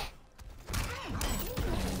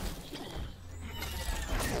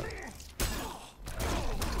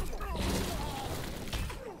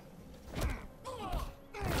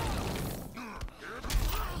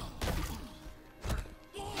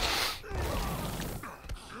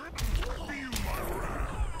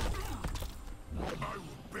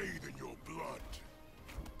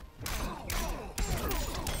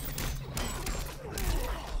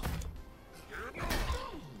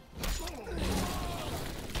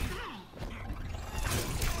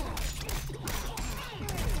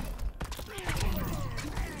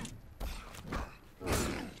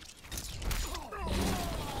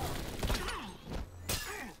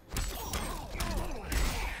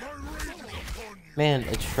 Man,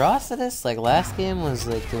 Atrocitus, like last game was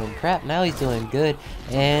like doing crap, now he's doing good,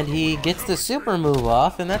 and he gets the super move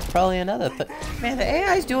off, and that's probably another man, the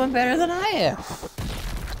AI's doing better than I am.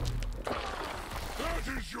 That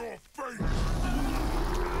is your fate.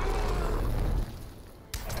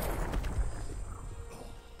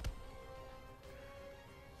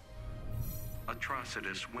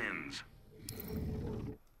 Atrocitus wins.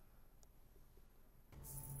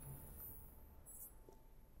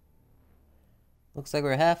 Looks like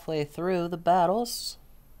we're halfway through the battles.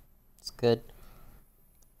 It's good.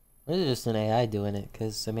 This is just an AI doing it,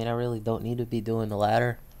 because, I mean, I really don't need to be doing the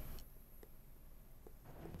ladder.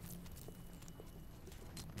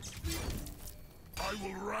 I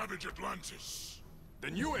will ravage Atlantis.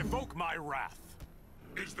 Then you evoke my wrath.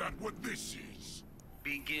 Is that what this is?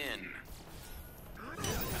 Begin.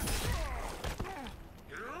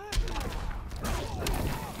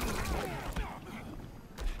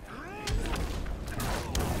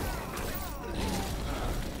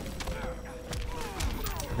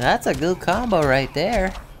 That's a good combo right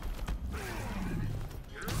there.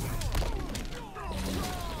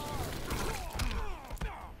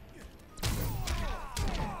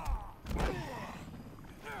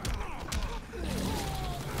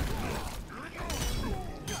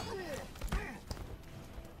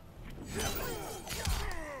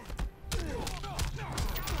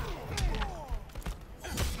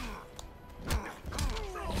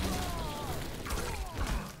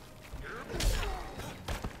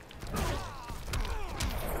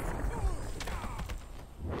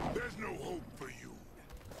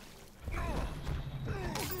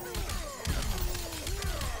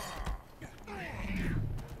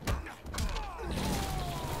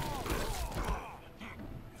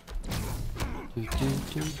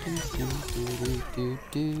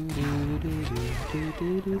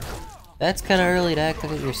 That's kind of early to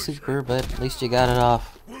activate your super, but at least you got it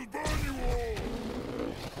off.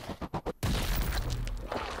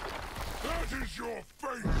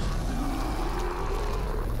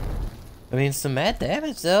 I mean, some mad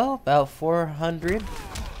damage though, about 400.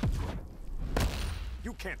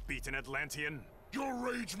 You can't beat an Atlantean. Your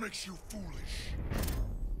rage makes you foolish.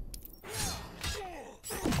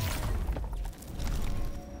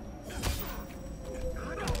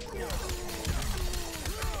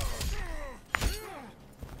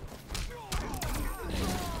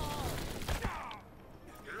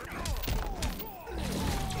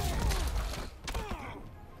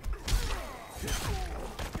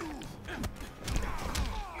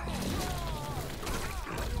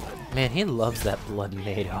 Man, he loves that blood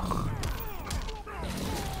NATO.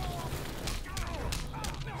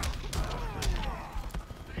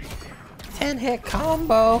 Ten-hit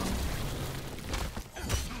combo.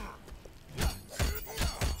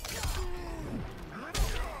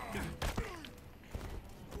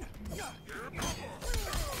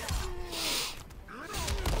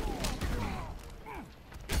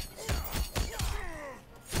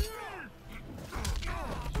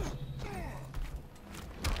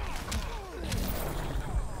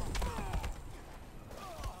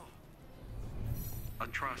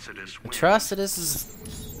 Atrocitus is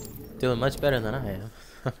doing much better than I am.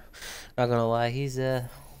 Not gonna lie, he's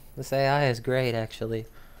this AI is great actually.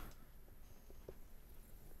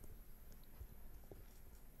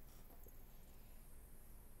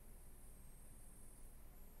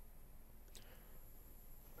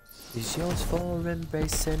 Is yours for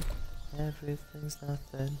embracing? Everything's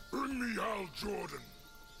nothing. Bring me Hal Jordan.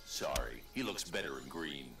 Sorry, he looks better in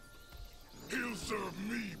green. He'll serve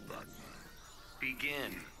me, Batman.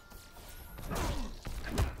 Begin.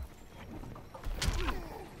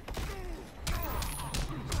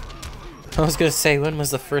 I was gonna say, when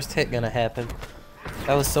was the first hit gonna happen?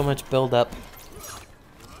 That was so much build up.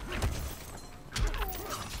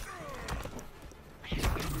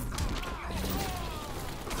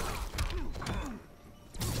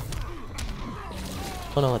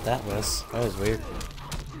 I don't know what that was. That was weird.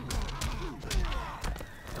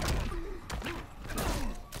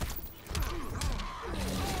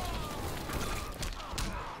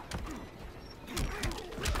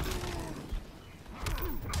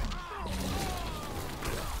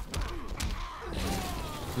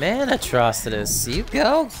 Man, Atrocitus, you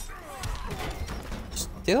go. Just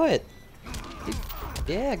do it.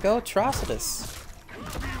 Yeah, go Atrocitus.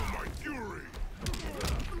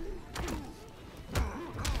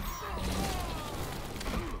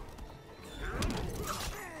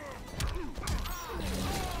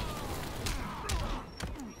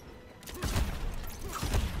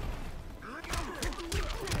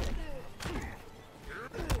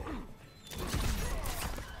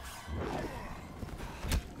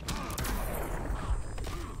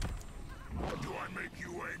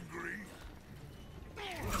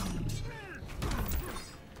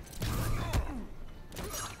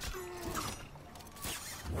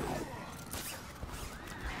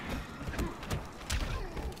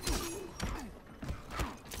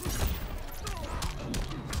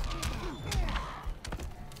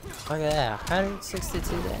 Look at that,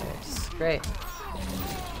 162 days. Great.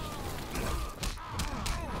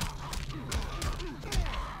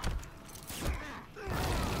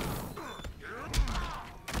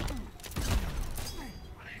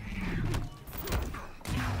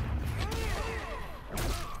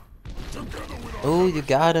 Oh, you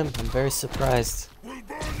got him. I'm very surprised.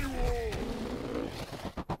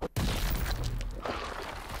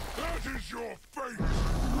 That is your fate.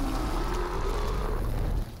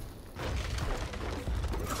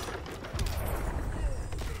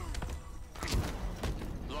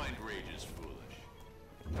 Blind rage is foolish.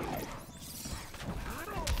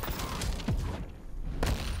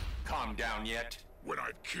 Calm down yet? When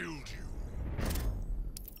I've killed you.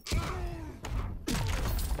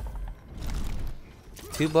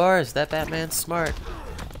 Two bars. That Batman's smart.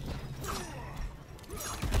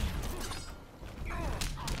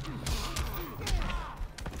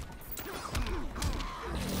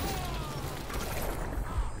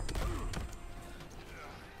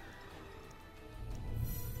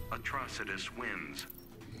 Atrocitus wins.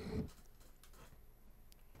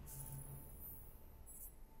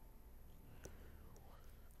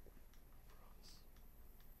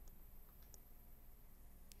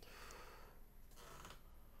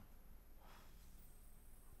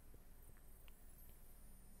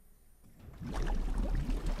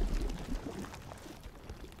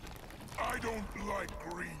 I don't like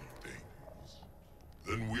green things.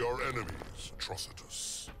 Then we are enemies,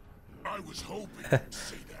 Atrocitus. I was hoping you'd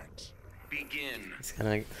say that. Begin. It's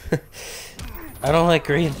kind of. I don't like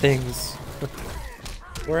green things.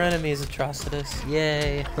 We're enemies, Atrocitus.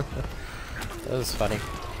 Yay! That was funny.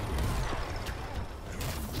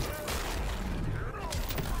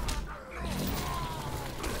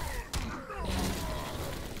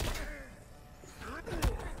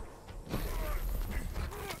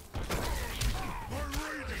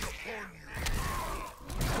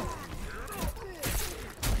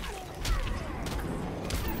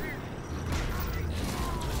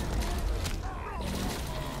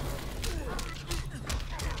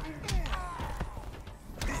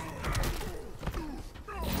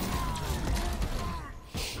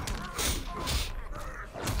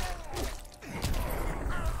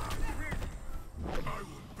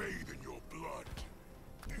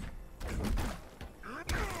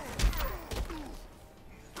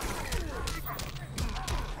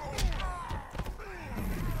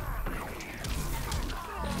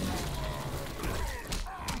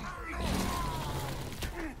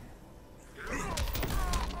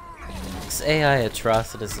 This AI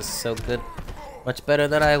Atrocitus is so good. Much better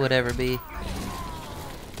than I would ever be.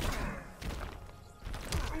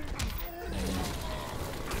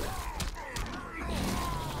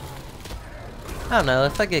 I don't know,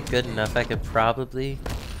 if I get good enough, I could probably...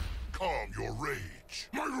 Calm your rage.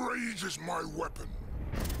 My rage is my weapon.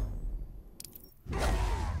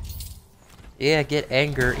 Yeah, get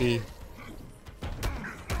anger-y.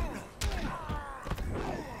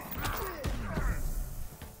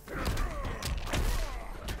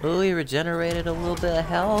 Ooh, he regenerated a little bit of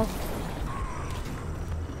health.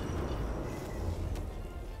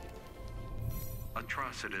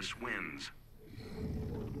 Atrocitus wins.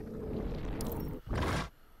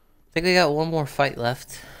 I think we got one more fight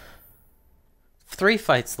left. 3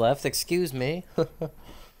 fights left, excuse me.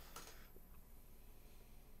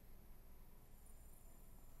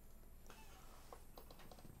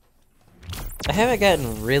 I haven't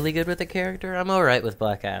gotten really good with the character. I'm alright with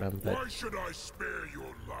Black Adam, but... Why should I spare your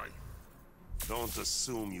life? Don't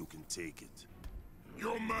assume you can take it.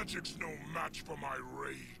 Your magic's no match for my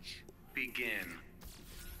rage. Begin.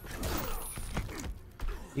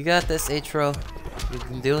 You got this, Atro. You've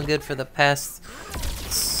been doing good for the past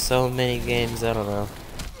so many games, I don't know.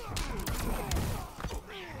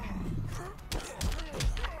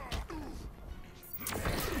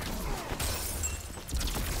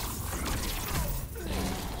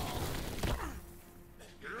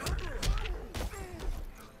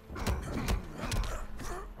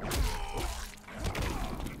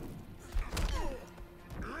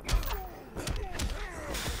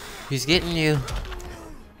 He's getting you.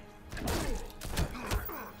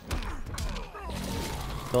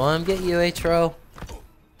 Go on, get you, Atro.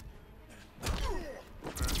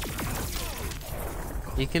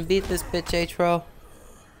 You can beat this bitch, Atro.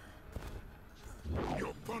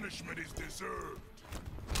 Your punishment is deserved.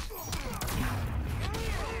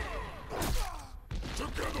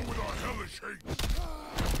 Together with our hellish hate,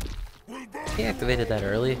 we'll burn. He activated that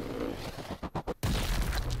early.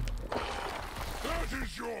 That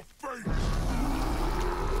is your fate.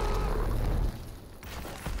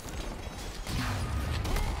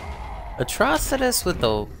 Atrocitus with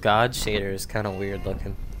the god shader is kind of weird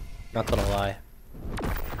looking. Not gonna lie.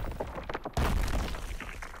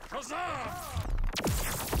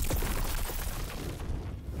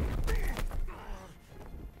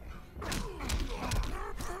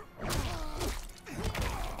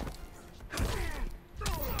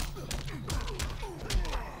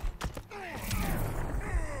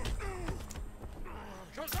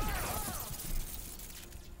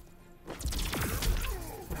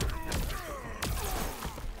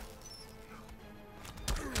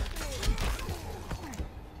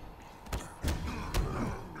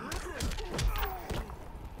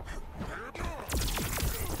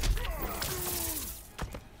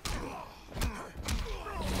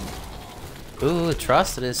 Ooh,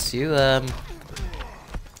 Atrocitus, you,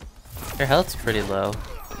 your health's pretty low.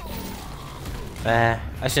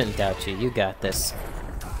 I shouldn't doubt you. You got this.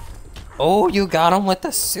 Oh, you got him with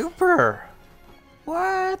the super!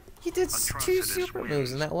 What? You did Atrocitus 2 super wins.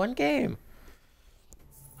 moves in that one game.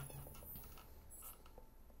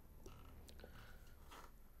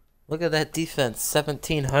 Look at that defense,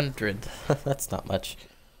 1700. That's not much.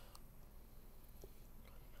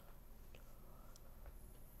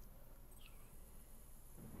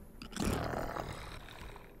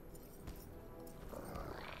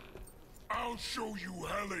 I'll show you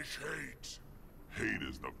hellish hate. Hate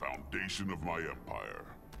is the foundation of my empire.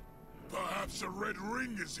 Perhaps a red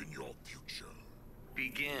ring is in your future.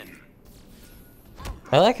 Begin.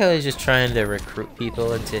 I like how he's just trying to recruit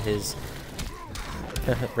people into his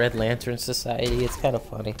Red Lantern Society. It's kind of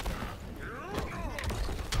funny.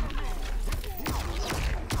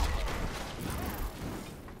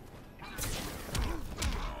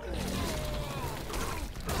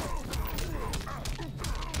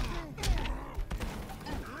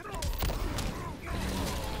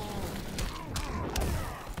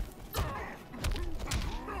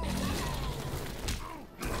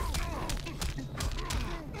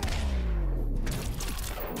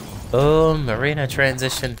 Boom, arena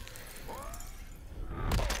transition.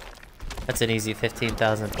 That's an easy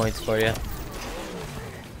 15,000 points for you.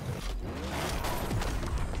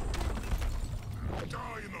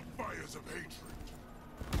 Die in the fires of hatred.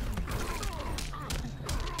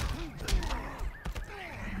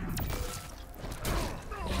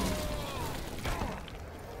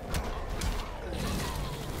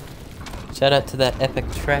 Shout out to that epic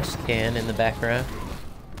trash can in the background.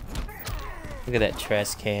 Look at that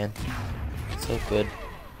trash can. So good.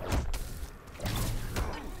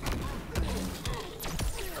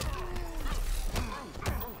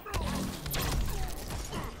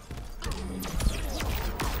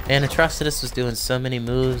 And Atrocitus was doing so many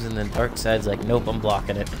moves, and then Darkseid's like, nope, I'm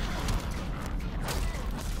blocking it.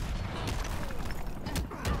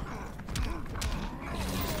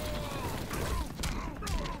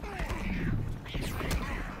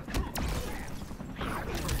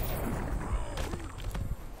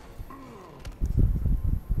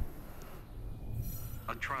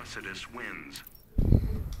 Atrocitus wins.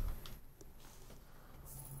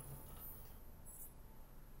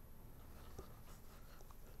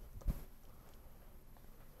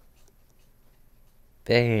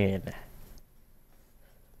 Bane.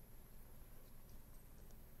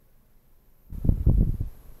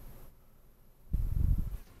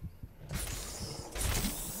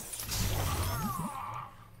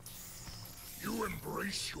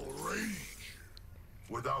 Release your rage.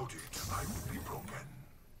 Without it, I would be broken.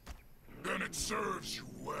 Then it serves you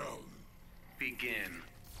well. Begin.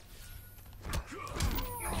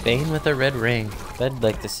 Bane with a red ring. I'd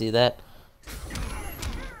like to see that.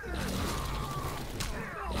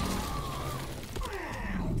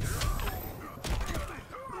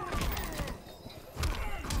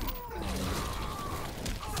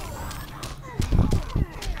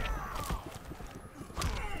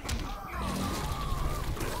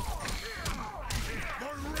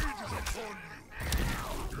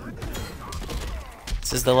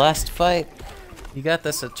 This is the last fight. You got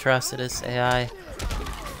this, Atrocitus AI.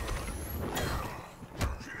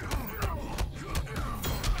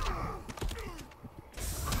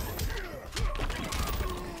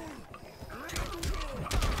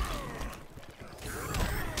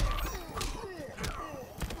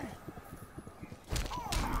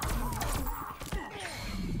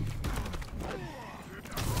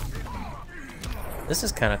 This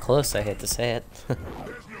is kind of close, I hate to say it.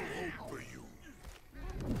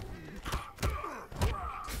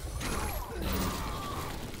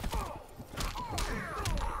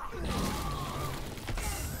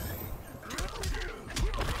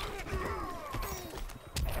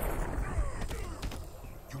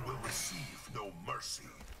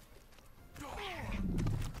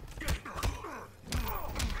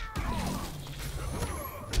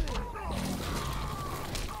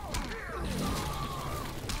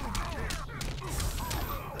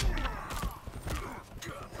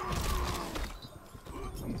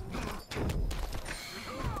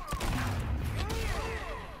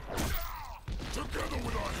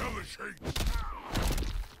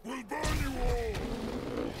 We'll burn you all.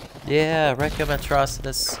 Yeah, wreck him,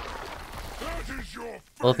 Atrocitus.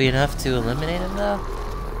 Will it be enough to eliminate him though?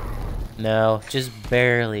 No, just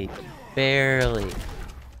barely. Barely.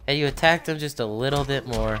 And you attacked him just a little bit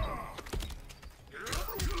more.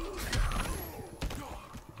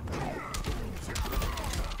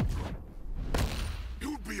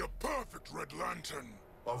 You'd be a perfect Red Lantern.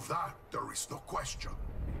 Of that, there is no question.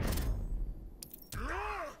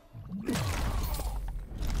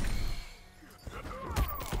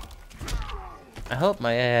 I hope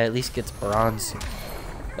my AI at least gets bronze.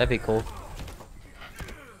 That'd be cool.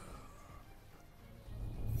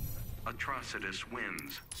 Atrocitus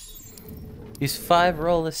wins. Use 5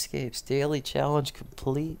 roll escapes. Daily challenge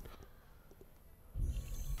complete.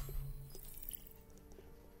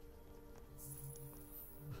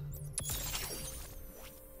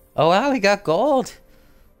 Oh wow, he got gold.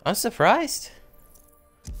 I'm surprised.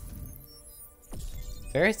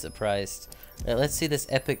 Very surprised. Alright, let's see this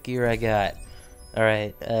epic gear I got.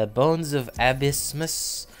 Alright, Bones of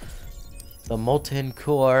Abysmus, the Molten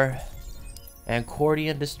Core, and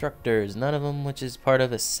Cordian Destructors. None of them which is part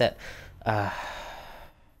of a set. I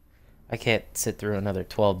can't sit through another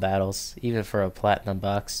 12 battles, even for a platinum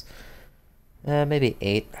box. Maybe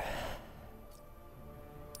 8.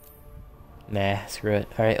 Nah, screw it.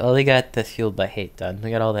 Alright, well, we got the Fueled by Hate done.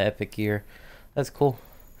 We got all the epic gear. That's cool.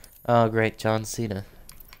 Oh, great, John Cena.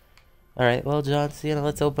 Alright, well, John Cena,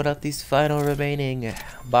 let's open up these final remaining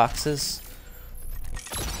boxes.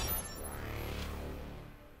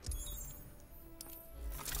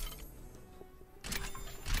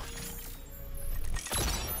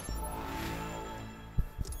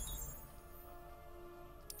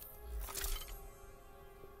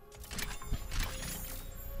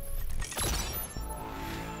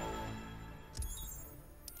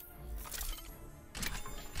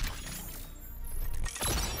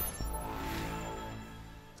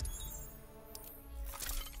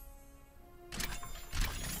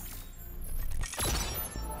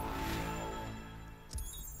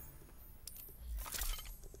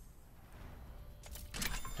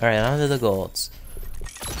 Alright, on to the golds.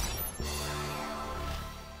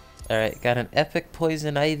 Alright, got an epic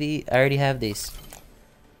poison ivy. I already have these.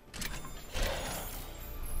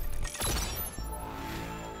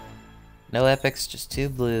 No epics, just 2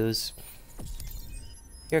 blues.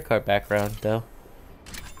 Your card background, though.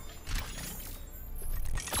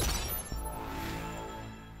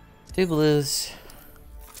 Two blues.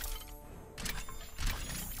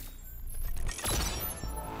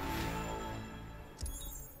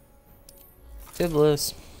 Two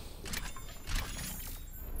blues.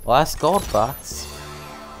 Last gold box.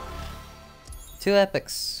 2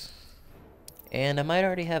 epics. And I might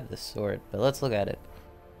already have this sword, but let's look at it.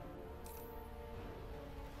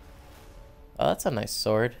 Oh, that's a nice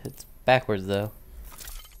sword. It's backwards though.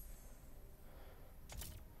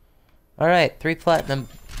 Alright, 3 platinum.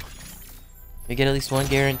 You get at least 1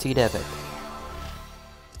 guaranteed epic.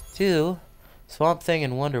 2 Swamp Thing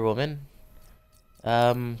and Wonder Woman.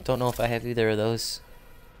 Don't know if I have either of those.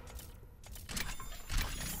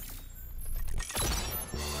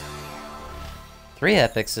 Three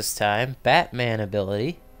epics this time. Batman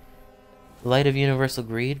ability. Light of Universal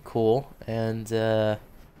Greed, cool. And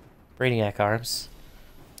Brainiac arms.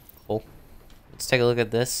 Cool. Let's take a look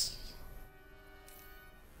at this.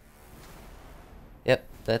 Yep,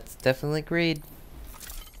 that's definitely greed.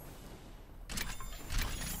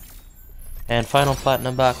 And final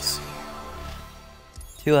platinum box.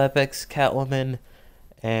 2 epics, Catwoman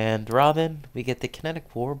and Robin. We get the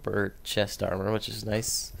Kinetic Warbird chest armor, which is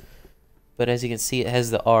nice. But as you can see, it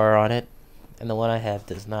has the R on it, and the one I have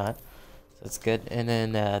does not. So that's good. And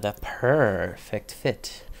then the perfect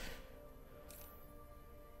fit.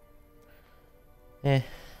 No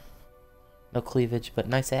cleavage, but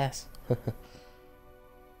nice ass.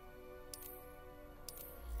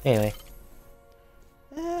 Anyway.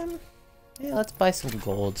 Yeah, let's buy some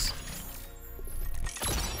golds.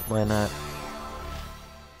 Why not?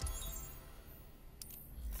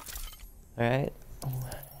 Alright.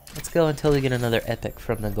 Let's go until we get another epic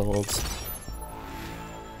from the golds.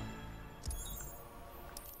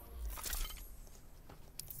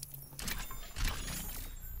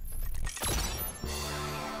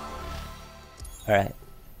 Alright.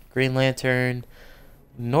 Green Lantern.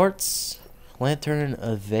 Nort's Lantern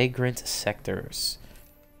of Vagrant Sectors.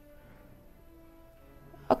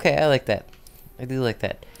 Okay, I like that. I do like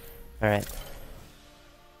that. Alright.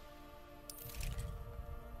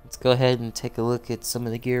 Let's go ahead and take a look at some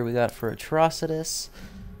of the gear we got for Atrocitus.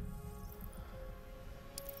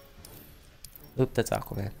 Oop, that's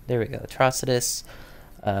Aquaman. There we go. Atrocitus.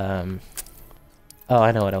 Oh,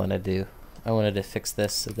 I know what I want to do. I wanted to fix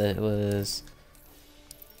this so that it was...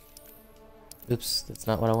 Oops, that's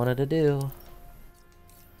not what I wanted to do.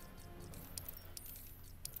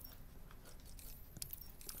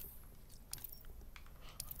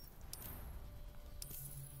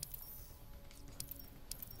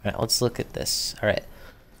 Alright, let's look at this. Alright.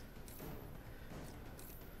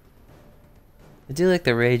 I do like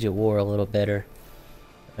the Rage of War a little better.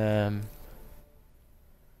 Crown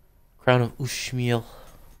of Ushmiel.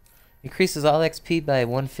 Increases all XP by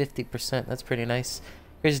 150%. That's pretty nice.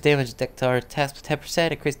 Increases damage deck tower attacks by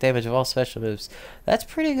 10%. Increases damage of all special moves. That's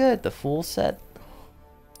pretty good. The full set.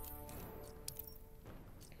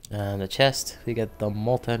 The chest. We got the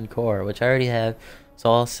Molten Core, which I already have.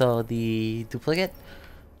 So I'll sell the duplicate.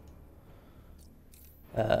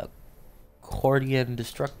 Cordian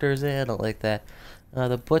Destructors in. I don't like that.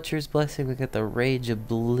 The Butcher's Blessing. We got the Rage of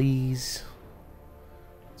Bleeze.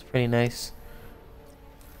 It's pretty nice.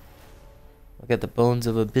 We got the Bones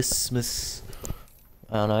of Abysmus.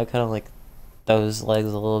 I don't know, I kind of like those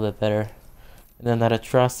legs a little bit better. And then that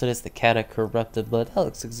Atrocitus, the Cat of Corrupted Blood. That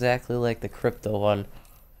looks exactly like the Crypto one.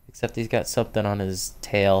 Except he's got something on his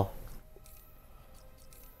tail.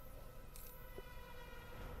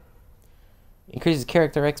 Increases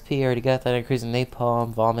character XP, I already got that. Increases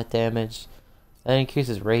napalm, vomit damage. That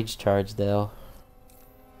increases rage charge though.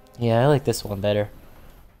 Yeah, I like this one better.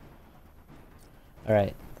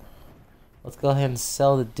 Alright. Let's go ahead and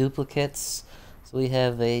sell the duplicates. So we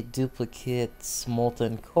have a duplicate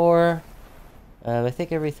Molten Core. I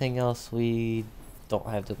think everything else we don't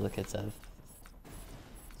have duplicates of.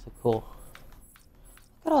 So cool.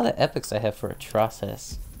 Look at all the epics I have for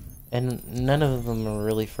Atrocitus. And none of them are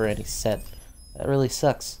really for any set. That really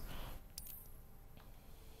sucks.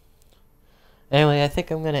 Anyway, I think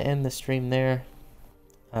I'm going to end the stream there.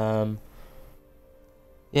 Yeah,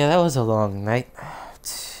 that was a long night.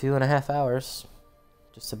 2.5 hours.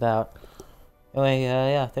 Just about. Anyway,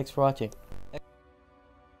 yeah, thanks for watching.